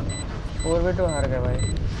 4v2 हार गए भाई।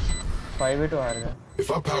 5v2 हार गए।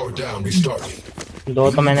 If I power down, restarting. दो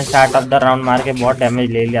तो मैंने स्टार्ट ऑफ द राउंड मार के बहुत डैमेज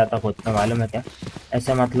ले लिया था खुद में, मालूम है क्या?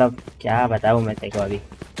 ऐसे मतलब क्या बताऊं मैं तेरे को अभी।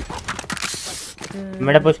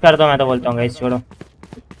 मेरे पुश कर दो, मैं तो बोलता हूँ गाइस छोड़ो।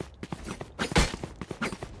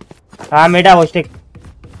 हाँ मेरा वो स्टिक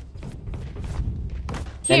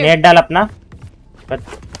नेट डाल अपना,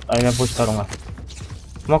 अरे मैं पुश करूंगा।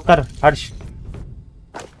 स्मोक कर हर्ष,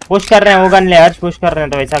 पुश कर रहे हैं वो गन ले, हर्ष पुश कर रहे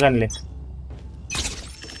हैं तो ऐसा गन ले। अरे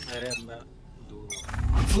मैं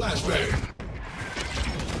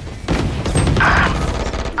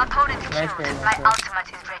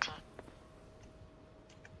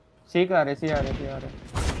सीख आ रहे।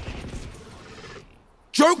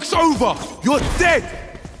 Joke's over! You're dead!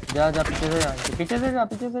 जा पीछे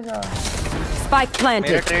से जा। Spike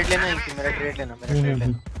planted. मेरा ट्रेड लेना है, मेरा ट्रेड लेना।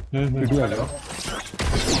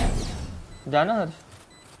 जाना हर्ष,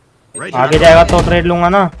 आगे जाएगा तो ट्रेड लूंगा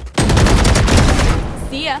ना।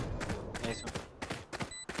 See ya.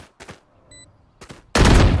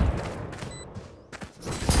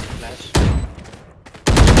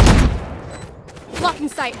 Blocking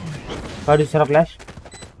sight. दूसरा flash.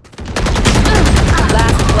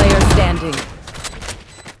 Last player standing.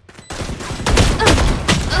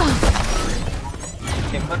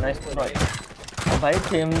 Nice भाई।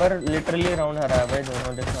 चेंबर लिटरली राउंड हरा है भाई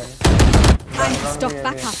दोनों देखा। Stop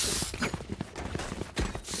back up.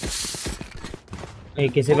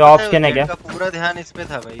 किसी पे ऑप्स कैन है क्या? पूरा ध्यान इस पे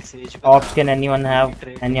था भाई, सेज पे। Ops can anyone have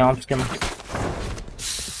any ops can?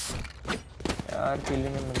 यार किल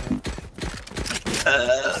नहीं मिल रहा।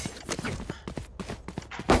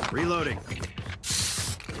 Reloading.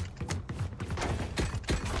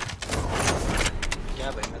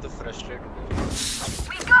 क्या भाई मैं तो फ्रस्ट्रेट हूँ।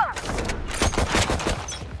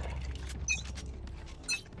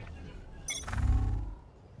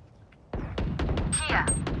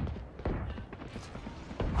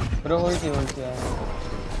 ब्रो होल की यार।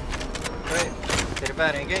 तेरे पे आ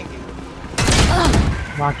रहे हैं क्या इनकी?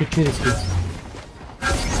 वहाँ की चीज़ इसकी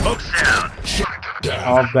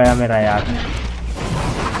ऑफ गया मेरा यार।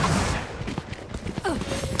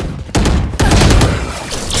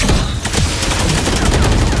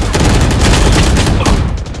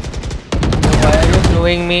 Why are you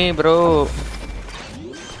blowing me, bro?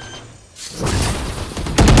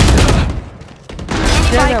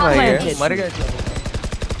 क्या है भाई ये? मर गया क्या?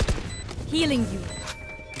 Healing you.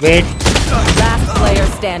 Wait. Last player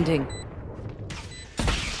standing.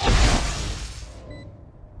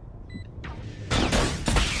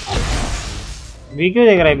 B क्यों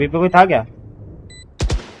देख रहा है? बी पे कोई था क्या?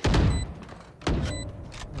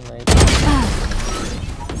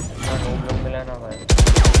 मिला ना भाई।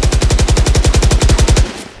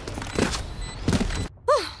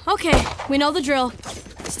 Okay, we know the drill.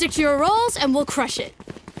 Stick to your roles and we'll crush it.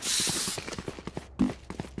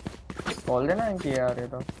 Call देना इनकी यार ये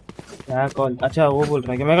तो। क्या कॉल? अच्छा वो बोल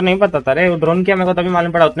रहा है कि मेरे को नहीं पता था रे, वो ड्रोन किया मेरे को तभी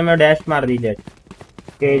मालूम पड़ा, उतने में डैश मार दी जेट।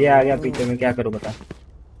 केजे आ गया पीछे में, क्या करूं बता।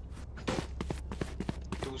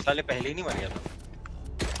 तू साले पहले ही नहीं मर गया था?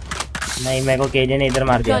 नहीं मेरे को केजे ने इधर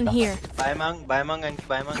मार दिया था। बाय मांग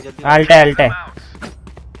जल्दी। अल्ट है।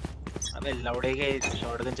 अबे लौड़े के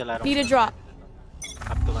शॉटगन चला रहा हूं। Need a drop.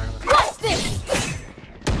 अब तो मार।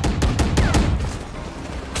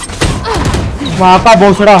 वहां का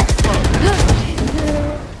भोसड़ा।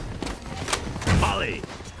 Molly,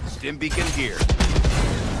 stim beacon here.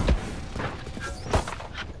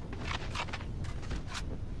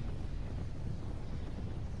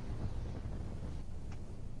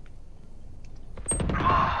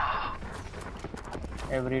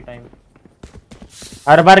 Every time.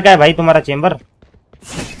 हर बार क्या है भाई तुम्हारा चेंबर?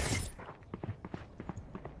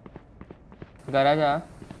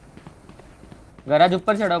 गराज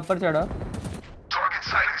ऊपर चढ़ा।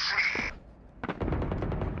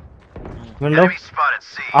 विंडो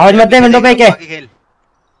आवाज मत दे, विंडो पे क्या?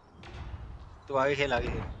 तू आगे खेल।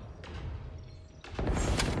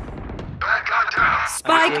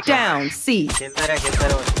 Spike down C. खेलता रहे।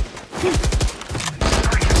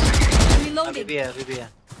 अभी भी है।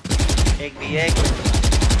 एक भी है,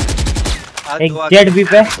 एक जेट भी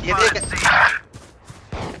पे।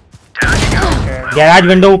 गैराज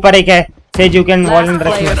विंडो ऊपर एक है। Says you can wall in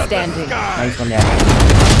rush. Nice one यार।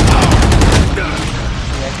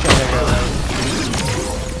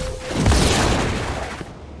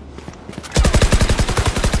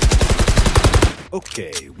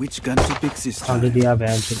 Okay, which gun to pick this time? आगे दिया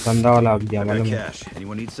बैन से गंदा वाला आग दिया मालूम है।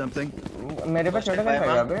 Anyone need something? मेरे पे चढ़ेगा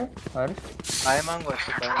क्या बे? हर बाय मांग।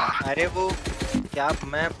 अरे वो क्या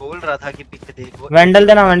मैं बोल रहा था कि पीछे देख। वेंडल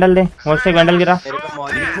देना, वेंडल दे। हॉस्टेल वेंडल गिरा। मेरे को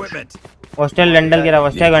मॉली हॉस्टेल वेंडल गिरा।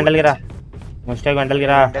 वेंडल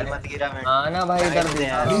मत गिरा। हां ना भाई इधर दे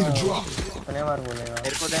यार। अपने बार बोलेगा।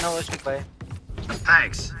 मेरे को देना वो स्टिक भाई।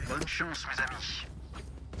 Thanks. Bonne chance mes amis.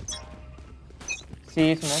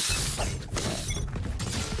 सी smoke.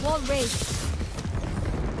 Wall raised.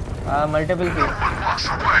 Multiple P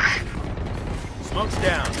Smoke's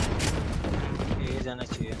down. ये जाना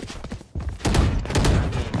चाहिए।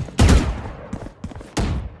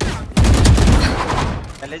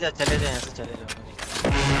 चले जा यहाँ से चले जाओ।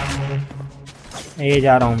 ये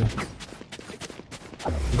जा रहा हूँ मैं।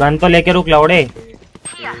 गन तो लेके रुक लौड़े।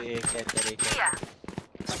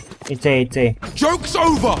 इच्छे। Joke's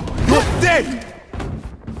over. You're dead.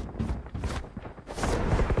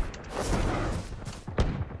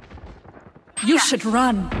 You should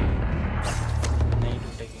run.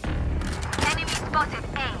 Enemy spotted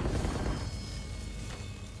A.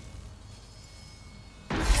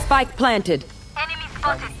 Spike planted. Enemy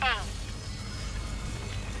spotted A.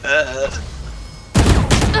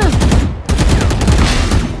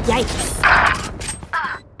 Yikes.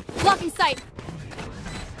 Blocking sight.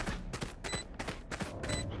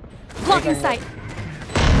 Blocking sight.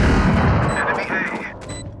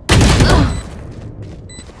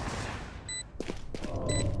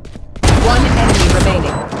 One enemy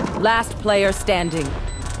remaining. Last player standing.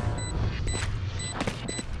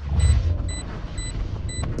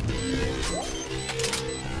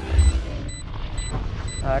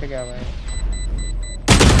 हार गया भाई।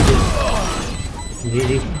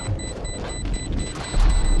 जी।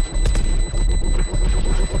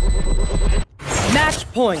 Match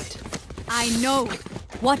point. I know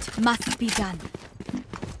what must be done.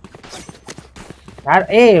 यार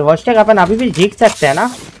वॉस्टेक अपन अभी भी जीत सकते हैं ना?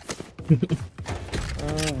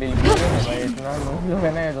 बिल्कुल नहीं भाई, इतना लोग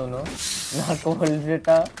है ना ये दोनों, ना कॉल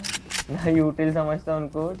जेटा ना यूटिल समझता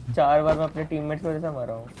उनको। 4 बार मैं अपने टीममेट्स की वजह से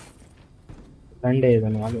मारा हूँ। लंडे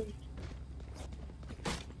मालूम।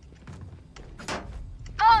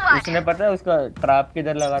 उसने पता है उसका ट्रैप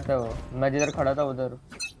किधर लगाता है वो, मैं जिधर खड़ा था उधर।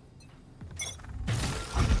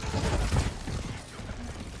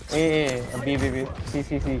 B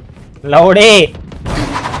C लौड़े।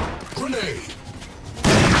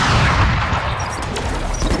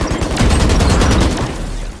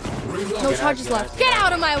 No charges left. Get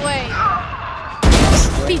out of my way.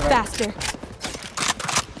 Be faster.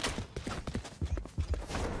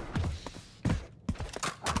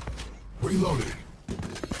 Reloading.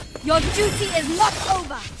 Your duty is not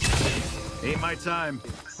over. Ain't my time.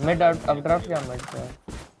 मैं अपड्राफ्ट क्या मरता है।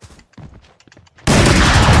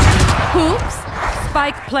 Oops.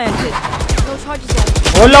 Spike planted. No charges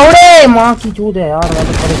left. ओ लौड़े माँ की चूत है यार, मैं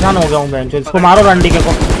तो परेशान हो गया हूँ बेंचो। इसको मारो रंडी के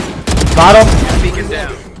को, मारो,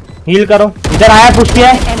 हील करो। इधर आया पुश किया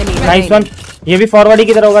है, नाइस वन। ये भी फॉरवर्ड ही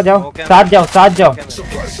किधर होगा, जाओ साथ जाओ।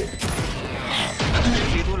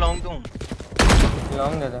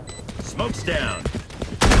 Long they they. Smoke's down.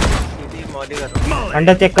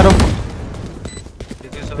 Under check करो।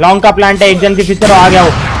 लॉन्ग का प्लांट है, एक जन की फिर आ गया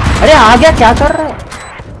वो। अरे आ गया, क्या कर रहा है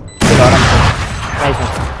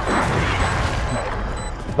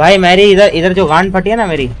भाई? मेरी इधर जो गांड फटी है ना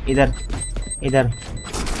मेरी, इधर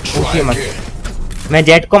पूछिए मत। मैं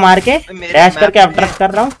जेट को मार के डैश करके अपट्रैक्ट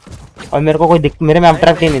कर रहा हूँ और मेरे को कोई मेरे में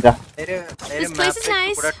अपट्रैक्ट ही नहीं था। This place is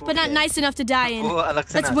nice, but not nice enough to die in.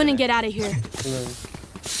 Let's win and get out of here.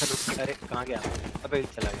 अरे कहाँ गया? अबे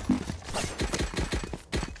चला गया।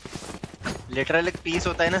 लिटरल एक पीस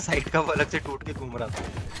होता है ना साइड का, वो अलग से टूट के घूम रहा था।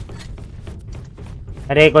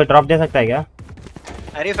 अरे कोई ड्रॉप दे सकता है क्या?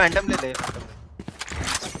 अरे फैंटम ले ले।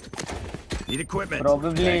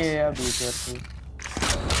 Probably या BSC।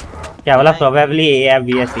 क्या बोला? Probably या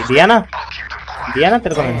BSC दिया ना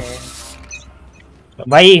तेरे को मैंने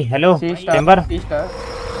भाई। हेलो चैम्बर,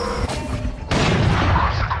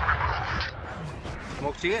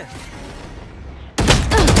 स्मोक चाहिए?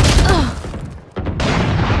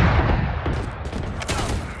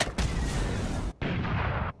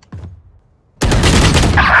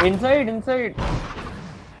 इनसाइड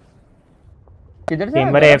किधर से?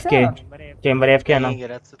 चैम्बर AFK है ना?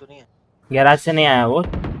 गैराज से तो नहीं है। गैराज से नहीं आया वो।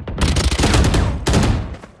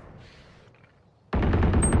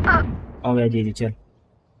 हो गया जी चल।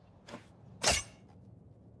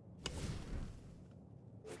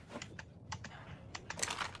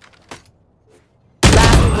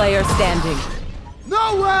 Last player standing.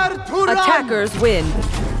 Nowhere to run. Attackers win.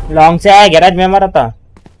 Long से आया, गैराज में मारा था।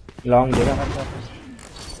 लॉन्ग देखा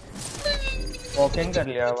वॉक इन कर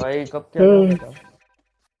लिया भाई। कब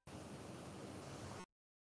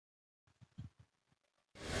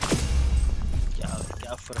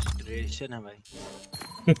क्या फ्रस्ट्रेशन है भाई।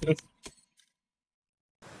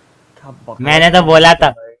 मैंने तो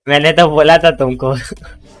बोला था तुमको।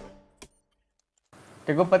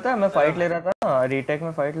 तेको पता है मैं फाइट ले रहा था ना, रीटेक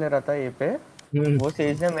में फाइट ले रहा था ये पे, वो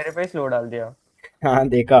सेज ने मेरे पे स्लो डाल दिया। हाँ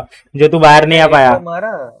देखा, जो तू बाहर नहीं आ पाया।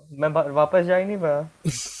 मारा, मैं वापस जा ही नहीं पाया।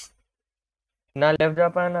 ना लेफ्ट जा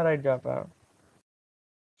पाया ना राइट जा पाया।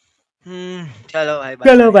 चलो भाई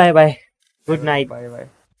चलो bye bye, good night, bye bye.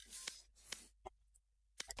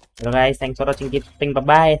 Hello guys, thanks for watching, keep supporting, bye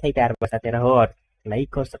bye. ऐसे ही प्यार बरसाते रहो और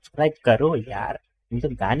लाइक और सब्सक्राइब करो यार, मैं तो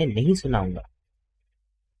गाने नहीं सुनाऊंगा।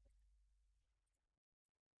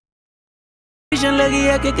 लगी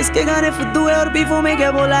है कि किसके गाने फुद्दू है और बीफो में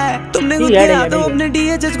क्या बोला है तुमने, खुद के हाथों अपने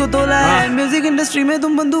डीएचएच को तोला है। म्यूजिक इंडस्ट्री में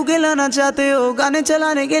तुम बंदूकें लाना चाहते हो, गाने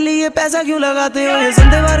चलाने के लिए पैसा क्यों लगाते हो? ये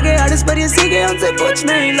संडे वार के आर्टिस्ट पर ये सीखे उनसे कुछ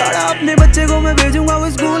नहीं, लौड़ा अपने बच्चे को मैं भेजूंगा वो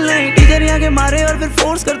स्कूल नहीं। टीचर यहाँ के मारे और फिर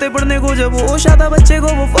फोर्स करते पढ़ने को, जब होश आता बच्चे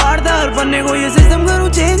को वो फाड़ता हर बनने को। ये सिस्टम करूँ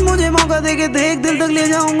चेंज, मुझे मौका दे के देख, दिल तक ले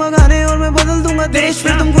जाऊंगा गाने और मैं बदल दूंगा देश।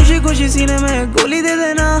 फिर तुम खुशी खुशी सीने में गोली दे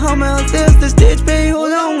देना, हाँ मैं हंसते हंसते स्टेज पे ही हो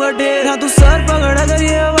जाऊंगा ढेर। हाँ तू सर पकड़ अगर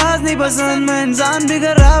ये आवाज नहीं पसंद, मैं इंसान भी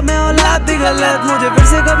खराब, मैं औलाद भी गलत। मुझे फिर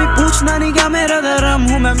से कभी पूछना नहीं क्या मेरा धर्म,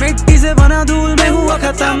 हूँ मैं मिट्टी से बना, धूल में हुआ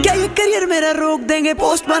खत्म। क्या ये करियर मेरा रोक देंगे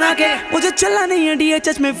पोस्ट बना के? मुझे चलना नहीं है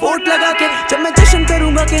डीएचएच में वोट लगा के। जब मैं जश्न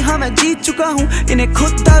करूंगा कि हाँ मैं जीत चुका हूँ, इन्हें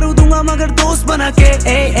खुद दारू दूंगा मगर दोस्त बना के।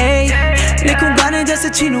 लिखूं गाने जैसे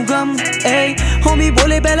छीनू गम, होमी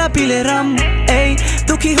बोले बेला पीले रम।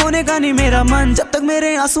 दुखी होने का नहीं मेरा मन, जब तक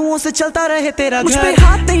मेरे आंसुओं से चलता रहे तेरा घर। मुझ पे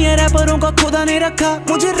हाथ नहीं है रैपरों का खुदा ने रखा,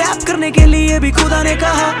 मुझे रैप करने के लिए भी खुदा ने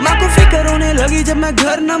कहा। माँ को फिक्र होने लगी जब मैं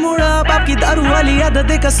घर न मुड़ा, बाप की दारू वाली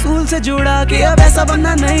आदत एक असूल से जुड़ा कि अब ऐसा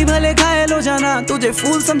बनना नहीं, भले घायल हो जाना। तुझे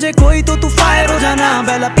फूल समझे कोई तो तू फायर हो जाना,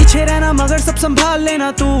 पहला पीछे रहना मगर सब संभाल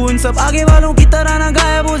लेना तू। इन सब आगे वालों की तरह ना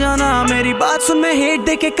गायब हो जाना। मेरी बात सुन, मैं हेट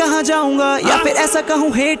दे के कहाँ जाऊंगा, या फिर ऐसा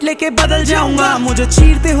कहूँ हेट लेके बदल जाऊंगा। मुझे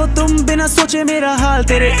चीरते हो तुम बिना सोचे मेरा हाल,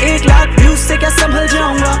 तेरे 1 लाख व्यूज से क्या संभल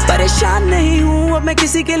जाऊंगा। परेशान नहीं हूँ अब मैं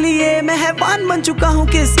किसी के लिए, मैं हैवान बन चुका हूँ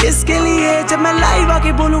किस के लिए। जब मैं लाइव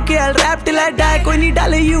आके बोलूं कि I'll rap till I die, कोई नहीं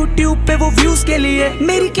डाले YouTube पे वो व्यूज के लिए।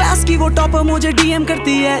 मेरी क्लास की वो टॉपर मुझे डीएम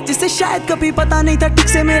करती है, जिसे शायद कभी पता नहीं था ठीक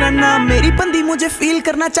से मेरा नाम। मेरी बंदी मुझे फील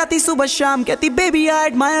करना चाहती सुबह शाम, कहती बेबी आई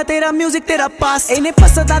एडमायर तेरा म्यूजिक तेरा पास। इन्हें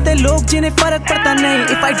पसंद आते लोग जिन्हें फर्क पड़ता नहीं,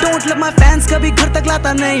 if I don't love my fans कभी घर तक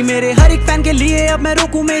लाता नहीं। मेरे हर एक फैन के लिए अब मैं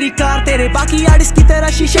रोकूं मेरी कार, तेरे बाकी आर्टिस्ट की तरह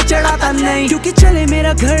शीशे चढ़ाता नहीं। क्योंकि चले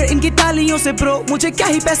मेरा घर इनकी तालियों से ब्रो, मुझे क्या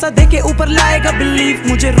ही पैसा देके ऊपर लाएगा बिलीव।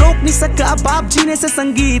 मुझे रोक नहीं सका बाप जीने से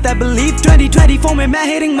संगीत, आई बिलीव 2024 में मैं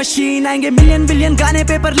हिटिंग मशीन। आएंगे मिलियन बिलियन गाने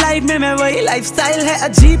पेपर लाइव में मैं वही। लाइफस्टाइल है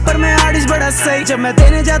अजीब पर मैं आर्टिस्ट बड़ा सही, जब मैं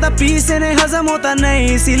देने ज्यादा पीस इन्हें हजम होता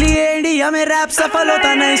नहीं, इसीलिए इंडिया में रैप सफल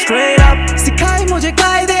होता नहीं। स्ट्रेट अप सिखाए मुझे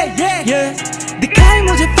कायदे, दिखाए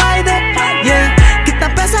मुझे फायदे, कितना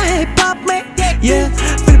पैसा है हिप हॉप में,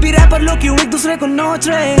 फिर भी रैपर लोग क्यों एक दूसरे को नोच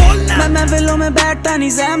रहे। मैं महफिलों में बैठता नहीं,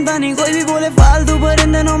 सहमता नहीं, कोई भी बोले फालतू, पर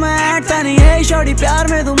इन दिनों में ऐडता नहीं। हे शॉर्टी प्यार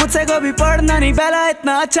में तू मुझसे कभी पढ़ना नहीं, पहला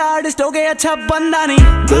इतना अच्छा आर्टिस्ट हो गया अच्छा बंदा नहीं।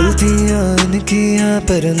 गलतियां इनकी हैं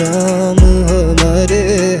पर नाम हमारे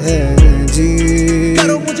हैं जी।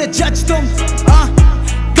 करो मुझे जज तुम,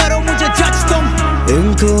 करो मुझे जज तुम।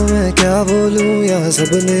 इनको मैं क्या बोलूं, यहाँ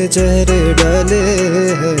सबने चेहरे डाले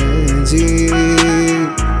हैं जी।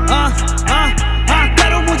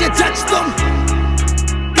 करो मुझे जज तुम,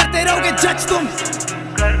 करते रहोगे जज तुम।